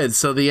very good.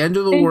 So the end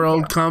of the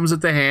world comes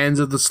at the hands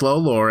of the slow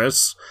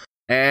loris,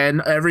 and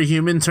every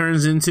human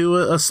turns into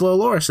a slow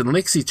loris and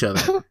licks each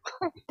other.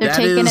 They're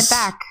taking it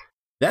back.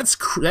 That's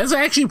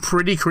actually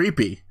pretty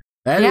creepy.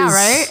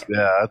 Right?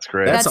 Yeah, that's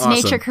great. That's awesome.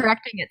 Nature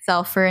correcting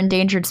itself for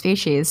endangered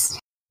species.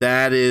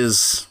 That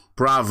is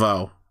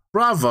bravo,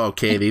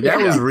 Katie. That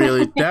was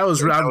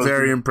I'm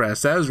very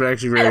impressed. That was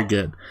actually very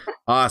good.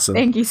 Awesome.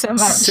 Thank you so much.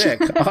 Sick.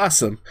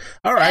 Awesome.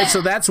 All right, so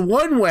that's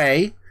one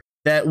way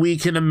that we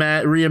can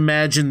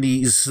reimagine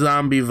the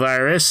zombie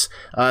virus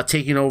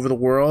taking over the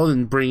world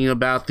and bringing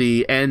about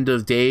the end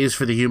of days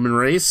for the human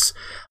race.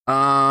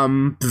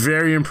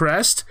 Very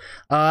impressed.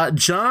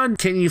 John,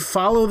 can you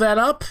follow that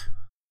up?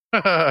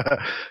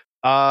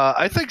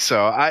 I think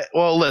so.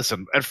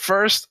 Listen, at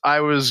first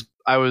I was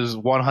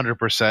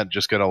 100%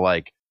 just gonna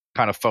like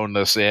kind of phone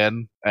this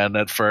in, and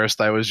at first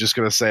I was just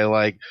gonna say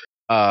like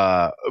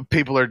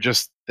people are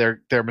just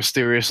they're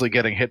mysteriously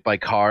getting hit by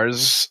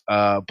cars,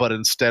 but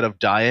instead of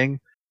dying,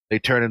 they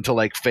turn into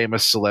like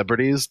famous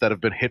celebrities that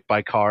have been hit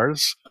by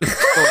cars.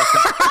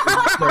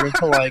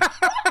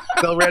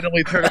 They'll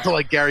randomly turn into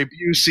like Gary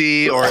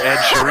Busey or Ed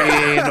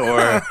Sheeran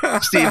or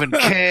Stephen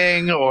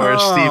King or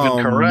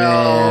Stephen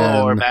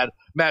Carell or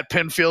Matt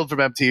Pinfield from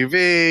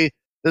MTV.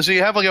 So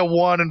you have like a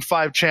 1 in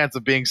 5 chance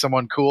of being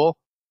someone cool.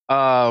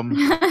 But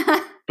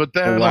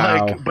then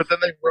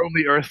they roam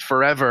the earth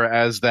forever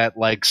as that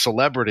like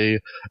celebrity,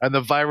 and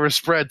the virus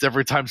spreads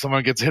every time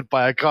someone gets hit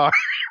by a car.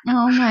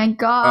 Oh my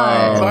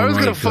god! So I was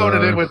gonna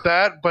phone it in with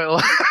that,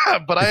 but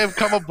but I have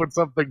come up with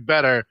something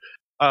better.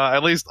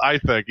 At least I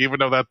think, even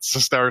though that's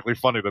hysterically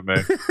funny to me.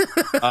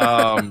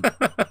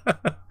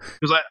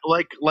 Because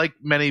like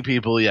many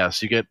people,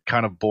 yes, you get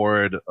kind of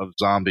bored of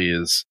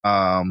zombies.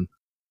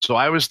 So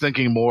I was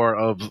thinking more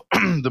of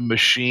the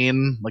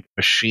machine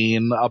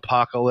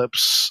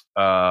apocalypse.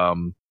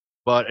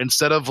 But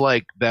instead of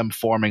like them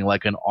forming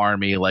like an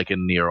army, like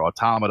in Nier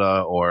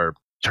Automata or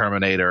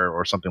Terminator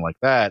or something like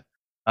that,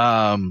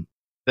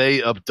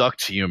 they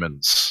abduct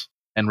humans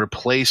and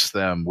replace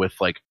them with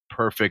like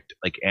perfect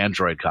like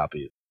android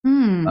copies.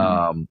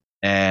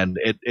 And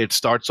it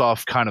starts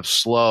off kind of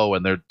slow,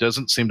 and there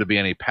doesn't seem to be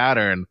any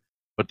pattern.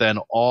 But then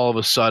all of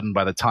a sudden,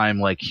 by the time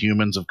like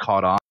humans have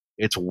caught on,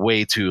 it's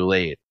way too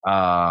late.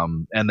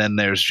 And then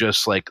there's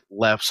just like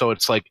left. So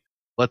it's like,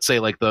 let's say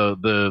like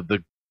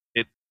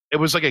it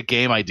was like a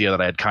game idea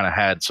that I had kind of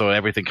had. So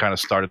everything kind of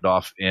started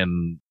off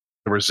in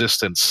the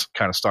Resistance,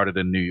 kind of started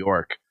in New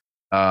York.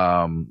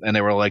 And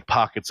there were like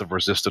pockets of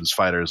Resistance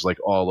fighters like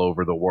all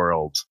over the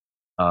world.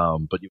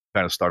 But you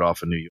kind of start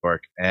off in New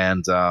York,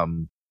 and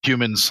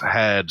humans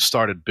had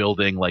started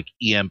building like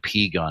EMP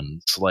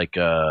guns, like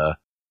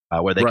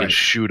where they can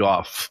shoot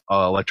off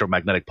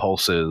electromagnetic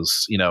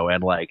pulses,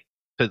 and like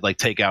to like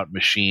take out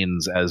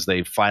machines as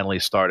they finally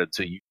started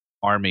to use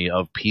an army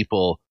of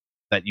people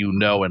that you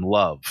know and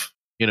love.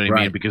 You know what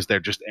I mean? Because they're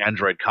just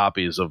android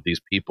copies of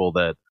these people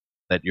that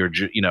you're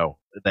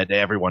that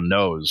everyone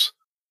knows.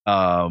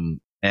 So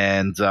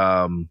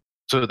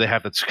they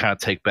have to kind of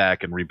take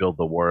back and rebuild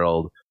the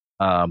world.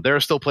 There are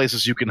still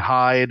places you can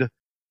hide.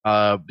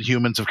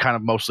 Humans have kind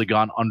of mostly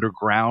gone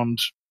underground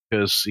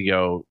because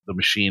the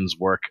machines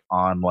work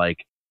on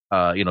like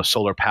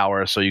solar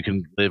power, so you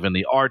can live in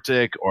the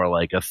Arctic or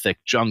like a thick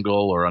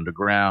jungle or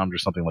underground or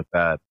something like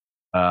that.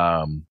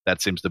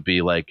 That seems to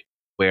be like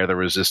where the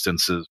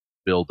resistances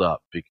build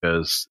up,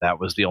 because that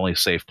was the only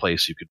safe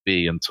place you could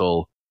be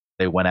until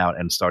they went out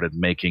and started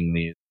making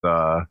these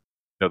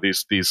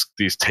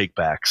these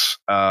takebacks.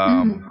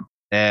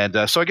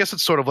 And so I guess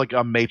it's sort of like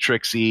a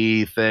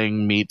Matrix-y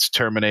thing meets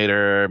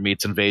Terminator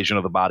meets Invasion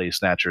of the Body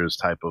Snatchers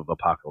type of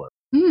apocalypse.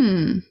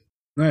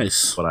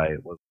 Nice. What I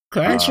was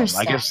Okay.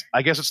 Interesting.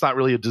 I guess it's not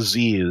really a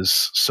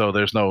disease, so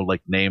there's no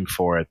like name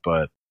for it.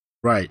 But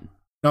Right.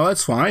 No,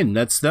 that's fine.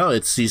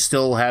 It's you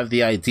still have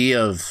the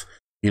idea of,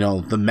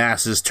 the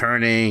masses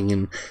turning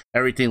and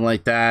everything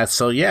like that.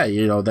 So yeah,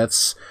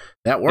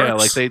 that works. yeah,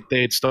 like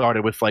they had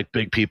started with like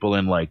big people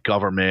in like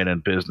government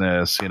and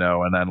business, and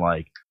then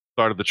like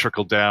started to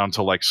trickle down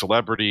to like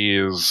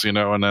celebrities,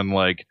 and then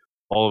like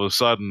all of a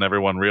sudden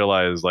everyone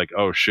realized like,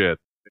 oh shit,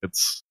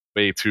 it's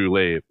way too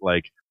late.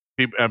 Like,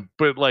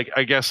 but like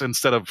I guess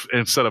instead of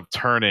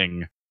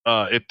turning,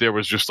 there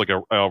was just like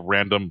a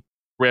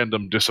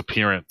random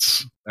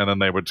disappearance, and then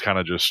they would kind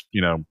of just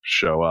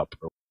show up.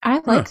 I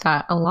like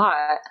that a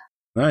lot.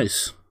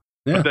 Nice.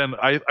 Yeah. But then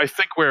I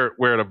think where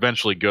it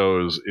eventually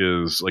goes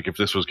is like if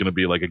this was going to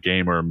be like a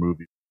game or a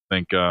movie, I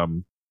think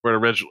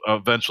where it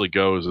eventually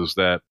goes is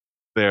that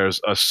there's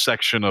a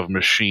section of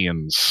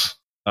machines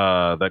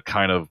that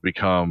kind of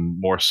become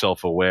more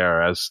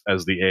self-aware as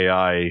the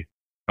AI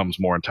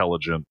becomes more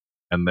intelligent,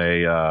 and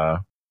they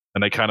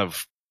kind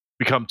of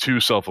become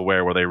too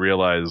self-aware where they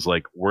realize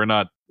like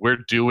we're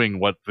doing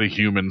what the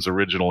humans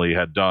originally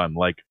had done.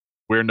 Like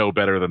we're no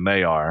better than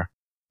they are.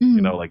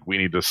 Like we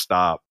need to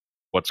stop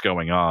what's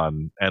going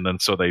on, and then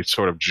so they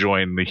sort of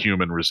join the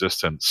human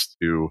resistance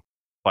to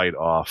fight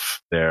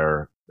off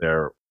their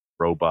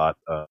robot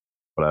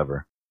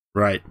whatever.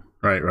 Right.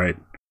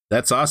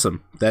 That's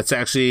awesome. That's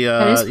actually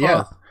That is cool.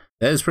 yeah,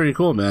 that is pretty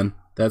cool, man.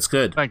 That's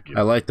good. Thank you.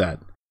 I like that.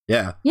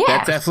 Yeah. Yeah.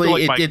 That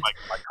definitely Like my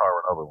car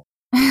went over one.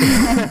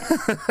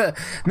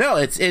 No,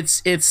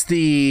 it's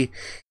the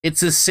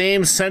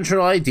same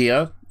central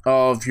idea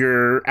of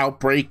your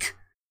outbreak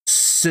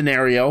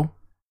scenario.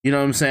 You know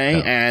what I'm saying?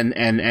 Yeah.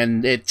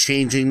 And it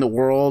changing the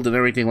world and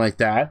everything like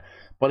that.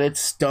 But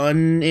it's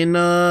done in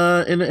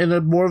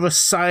a more of a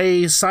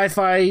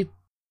sci-fi.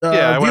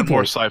 I went more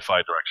viewpoint.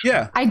 sci-fi direction.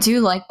 Yeah. I do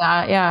like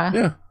that. Yeah.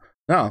 Yeah.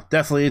 No,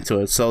 definitely into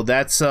it. So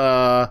that's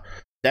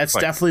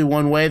definitely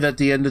one way that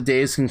the end of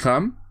days can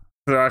come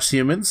for us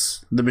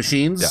humans, the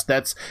machines. Yeah.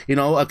 That's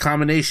a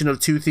combination of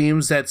two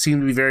themes that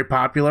seem to be very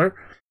popular,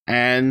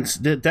 and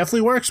it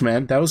definitely works,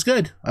 man. That was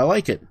good. I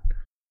like it.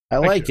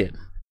 Thank you.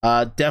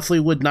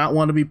 Definitely would not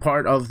want to be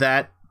part of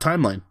that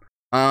timeline.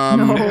 All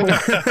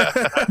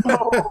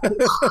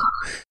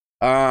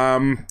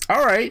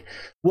right.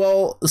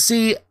 Well,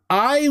 see,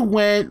 I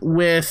went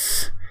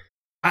with.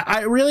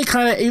 I really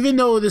kind of, even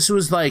though this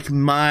was like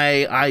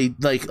my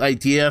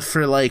idea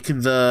for like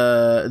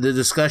the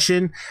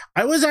discussion,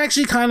 I was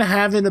actually kind of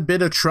having a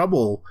bit of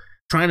trouble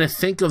trying to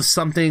think of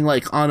something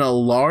like on a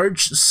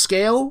large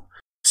scale.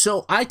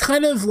 So I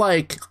kind of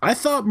I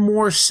thought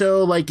more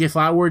so like if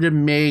I were to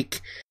make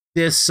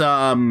this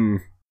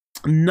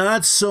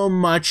not so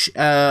much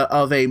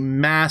of a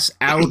mass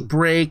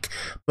outbreak,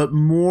 but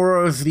more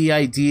of the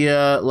idea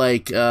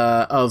of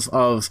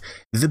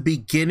the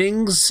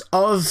beginnings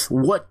of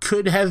what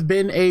could have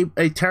been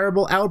a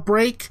terrible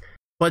outbreak,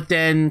 but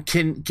then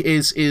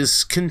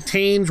is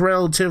contained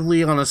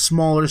relatively on a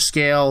smaller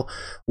scale,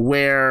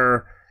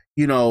 where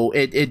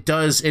it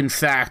does in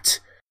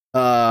fact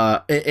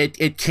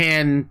it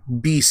can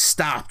be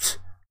stopped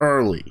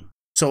early.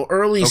 So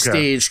early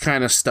stage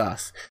kind of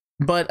stuff.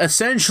 But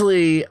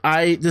essentially,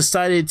 I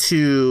decided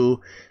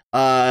to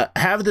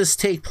have this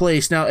take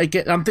place. Now,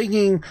 again, I'm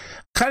thinking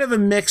kind of a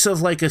mix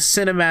of like a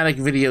cinematic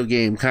video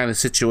game kind of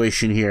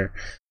situation here,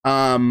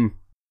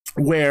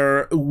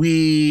 where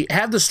we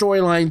have the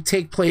storyline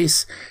take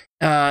place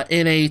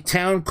in a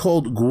town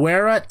called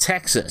Guerra,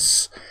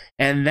 Texas.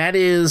 And that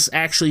is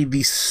actually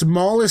the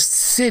smallest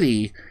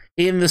city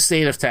in the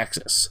state of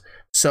Texas.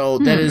 So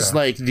that is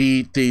like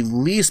the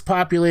least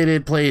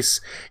populated place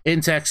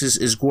in Texas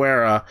is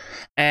Guerra,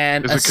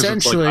 and is it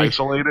essentially it's like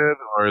isolated,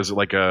 or is it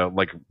like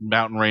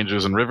mountain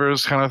ranges and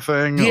rivers kind of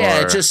thing?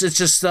 Yeah, or? it's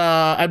just.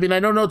 I mean, I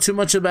don't know too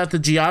much about the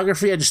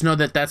geography. I just know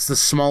that that's the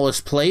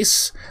smallest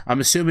place. I'm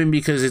assuming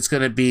because it's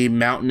going to be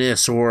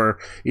mountainous, or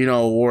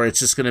or it's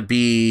just going to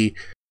be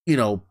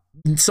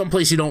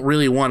someplace you don't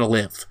really want to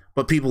live,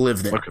 but people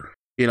live there. Okay.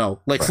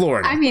 Like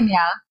Florida. I mean,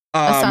 yeah,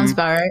 that sounds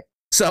about right.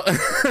 So,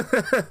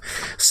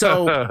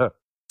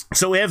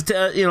 so we have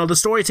the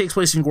story takes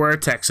place in Guerra,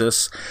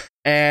 Texas,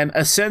 and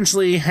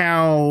essentially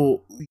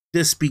how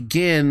this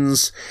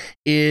begins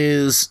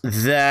is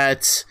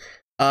that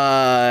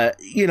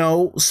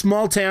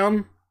small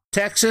town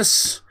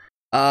Texas,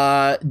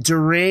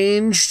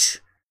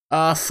 deranged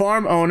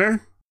farm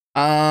owner,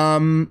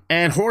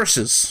 and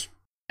horses,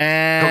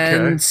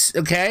 and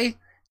okay.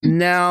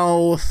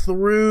 Now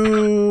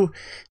through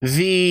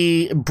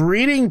the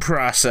breeding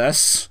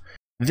process,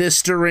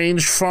 this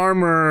deranged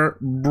farmer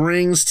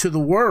brings to the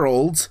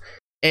world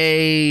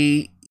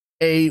a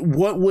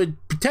what would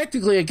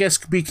technically, I guess,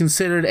 be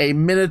considered a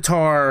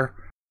minotaur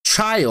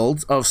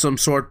child of some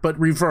sort, but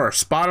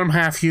reverse, bottom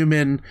half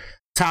human,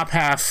 top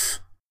half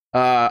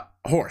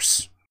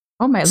horse.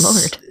 Oh my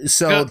lord!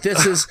 So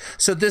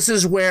this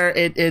is where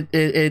it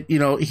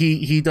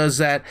he does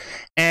that,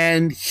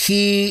 and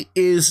he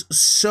is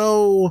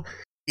so.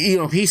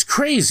 He's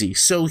crazy,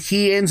 so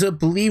he ends up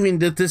believing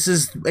that this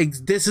is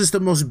the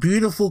most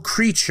beautiful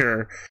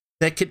creature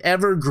that could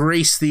ever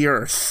grace the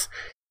earth.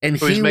 And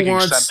So he he's making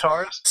wants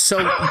centaurs?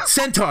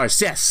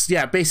 centaurs, yes,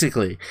 yeah,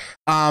 basically.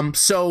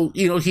 So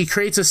he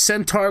creates a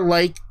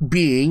centaur-like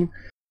being,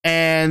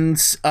 and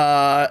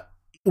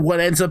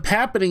what ends up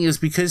happening is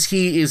because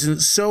he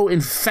is so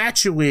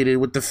infatuated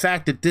with the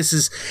fact that this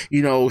is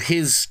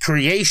his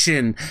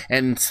creation,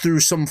 and through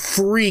some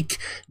freak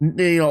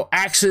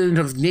accident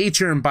of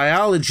nature and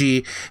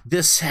biology,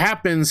 this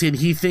happens, and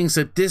he thinks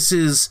that this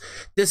is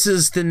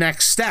the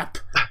next step.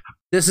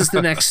 This is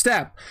the next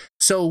step.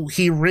 So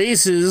he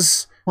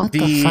raises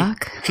the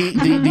fuck?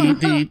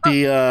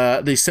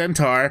 The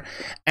centaur,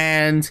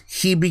 and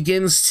he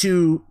begins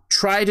to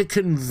try to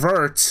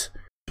convert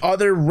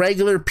other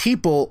regular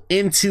people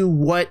into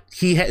what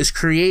he has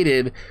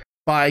created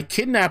by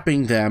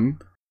kidnapping them.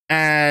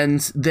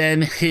 And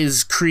then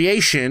his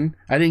creation,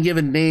 I didn't give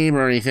a name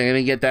or anything, I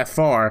didn't get that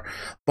far,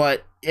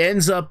 but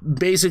ends up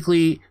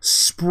basically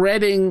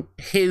spreading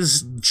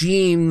his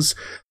genes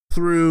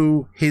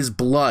through his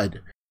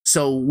blood.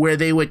 So where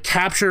they would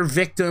capture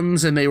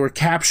victims and they would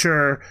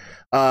capture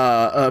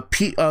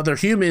other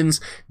humans,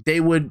 they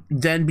would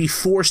then be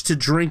forced to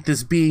drink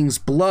this being's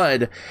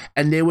blood,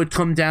 and they would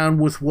come down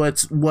with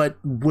what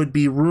would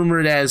be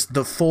rumored as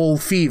the full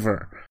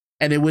fever.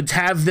 And it would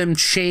have them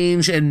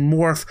change and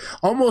morph,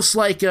 almost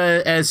like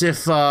as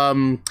if,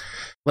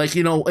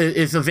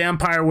 if a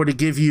vampire were to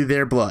give you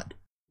their blood,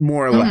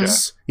 more or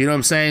less. You know what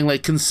I'm saying?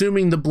 Like,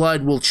 consuming the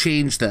blood will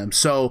change them.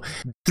 So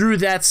through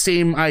that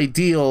same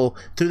ideal,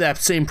 through that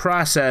same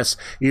process,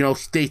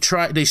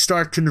 they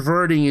start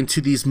converting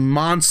into these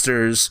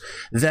monsters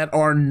that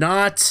are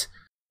not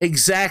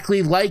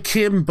exactly like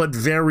him, but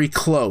very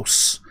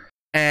close.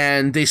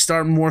 And they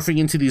start morphing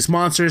into these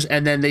monsters,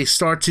 and then they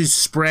start to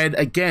spread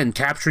again,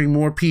 capturing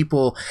more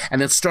people,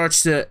 and it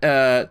starts to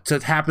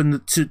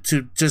happen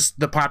to just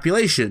the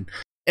population.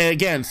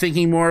 Again,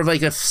 thinking more of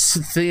like a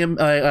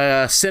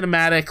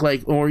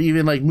cinematic, or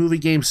even like movie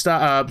game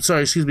style. A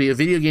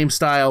video game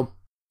style.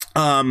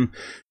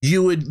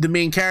 The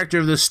main character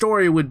of the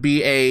story would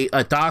be a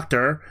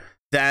doctor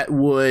that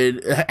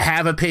would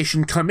have a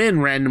patient come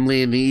in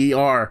randomly in the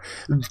ER,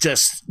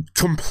 just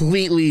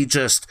completely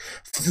just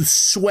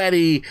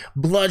sweaty,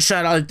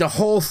 bloodshot, like the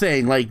whole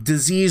thing, like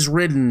disease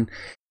ridden.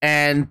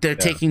 And they're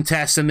taking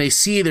tests, and they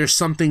see there's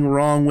something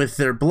wrong with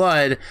their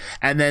blood,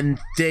 and then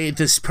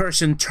this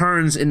person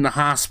turns in the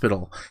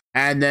hospital,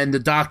 and then the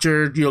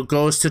doctor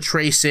goes to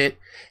trace it,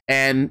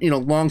 and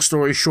long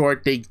story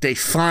short, they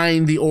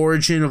find the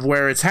origin of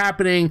where it's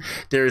happening.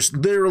 There's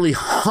literally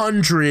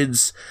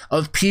hundreds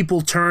of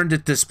people turned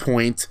at this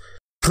point,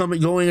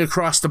 going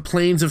across the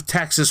plains of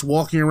Texas,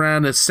 walking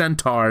around as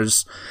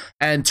centaurs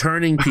and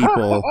turning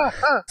people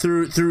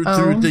through just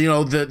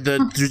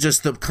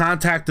the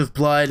contact of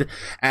blood.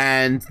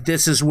 And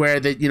this is where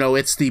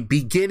it's the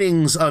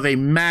beginnings of a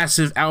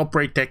massive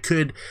outbreak that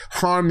could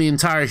harm the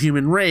entire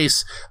human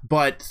race,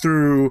 but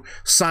through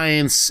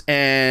science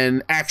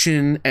and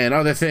action and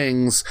other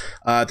things,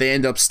 they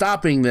end up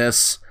stopping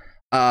this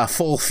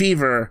full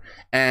fever,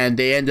 and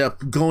they end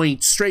up going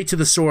straight to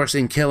the source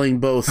and killing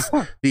both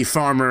the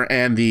farmer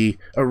and the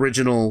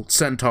original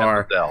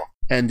centaur.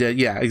 And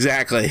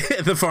exactly,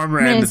 the farmer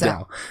and the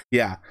Dell.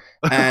 Yeah,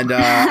 and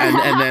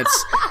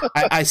that's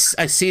I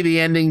see the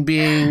ending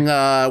being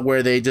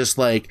where they just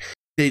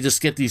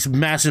get these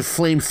massive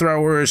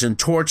flamethrowers and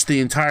torch the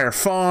entire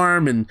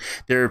farm, and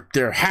they're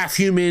half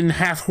human,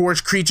 half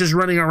horse creatures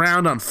running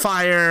around on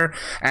fire,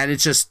 and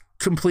it's just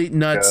complete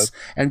nuts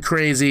and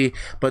crazy.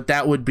 But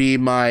that would be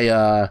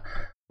my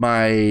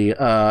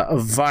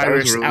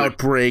virus really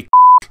outbreak.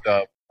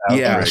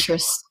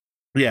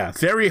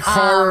 Very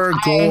horror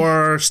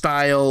gore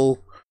style.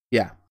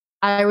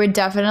 I would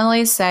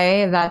definitely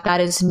say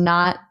that is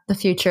not the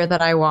future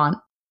that I want.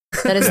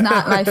 That is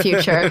not my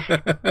future.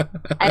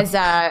 As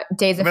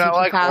Days of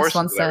Future Past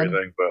once said.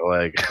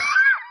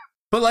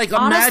 But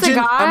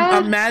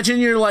imagine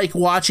you're like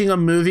watching a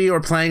movie or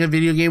playing a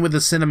video game with a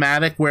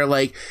cinematic where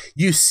like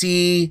you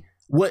see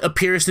what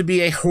appears to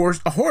be a horse.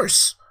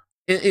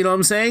 You know what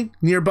I'm saying?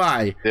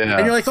 Nearby. Yeah.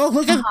 And you're like, oh,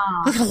 look at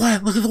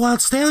the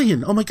wild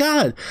stallion. Oh my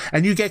God.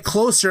 And you get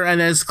closer,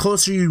 and as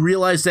closer you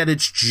realize that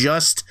it's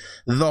just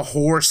the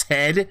horse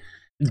head,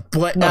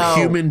 but a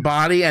human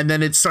body, and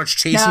then it starts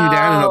chasing you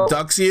down and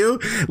abducts you.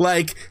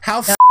 Like,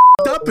 how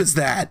up is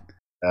that?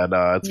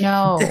 No.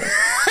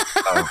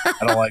 I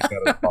don't like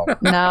that at all.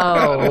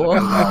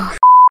 No.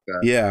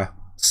 Yeah.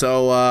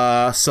 So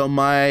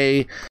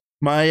my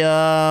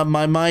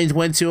mind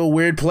went to a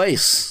weird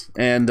place,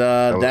 and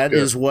that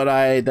is what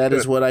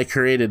I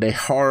created, a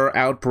horror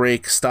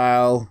outbreak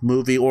style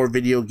movie or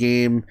video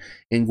game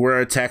in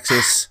Guerrero,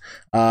 Texas.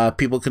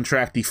 People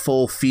contract the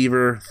full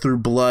fever through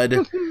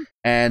blood,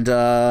 and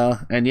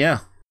yeah,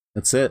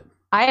 that's it.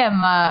 I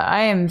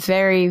am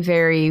very,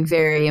 very,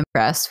 very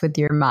impressed with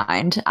your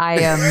mind. I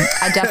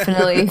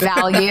definitely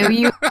value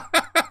you.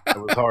 It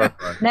was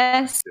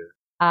horrifying.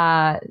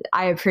 I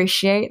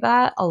appreciate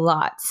that a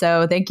lot.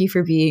 So thank you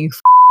for being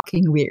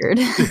fucking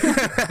weird.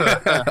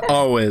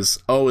 Always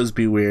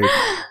be weird.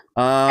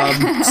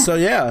 So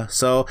yeah.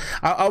 So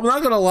I'm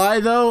not gonna lie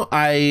though.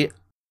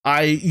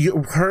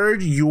 You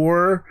heard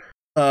your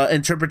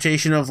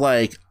interpretation of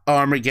like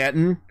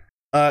Armageddon,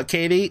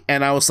 Katie,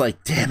 and I was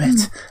like, damn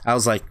it. I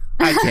was like,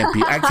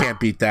 I can't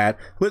beat that.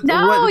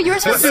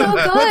 Yours was so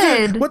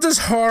good. What does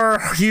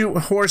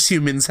horse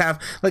humans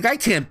have? Like, I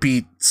can't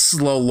beat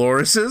slow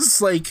Lorises.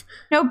 Like,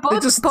 no,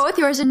 both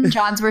yours and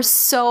John's were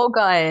so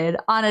good.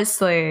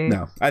 Honestly,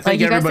 no, I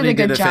think everybody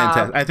did a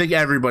fantastic. I think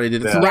everybody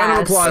did. Yeah.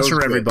 Round of applause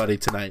for everybody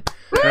tonight.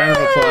 Round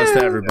of applause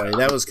to everybody.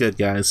 That was good,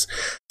 guys.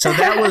 So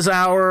that was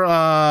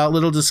our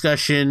little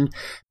discussion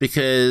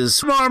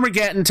because we're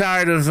getting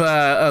tired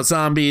of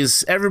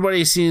zombies.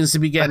 Everybody seems to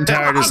be getting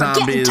tired of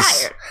zombies.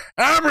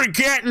 I'm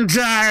getting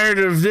tired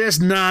of this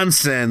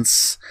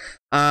nonsense.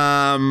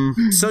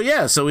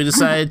 So we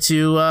decided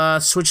to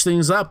switch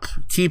things up,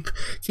 keep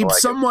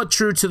somewhat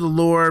true to the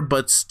lore,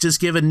 but just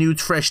give a new,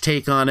 fresh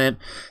take on it.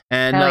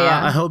 And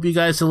I hope you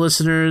guys, the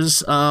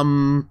listeners,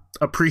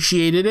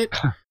 appreciated it.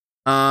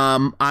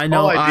 I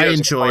know I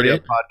enjoyed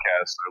it.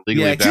 Cue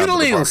the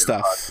legal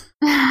stuff.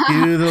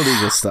 Cue the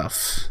legal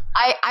stuff.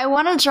 I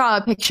want to draw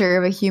a picture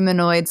of a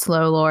humanoid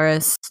slow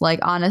Loris. Like,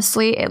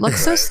 honestly, it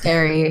looks so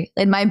scary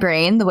in my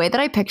brain. The way that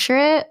I picture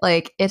it,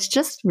 like, it's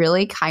just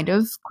really kind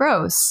of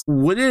gross.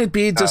 Wouldn't it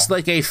be just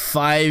like a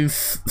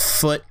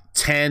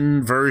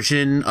 5'10"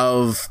 version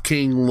of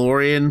King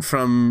Lorien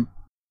from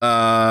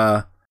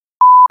from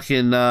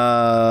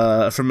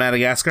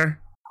Madagascar?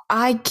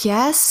 I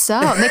guess so.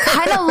 They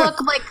kind of look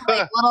like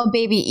little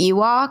baby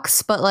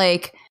Ewoks, but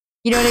like,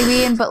 you know what I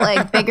mean? But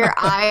like bigger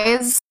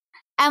eyes.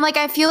 And like,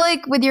 I feel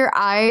like with your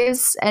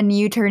eyes and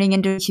you turning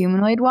into a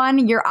humanoid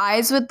one, your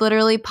eyes would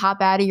literally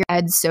pop out of your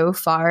head so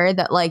far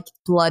that like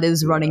blood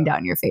is running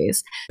down your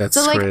face. That's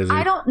so like, crazy.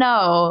 I don't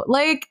know.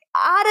 Like,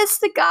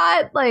 honest to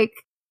God, like,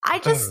 I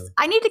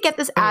need to get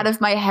this out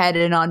of my head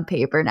and on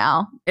paper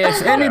now.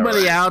 If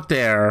anybody out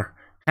there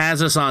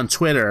has us on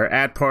Twitter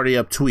at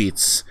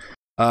PartyUpTweets,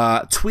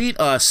 tweet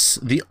us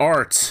the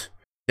art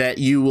that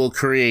you will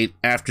create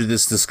after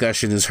this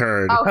discussion is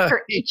heard. Oh,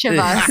 for each of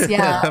us,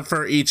 yeah.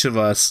 For each of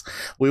us.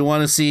 We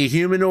want to see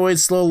humanoid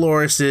slow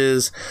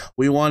Lorises.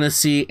 We want to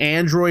see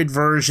android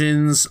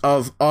versions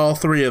of all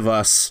three of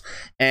us.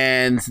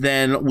 And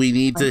then we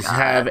need to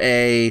have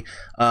a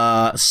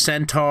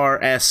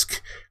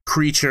centaur-esque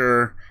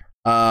creature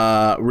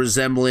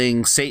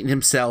resembling Satan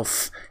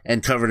himself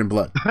and covered in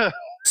blood.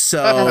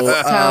 So,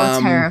 so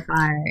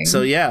terrifying.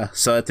 So yeah,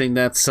 so I think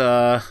that's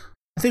I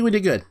think we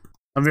did good.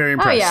 I'm very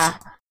impressed.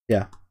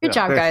 Yeah. Good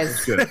job,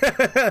 guys. Good.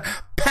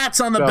 Pats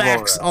on the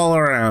backs all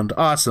around.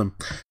 Awesome.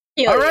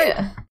 Hell all right.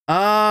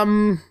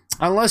 Yeah.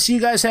 Unless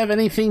you guys have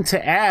anything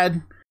to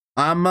add,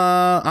 I'm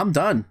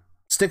done.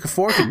 Stick a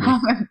fork in me.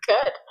 I'm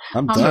good.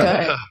 I'm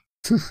done.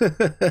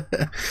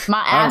 Good.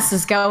 My ass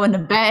is going to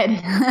bed.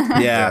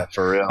 Yeah,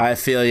 for real. I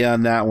feel you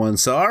on that one.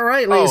 So, all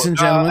right, ladies and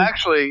gentlemen.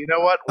 Actually, you know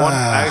what?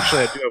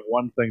 Actually, I do have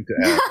one thing to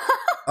add.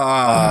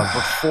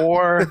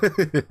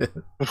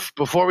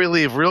 Before we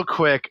leave, real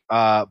quick,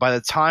 by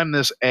the time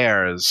this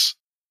airs,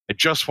 I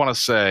just want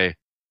to say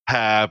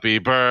happy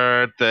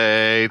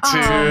birthday to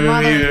you.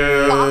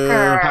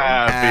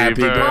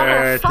 Happy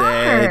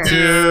birthday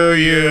to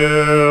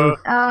you.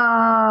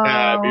 Oh.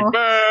 Happy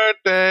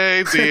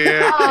birthday,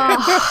 dear.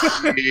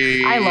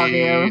 I love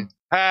you.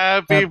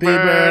 Happy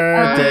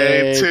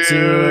birthday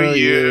to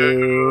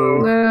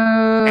you.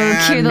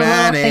 Cue the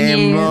little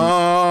thingy.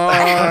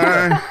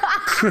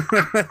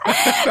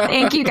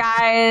 Thank you,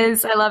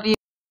 guys. I love you.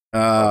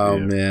 Oh,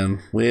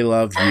 man. We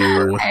love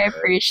you. I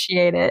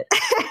appreciate it.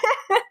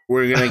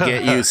 We're going to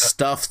get you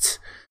stuffed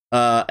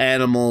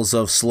animals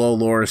of slow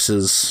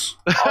Lorises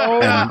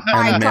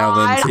and mail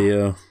them to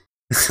you.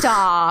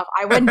 Stop.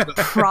 I would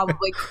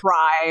probably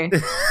cry.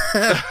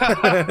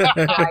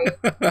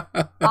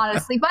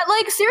 Honestly. But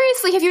like,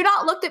 seriously, have you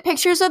not looked at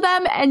pictures of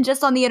them and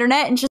just on the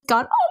internet and just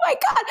gone, oh my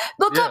God,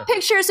 look up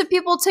pictures of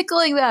people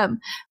tickling them.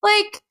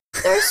 Like,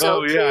 they're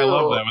so cute. Yeah, I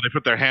love that when they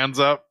put their hands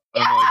up.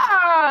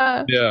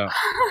 Yeah. Yeah.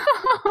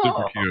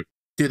 Super cute.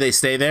 Do they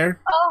stay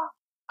there? Oh.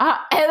 And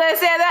I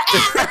say that.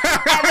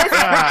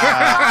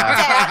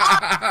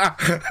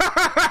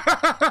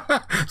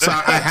 So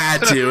I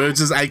had to. It was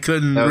just I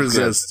couldn't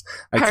resist.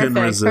 I couldn't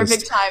resist.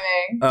 Perfect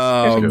timing.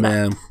 Oh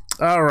man.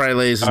 All right,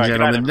 ladies and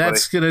gentlemen,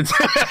 that's gonna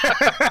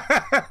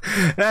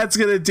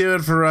do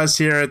it for us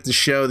here at the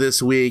show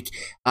this week.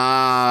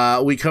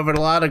 We covered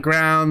a lot of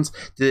ground.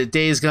 Did a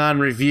Days Gone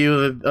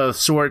review of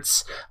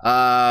sorts.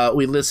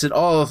 We listed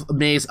all of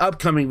May's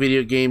upcoming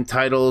video game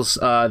titles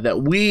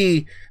that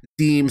we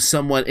deem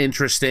somewhat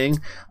interesting.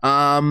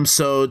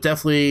 So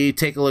definitely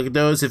take a look at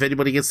those. If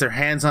anybody gets their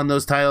hands on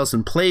those titles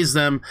and plays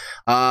them,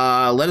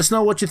 let us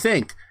know what you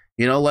think.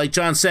 You know, like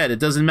John said, it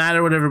doesn't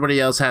matter what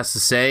everybody else has to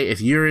say.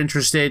 If you're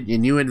interested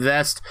and you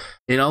invest,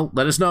 you know,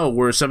 let us know.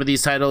 Were some of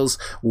these titles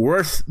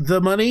worth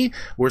the money?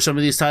 Were some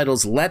of these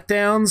titles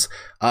letdowns?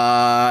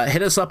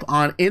 Hit us up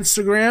on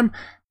Instagram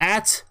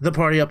at the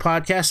Party Up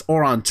Podcast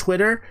or on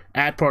Twitter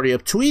at Party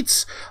Up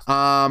Tweets.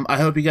 I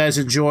hope you guys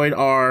enjoyed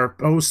our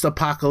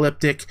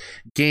post-apocalyptic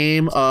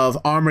game of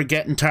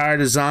Armageddon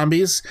tired of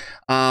zombies.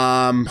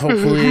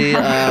 Hopefully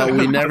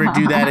we never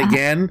do that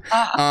again.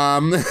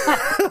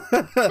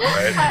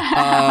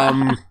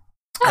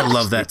 I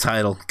love that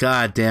title.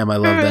 God damn, I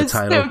love that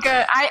title. So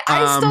good.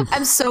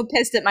 I'm so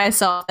pissed at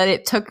myself that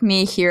it took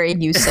me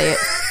hearing you say it.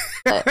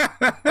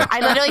 I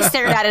literally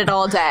stared at it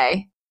all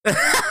day.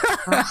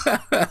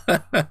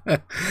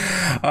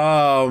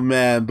 Oh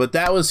man, but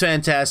that was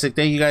fantastic.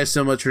 Thank you guys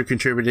so much for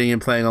contributing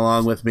and playing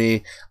along with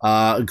me.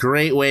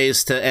 Great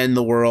ways to end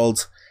the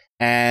world.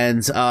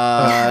 And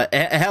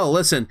hell,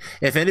 listen,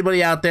 if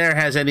anybody out there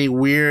has any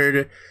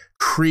weird,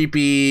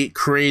 creepy,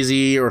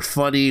 crazy, or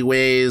funny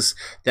ways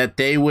that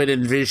they would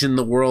envision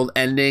the world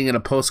ending in a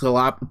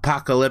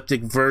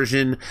post-apocalyptic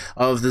version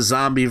of the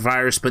zombie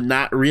virus, but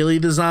not really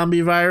the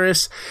zombie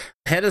virus,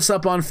 head us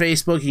up on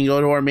Facebook. You can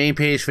go to our main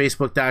page,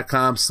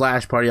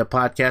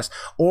 facebook.com/partyuppodcast,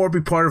 or be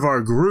part of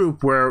our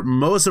group where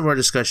most of our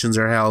discussions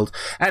are held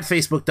at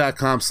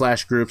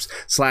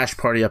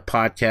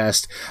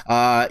facebook.com/groups/partyuppodcast.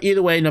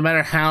 Either way, no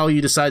matter how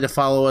you decide to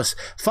follow us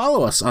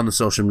on the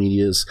social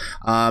medias.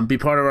 Be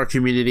part of our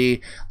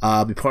community,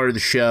 be part of the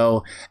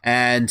show,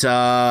 and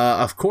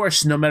of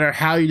course, no matter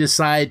how you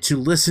decide to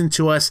listen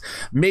to us,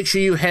 make sure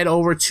you head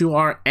over to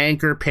our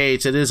Anchor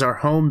page. That is our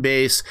home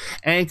base,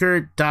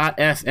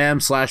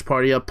 anchor.fm/partyuppodcast.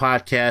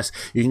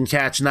 You can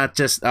catch not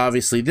just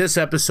obviously this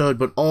episode,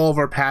 but all of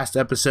our past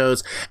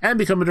episodes, and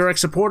become a direct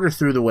supporter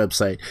through the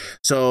website.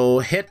 So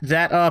hit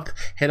that up,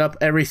 hit up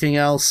everything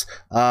else.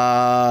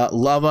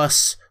 Love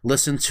us,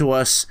 listen to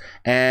us,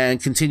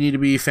 and continue to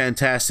be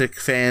fantastic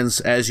fans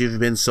as you've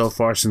been so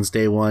far since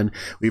day one.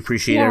 We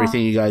appreciate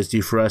everything you guys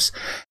do for us.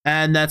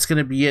 And that's going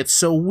to be it.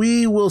 So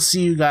we will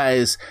see you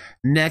guys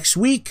next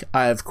week.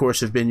 I, of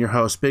course, have been your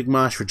host, Big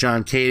Mosh, for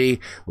John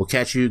Katie. We'll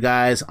catch you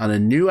guys on a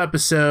new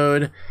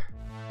episode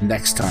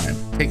next time.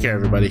 Take care,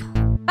 everybody.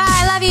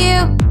 Bye. Love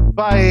you.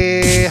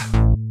 Bye.